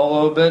that ball a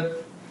little bit.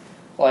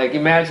 Like,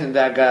 imagine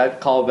that got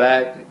called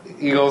back.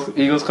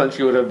 Eagles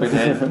country would have been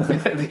in.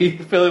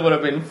 Philly would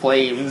have been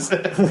flames. All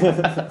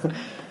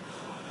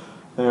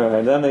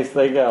right, then they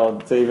go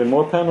to even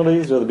more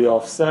penalties. Will there be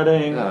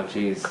offsetting? Oh,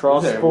 jeez.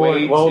 Cross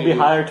sport. What will be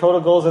higher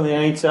total goals in the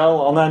NHL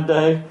on that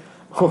day?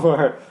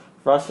 Or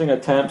rushing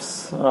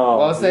attempts? Oh,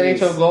 what's the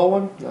NHL goal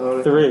one?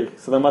 3.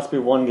 So there must be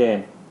one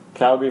game.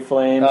 Calgary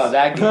Flames. Oh,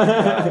 that game.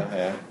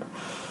 Yeah.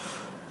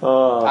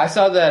 I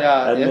saw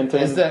that.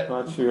 Is the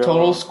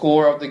total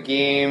score of the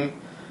game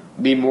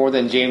be more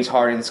than James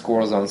Harden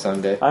scores on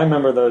Sunday? I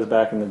remember those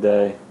back in the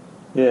day.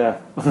 Yeah.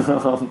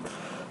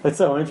 It's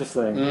so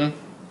interesting.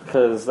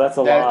 Because that's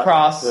a lot. That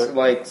cross,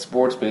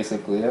 sports,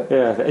 basically.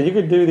 Yeah, and you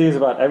could do these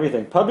about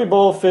everything. Puppy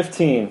Bowl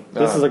 15.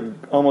 This is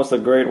almost a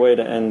great way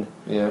to end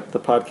the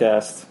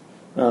podcast.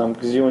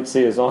 Because UNC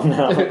is on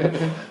now.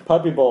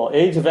 Puppy Bowl,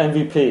 age of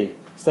MVP,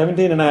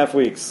 17 and a half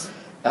weeks.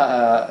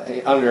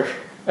 Under.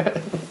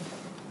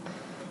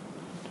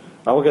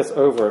 I will guess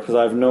over because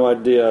I have no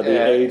idea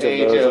the age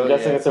of those. I'm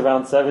guessing it's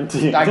around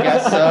 17. I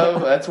guess so.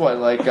 That's what,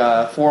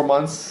 4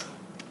 months?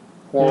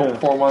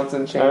 4 months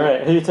and change. All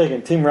right, who are you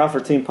taking? Team Rough or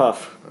Team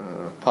Puff?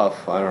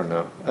 Puff, I don't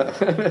know.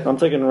 I'm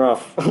taking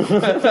Rough. We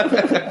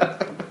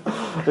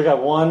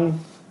got one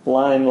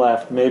line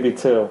left, maybe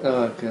 2.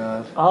 Oh,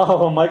 God.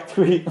 Oh, Mike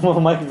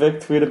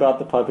Vick tweet about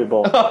the Puppy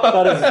Bowl.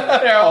 That is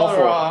They're all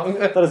awful. wrong.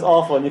 That is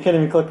awful, and you can't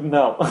even click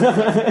no.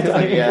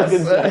 Yes.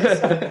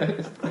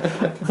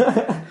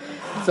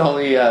 It's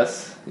only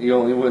yes. You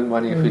only win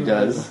money if he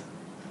does.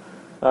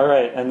 All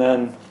right, and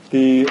then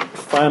the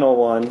final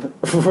one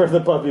for the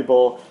Puppy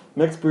Bowl,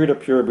 mixed breed or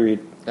pure breed?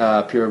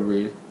 Pure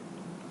breed.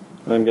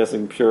 I'm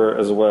guessing pure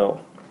as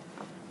well.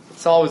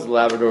 It's always the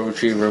Labrador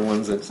Retriever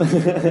wins it.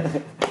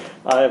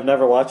 I have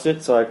never watched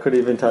it, so I couldn't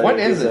even tell you. When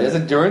is it? Is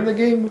it during the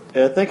game?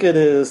 I think it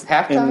is.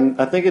 Halftime?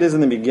 I think it is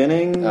in the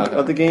beginning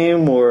of the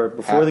game or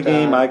before the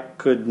game. I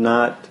could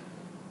not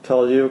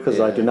tell you because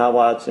I do not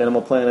watch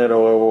Animal Planet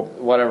or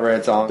whatever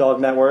it's on, Dog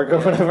Network or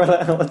whatever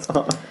the hell it's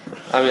on.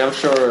 I mean, I'm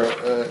sure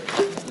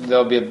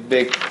there'll be a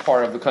big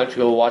part of the country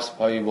who will watch the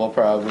Puppy Bowl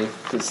probably,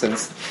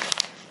 since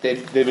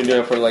they've been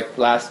doing it for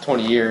last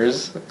 20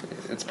 years.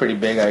 It's pretty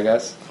big, I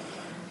guess.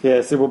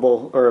 Yeah, Super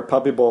Bowl or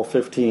Puppy Bowl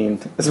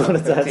 15 is what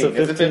it's at. So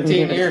 15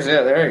 years.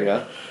 Yeah, there you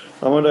go.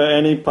 I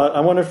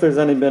wonder if there's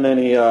been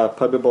any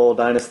Puppy Bowl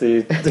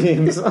Dynasty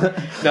teams.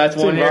 That's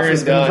 1 year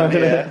is done.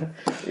 Yeah.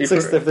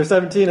 If they're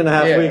 17 and a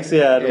half weeks,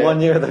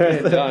 1 year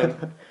they're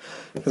done.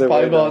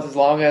 Puppy Bowl is as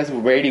long as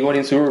Brady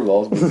winning Super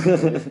Bowls.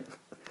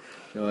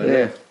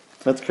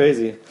 That's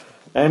crazy.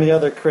 Any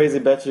other crazy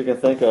bets you can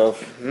think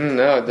of?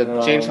 No,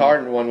 the James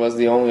Harden one was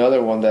the only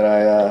other one that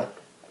I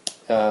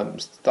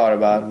thought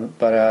about. Mm-hmm.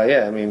 But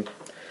I mean.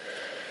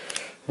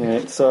 All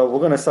right, so we're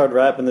going to start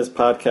wrapping this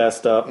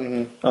podcast up.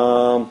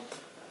 Mm-hmm.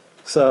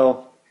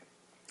 So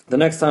the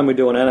next time we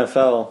do an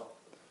NFL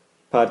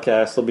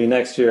podcast will be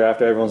next year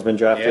after everyone's been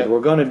drafted. Yep.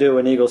 We're going to do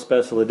an Eagles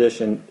special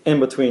edition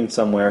in between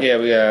somewhere. Yeah,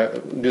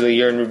 we do the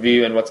year in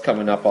review and what's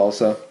coming up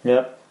also.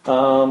 Yep.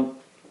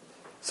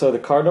 So the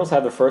Cardinals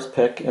have the first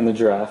pick in the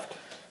draft.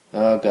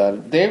 Oh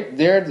God,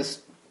 they're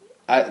just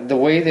the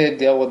way they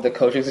deal with the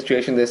coaching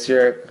situation this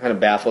year kind of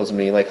baffles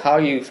me. Like, how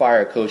you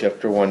fire a coach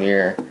after 1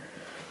 year?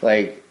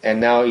 Like,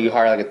 and now you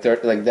hire like a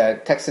third, like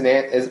that Texan.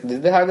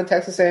 Did they hire the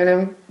Texas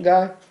A&M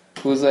guy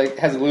who's like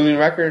has a losing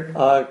record?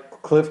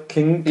 Cliff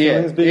Kingsby,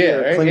 right?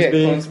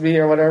 Kingsby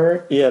or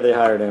whatever. Yeah, they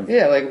hired him.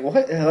 Yeah, like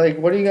what? Like,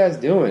 what are you guys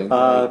doing?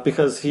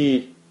 Because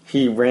he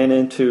ran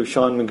into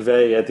Sean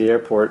McVay at the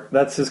airport.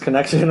 That's his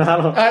connection.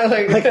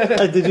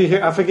 Did you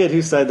hear? I forget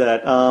who said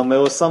that. It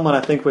was someone, I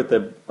think, with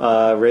the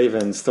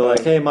Ravens. They're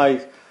like, hey, my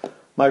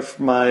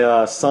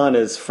son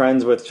is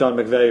friends with Sean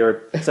McVay,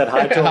 or said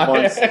hi to him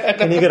once.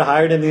 Can you get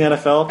hired in the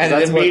NFL? And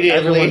that's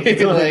immediately,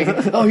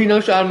 like, oh, you know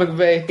Sean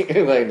McVay?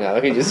 Like,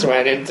 no, he just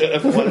ran into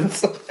him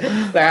once.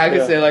 Like, I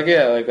could say,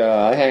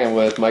 I hang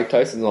with Mike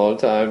Tyson all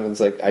the time. And it's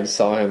like, I just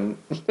saw him,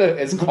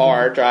 his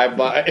car drive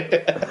by.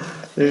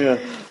 Yeah.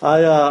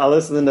 I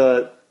listened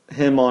to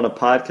him on a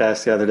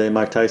podcast the other day,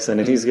 Mike Tyson,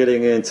 and he's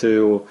getting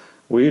into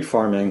weed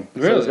farming.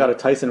 Really? So he's got a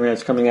Tyson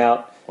ranch coming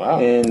out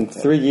in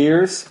 3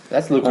 years.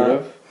 That's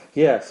lucrative.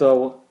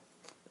 So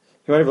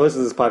whoever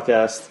listens to this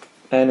podcast,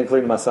 and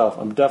including myself,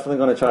 I'm definitely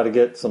going to try to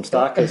get some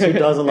stock because he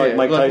doesn't like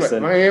Mike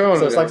Tyson.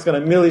 So stock's going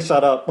to immediately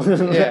shut up.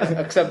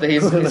 Except that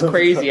he's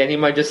crazy and he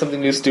might do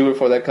something new stupid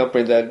for that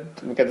company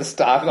that we get the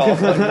stock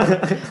off.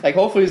 Like,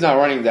 hopefully he's not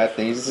running that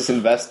thing. He's just an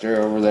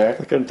investor over there.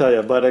 I couldn't tell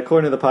you, but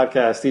according to the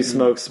podcast, he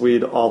smokes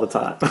weed all the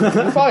time.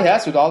 He probably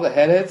has with all the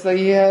headaches that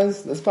he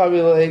has. That's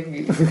probably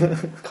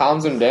like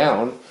calms him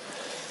down.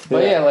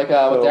 But with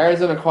the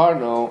Arizona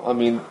Cardinal, I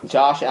mean,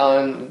 Josh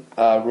Allen,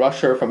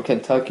 rusher from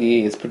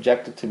Kentucky, is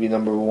projected to be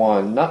number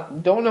one.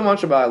 Don't know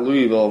much about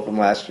Louisville from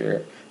last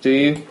year. Do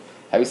you?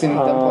 Have you seen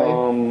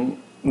them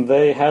play?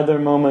 They had their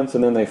moments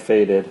and then they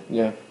faded.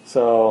 Yeah.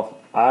 So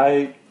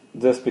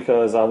just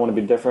because I want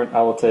to be different,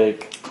 I will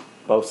take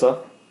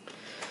Bosa.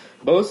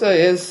 Bosa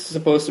is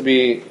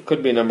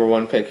could be a number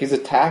one pick. He's a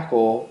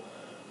tackle.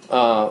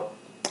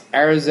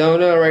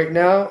 Arizona right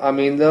now, I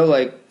mean, though,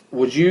 like,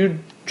 would you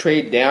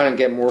trade down and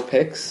get more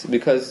picks?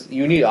 Because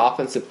you need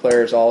offensive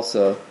players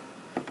also.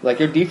 Like,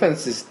 your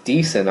defense is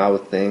decent, I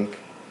would think.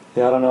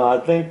 Yeah, I don't know. I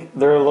think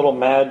they're a little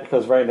mad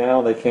because right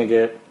now they can't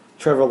get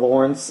Trevor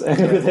Lawrence,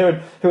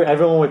 who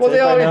everyone would take they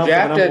right already now.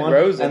 Drafted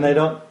Rosen. And they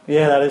don't.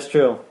 Yeah, that is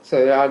true.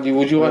 So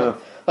would you want to...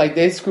 Like,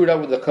 they screwed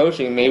up with the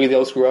coaching. Maybe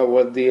they'll screw up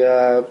with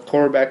the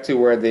quarterback, too,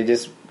 where they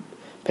just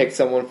pick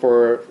someone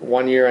for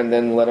 1 year and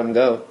then let him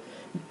go.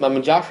 I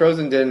mean, Josh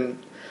Rosen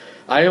didn't...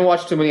 I didn't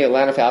watch too many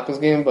Atlanta Falcons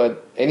games,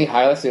 but any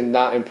highlights did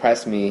not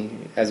impress me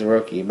as a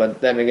rookie. But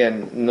then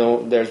again,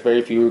 no, there's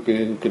very few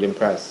who could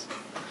impress.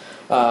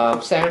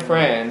 San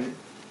Fran,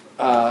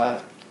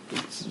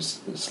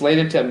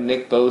 slated to have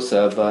Nick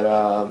Bosa,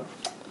 but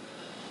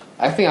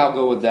I think I'll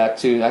go with that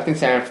too. I think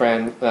San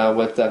Fran,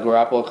 with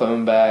Garoppolo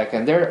coming back,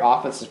 and their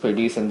offense is pretty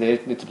decent. They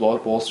need to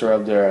bolster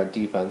up their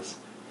defense.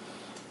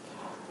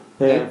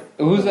 Yeah.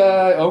 Who's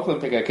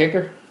Oakland pick? A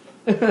kicker?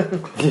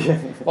 Yeah.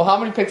 Well, how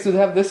many picks do they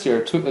have this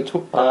year? They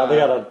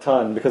got a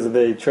ton because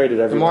they traded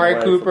everything.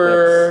 Amari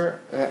Cooper.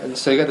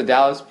 So you got the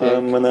Dallas pick,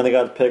 and then they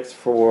got picks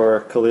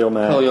for Khalil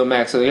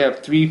Mack. So you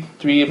have three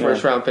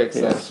first round picks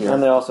this year,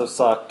 and they also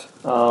sucked.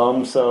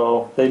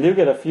 So they do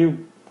get a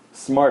few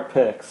smart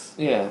picks.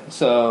 Yeah.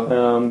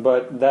 So.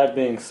 But that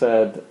being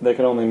said, they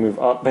can only move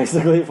up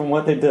basically from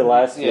what they did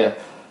last year.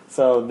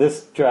 So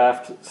this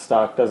draft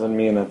stock doesn't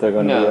mean that they're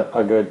going to be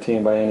a good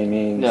team by any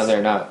means. No,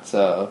 they're not.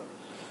 So.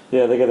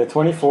 Yeah, they get the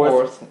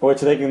 24th,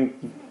 which they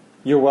can.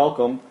 You're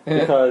welcome,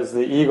 because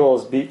the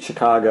Eagles beat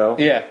Chicago.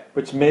 Yeah,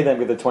 which made them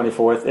get the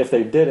 24th. If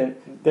they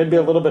didn't, they'd be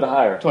a little bit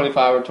higher.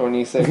 25 or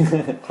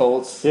 26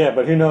 Colts. Yeah,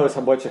 but who knows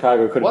what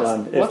Chicago could have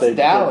done if they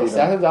Dallas? did beat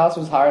them. I think Dallas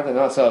was higher than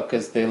us,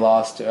 because they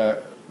lost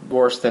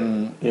worse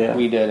than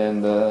we did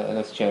in the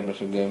NFC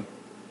Championship game.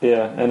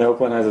 Yeah, and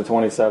Oakland has the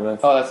 27th.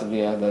 Oh,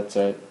 that's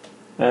right.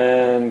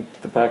 And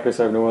the Packers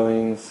have New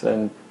Orleans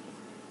and.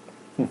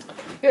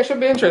 Yeah, it should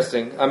be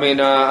interesting. I mean,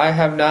 I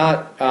have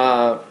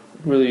not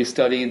really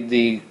studied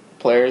the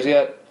players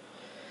yet,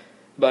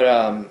 but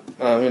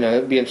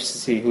it'd be interesting to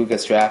see who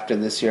gets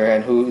drafted this year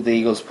and who the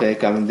Eagles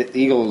pick. I mean, the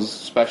Eagles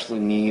especially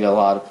need a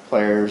lot of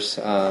players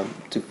to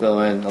fill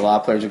in. A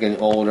lot of players are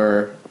getting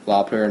older. A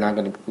lot of players are not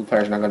going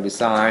to be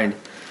signed.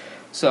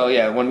 So,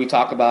 yeah, when we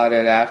talk about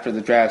it after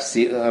the draft,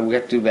 we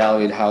have to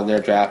evaluate how their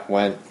draft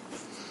went.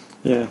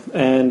 Yeah,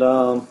 and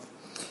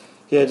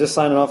just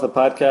signing off the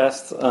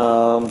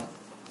podcast.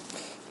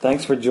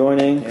 Thanks for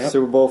joining. Yep.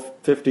 Super Bowl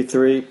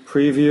 53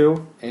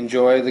 preview.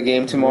 Enjoy the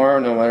game tomorrow,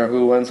 no matter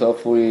who wins.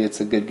 Hopefully it's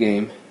a good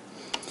game.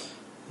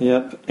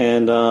 Yep,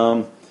 and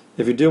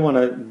if you do want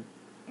to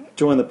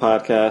join the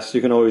podcast,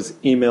 you can always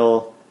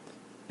email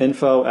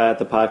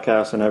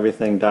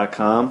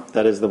info@thepodcastoneverything.com.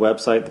 That is the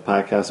website,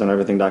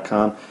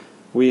 thepodcastoneverything.com.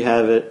 We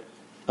have it,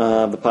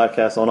 the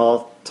podcast, on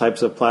all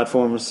types of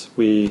platforms.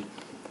 We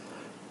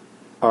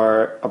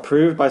are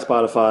approved by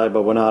Spotify,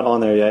 but we're not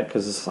on there yet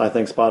because I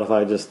think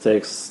Spotify just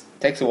takes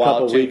a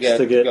while to go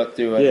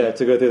through it. Yeah,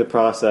 to go through the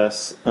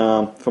process.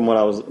 From what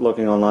I was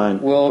looking online,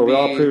 but we're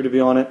all approved to be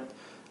on it.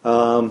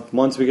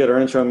 Once we get our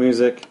intro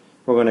music,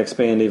 we're going to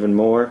expand even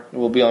more.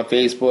 We'll be on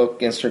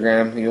Facebook,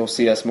 Instagram. You'll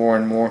see us more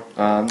and more.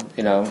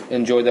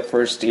 Enjoy the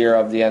first year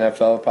of the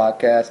NFL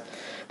podcast,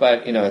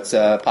 but it's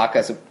a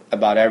podcast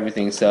about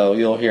everything, so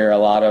you'll hear a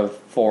lot of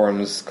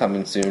forums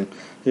coming soon.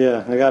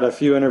 Yeah, I got a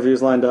few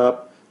interviews lined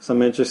up.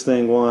 Some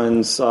interesting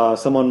ones.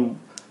 Someone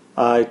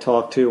I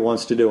talked to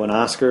wants to do an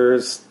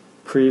Oscars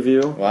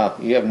preview. Wow,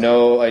 you have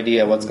no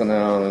idea what's going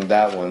on in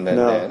that one. Then,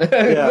 no.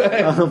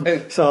 Yeah.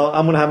 So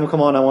I'm going to have him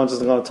come on. I'm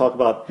just going to talk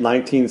about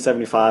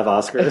 1975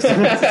 Oscars.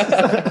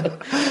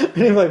 And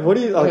he's like, "What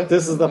do you like?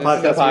 This is the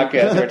podcast. This is the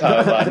podcast we're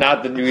talking about,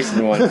 not the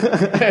recent one. It's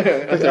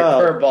a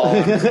curveball.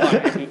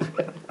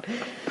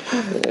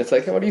 It's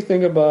like, what do you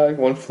think about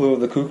One Flew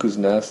Over the Cuckoo's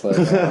Nest? Like,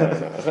 I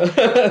don't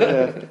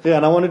know. Yeah,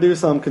 and I want to do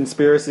some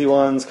conspiracy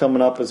ones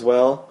coming up as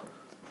well.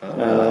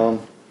 I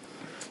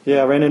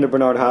ran into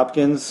Bernard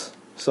Hopkins.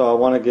 So I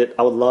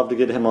would love to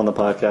get him on the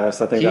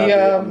podcast. I think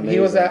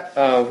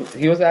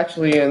he was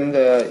actually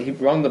he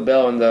rung the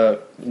bell in the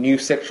new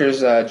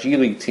Sixers G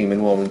League team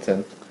in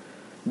Wilmington.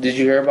 Did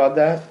you hear about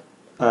that?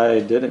 I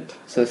didn't.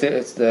 So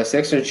it's the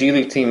Sixers G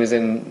League team is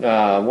in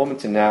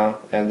Wilmington now,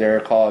 and they're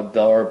called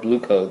Delaware Blue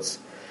Coats,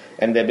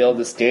 and they built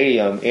a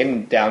stadium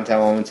in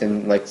downtown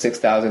Wilmington, like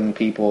 6,000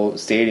 people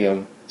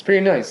stadium. It's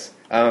pretty nice.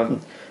 We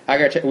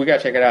gotta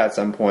check it out at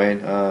some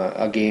point,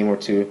 a game or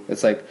two.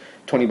 It's like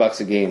 $20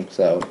 a game,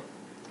 so.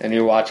 And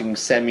you're watching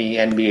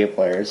semi-NBA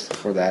players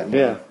for that.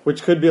 Yeah,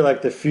 which could be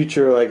like the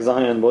future, like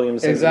Zion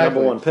Williamson's number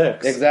one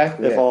picks.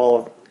 Exactly.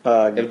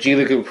 If G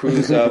League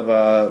approves of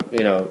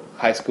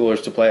high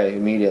schoolers to play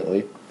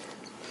immediately.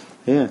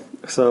 Yeah.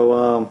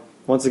 So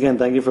once again,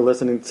 thank you for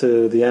listening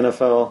to the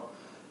NFL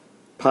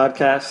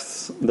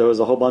podcasts. There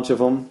was a whole bunch of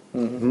them.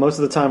 Mm-hmm. Most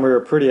of the time, we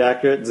were pretty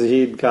accurate.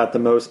 Zahid got the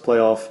most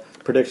playoff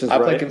predictions right.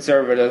 I play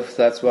conservative.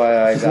 That's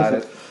why I got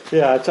it.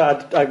 Yeah,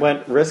 I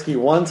went risky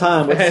one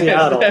time with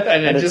Seattle,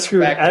 and it just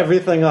screwed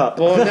everything up.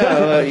 Well,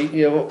 no,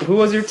 who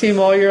was your team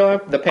all year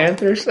long? The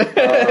Panthers? So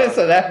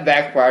that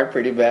backfired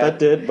pretty bad. That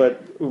did, but,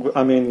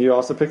 I mean, you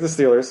also picked the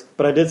Steelers.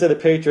 But I did say the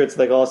Patriots,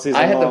 like, all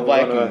season long, the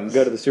Vikings.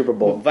 Go to the Super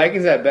Bowl. The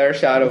Vikings had a better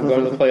shot of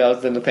going to the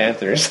playoffs than the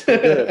Panthers. They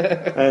did,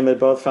 and they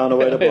both found a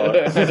way to blow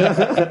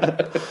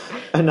it.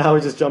 And now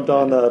we just jumped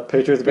on the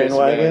Patriots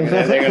bandwagon.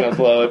 They're going to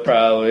blow it,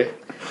 probably.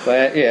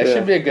 But, it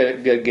should be a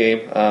good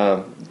game.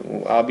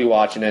 I'll be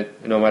watching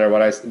it. No matter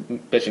what I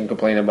bitch and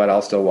complain about,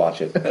 I'll still watch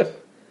it.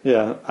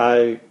 Yeah,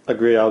 I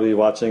agree. I'll be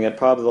watching it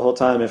probably the whole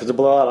time. If it's a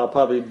blowout, I'll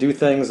probably do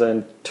things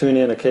and tune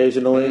in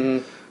occasionally.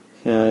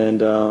 Mm-hmm.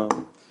 And, I'll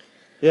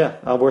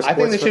wear sports. I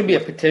think there should be a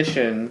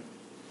petition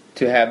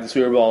to have the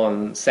Super Bowl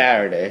on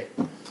Saturday.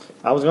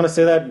 I was going to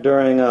say that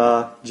during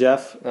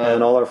Jeff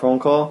and all our phone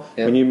call.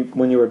 Yeah. When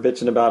you were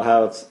bitching about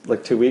how it's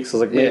like 2 weeks. I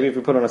was like, maybe if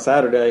we put it on a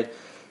Saturday.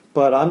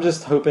 But I'm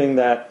just hoping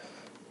that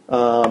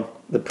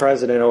the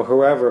president or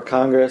whoever,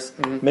 Congress,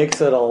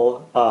 makes it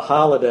a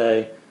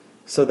holiday,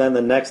 so then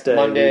the next day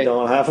Monday. we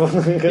don't have one.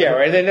 Yeah,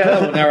 right.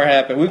 That will never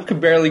happen. We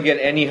could barely get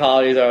any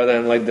holidays other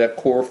than like the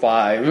core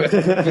five. You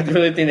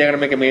really think they're going to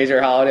make a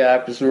major holiday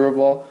after Super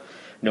Bowl?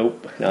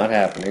 Nope, not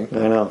happening.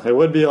 I know. It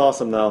would be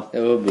awesome, though.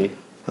 It would be.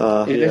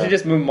 They should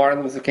just move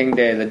Martin Luther King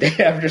Day the day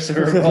after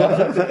Super Bowl.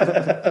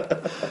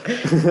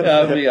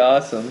 That would be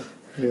awesome.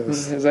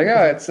 Yes. It's like,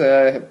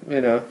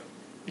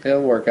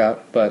 it'll work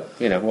out, but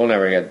we'll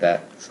never get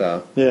that.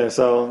 So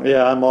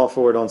I'm all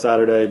for it on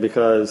Saturday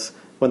because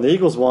when the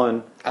Eagles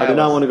won, I did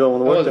not want to go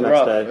on work the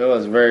next day. It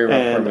was very rough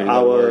and for me. I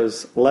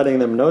was letting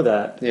them know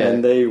that,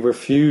 and they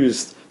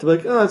refused to be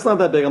like, "Oh, it's not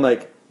that big." I'm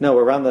like, "No,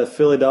 we're around the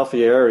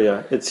Philadelphia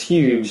area. It's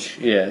huge.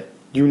 Yeah,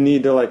 you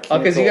need to like."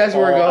 Because you guys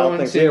were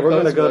going to. Yeah, we're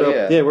going to go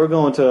to. Yeah, we're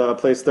going to a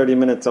place 30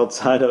 minutes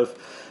outside of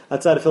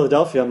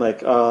Philadelphia. I'm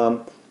like,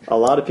 a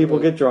lot of people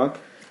get drunk.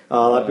 A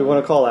lot of people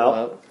want to call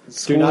out.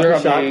 Do not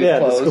be shocked. Yeah,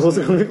 the schools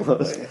are going to be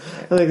closed. I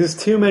think there's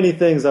too many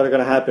things that are going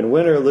to happen,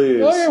 win or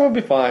lose. Oh yeah, we'll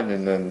be fine.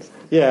 And then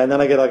and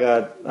then I get like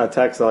a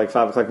text at like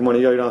 5 o'clock in the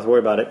morning. You don't have to worry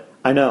about it.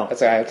 I know.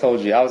 That's why I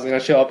told you I was going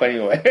to show up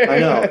anyway. I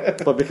know,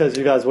 but because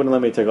you guys wouldn't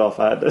let me take off,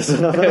 I had this.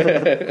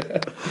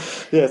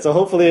 Yeah, so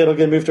hopefully it'll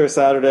get moved to a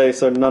Saturday,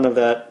 so none of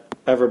that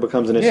ever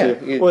becomes an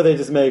issue. Or they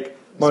just make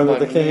Martin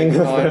Luther King.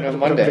 On a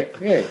Monday.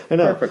 Yeah, I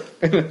know.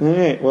 Perfect. All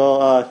right.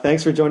 Well,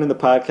 thanks for joining the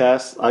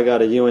podcast. I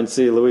got a UNC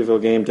Louisville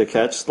game to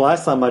catch. The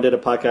last time I did a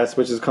podcast,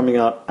 which is coming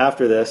out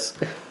after this,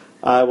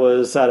 I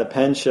was at a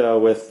Penn show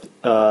with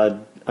a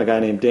guy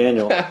named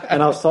Daniel,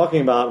 and I was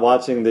talking about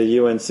watching the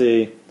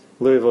UNC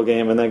Louisville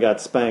game and then got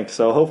spanked.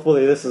 So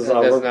hopefully this is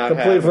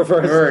complete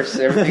reverse.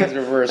 Everything's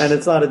reversed. And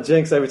it's not a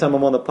jinx every time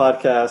I'm on the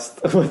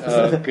podcast.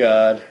 Oh,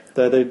 God.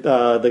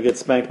 They get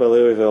spanked by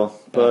Louisville.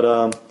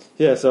 But,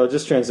 so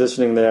just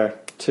transitioning there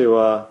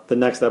to the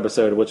next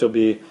episode, which will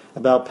be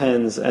about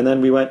Pens. And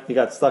then he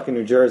got stuck in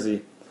New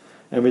Jersey,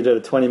 and we did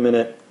a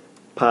 20-minute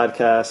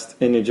podcast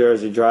in New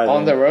Jersey driving.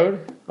 On the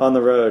road? On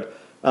the road.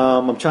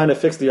 I'm trying to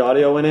fix the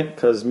audio in it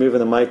because moving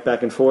the mic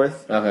back and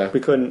forth. Okay. We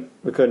couldn't.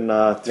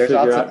 There's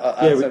figure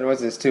outside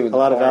noises too. A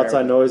lot of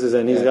outside noises,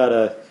 and he's got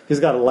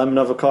a lemon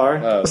of a car.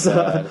 Oh,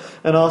 God.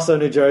 And also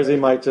New Jersey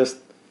might just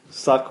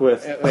suck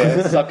with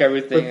suck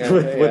everything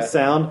with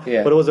sound.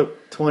 Yeah. But it was a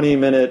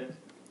 20-minute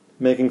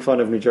making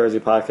fun of New Jersey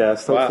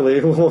podcast.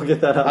 Hopefully we'll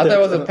get that out. I thought it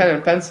was a pen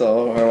and pencil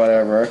or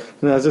whatever.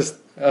 No, it's just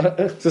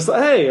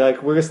like, hey,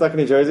 like we're stuck in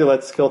New Jersey.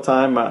 Let's kill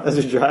time as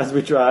we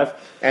drive.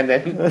 And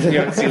then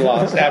UNC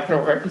lost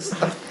afterwards.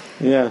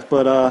 Yeah,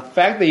 but the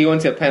fact that you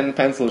went to a pen and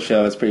pencil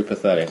show is pretty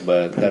pathetic.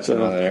 But that's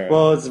another.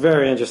 Well, it's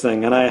very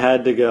interesting, and I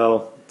had to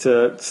go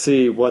to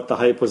see what the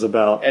hype was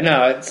about.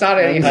 No, it's not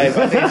any hype.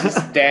 I think it's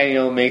just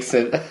Daniel makes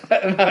it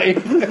hype.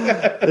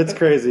 It's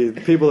crazy.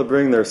 People that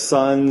bring their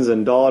sons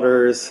and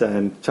daughters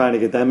and trying to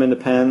get them into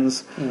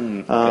pens.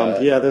 There's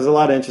a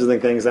lot of interesting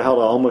things. I held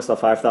almost a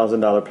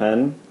 $5,000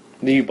 pen.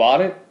 You bought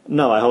it?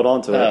 No, I held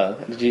on to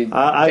it. Did you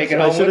take it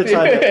home with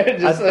you?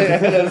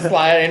 Just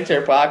slide it into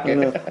your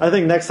pocket. I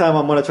think next time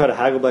I'm going to try to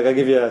haggle. Like, I'll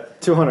give you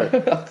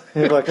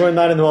 $200. Like, we're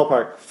not in the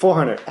ballpark.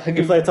 $400.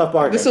 You play a tough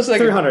bargain. This was like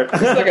 $300.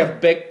 This is like a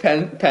big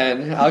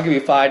pen. I'll give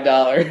you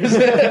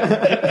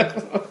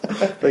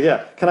 $5. But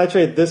yeah, can I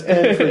trade this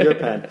pen for your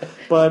pen?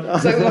 But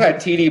it's like a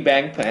TD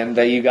Bank pen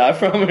that you got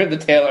from the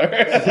tailor.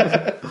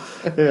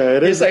 Yeah,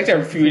 it is. He's like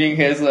refuting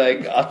his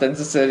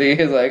authenticity.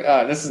 He's like,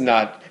 oh, this is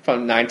not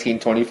from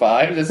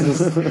 1925. This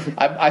is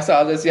I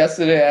saw this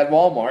yesterday at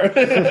Walmart.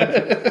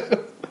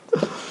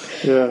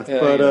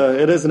 But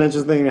it is an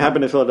interesting thing. It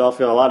happened in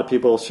Philadelphia. A lot of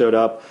people showed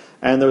up.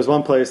 And there was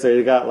one place there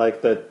you got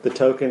like the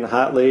token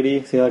hot lady,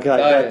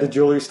 got the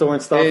jewelry store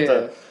and stuff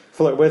to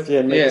flirt with you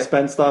and make you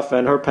spend stuff.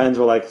 And her pens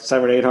were like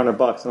 $700 or $800.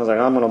 And I was like,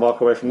 I'm going to walk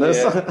away from this.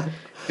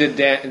 Yeah.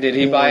 Did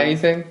he buy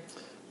anything?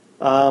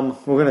 We're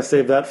going to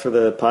save that for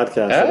the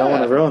podcast. I don't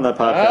want to ruin that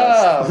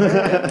podcast.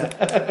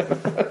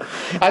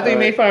 I think he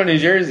made fun of New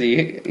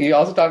Jersey. You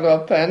also talked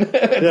about pen.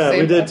 Yeah,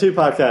 we did 2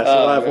 podcasts.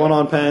 We'll have one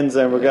on pens,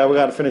 and we got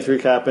to finish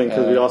recapping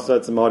because we also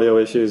had some audio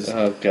issues.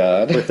 Oh,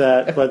 God. With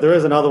that. But there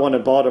is another one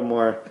in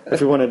Baltimore if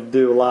we want to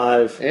do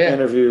live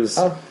interviews.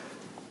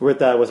 With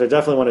that, which I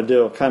definitely want to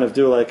do, kind of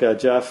do like a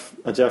Jeff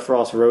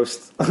Ross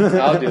roast.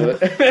 I'll do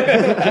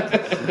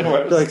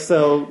it. Like,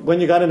 so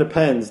when you got into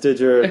pens, did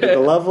the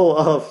level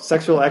of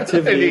sexual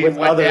activity with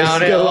others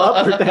go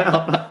up or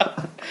down?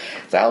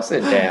 I'll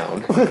sit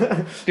down.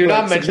 Do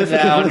not mention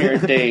that on your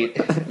date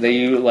that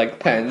you like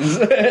pens.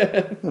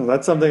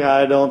 That's something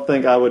I don't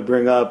think I would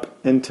bring up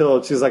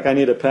until she's like, I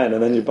need a pen,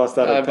 and then you bust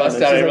out a pen.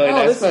 Bust out a really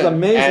nice this is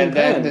amazing and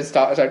pen. Then just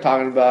start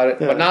talking about it,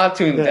 but not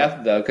too in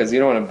depth though, because you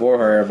don't want to bore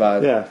her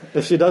about it. Yeah,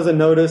 if she doesn't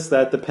notice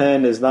that the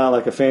pen is not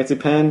like a fancy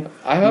pen,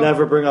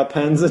 never bring up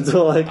pens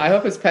until like. I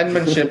hope his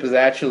penmanship is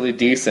actually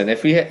decent.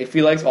 If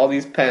he likes all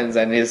these pens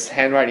and his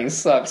handwriting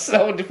sucks,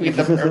 that would defeat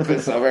the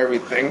purpose of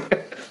everything.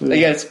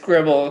 He got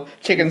scribble,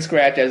 chicken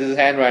scratch as his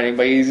handwriting,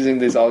 but he's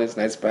using all these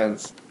nice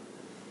pens.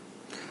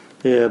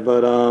 Yeah,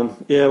 but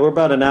we're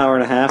about an hour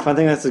and a half. I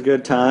think that's a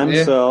good time.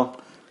 Yeah.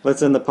 So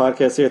let's end the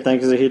podcast here.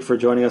 Thank you, Zahid, for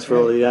joining us for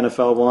all the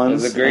NFL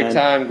ones. It was a great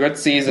time, good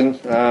season.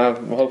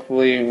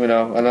 Hopefully,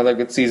 another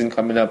good season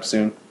coming up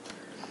soon.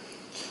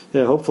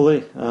 Yeah,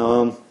 hopefully.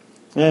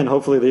 And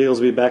hopefully the Eagles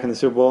will be back in the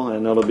Super Bowl,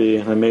 and it'll be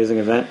an amazing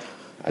event.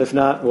 If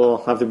not, we'll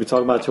have to be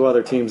talking about 2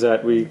 other teams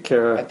that we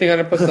care. I think I'm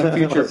going to put some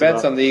future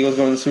bets on the Eagles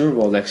going to the Super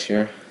Bowl next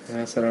year.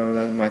 That's what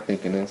my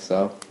thinking is.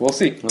 So we'll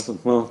see. Awesome.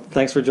 Well,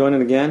 thanks for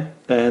joining again,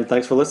 and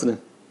thanks for listening.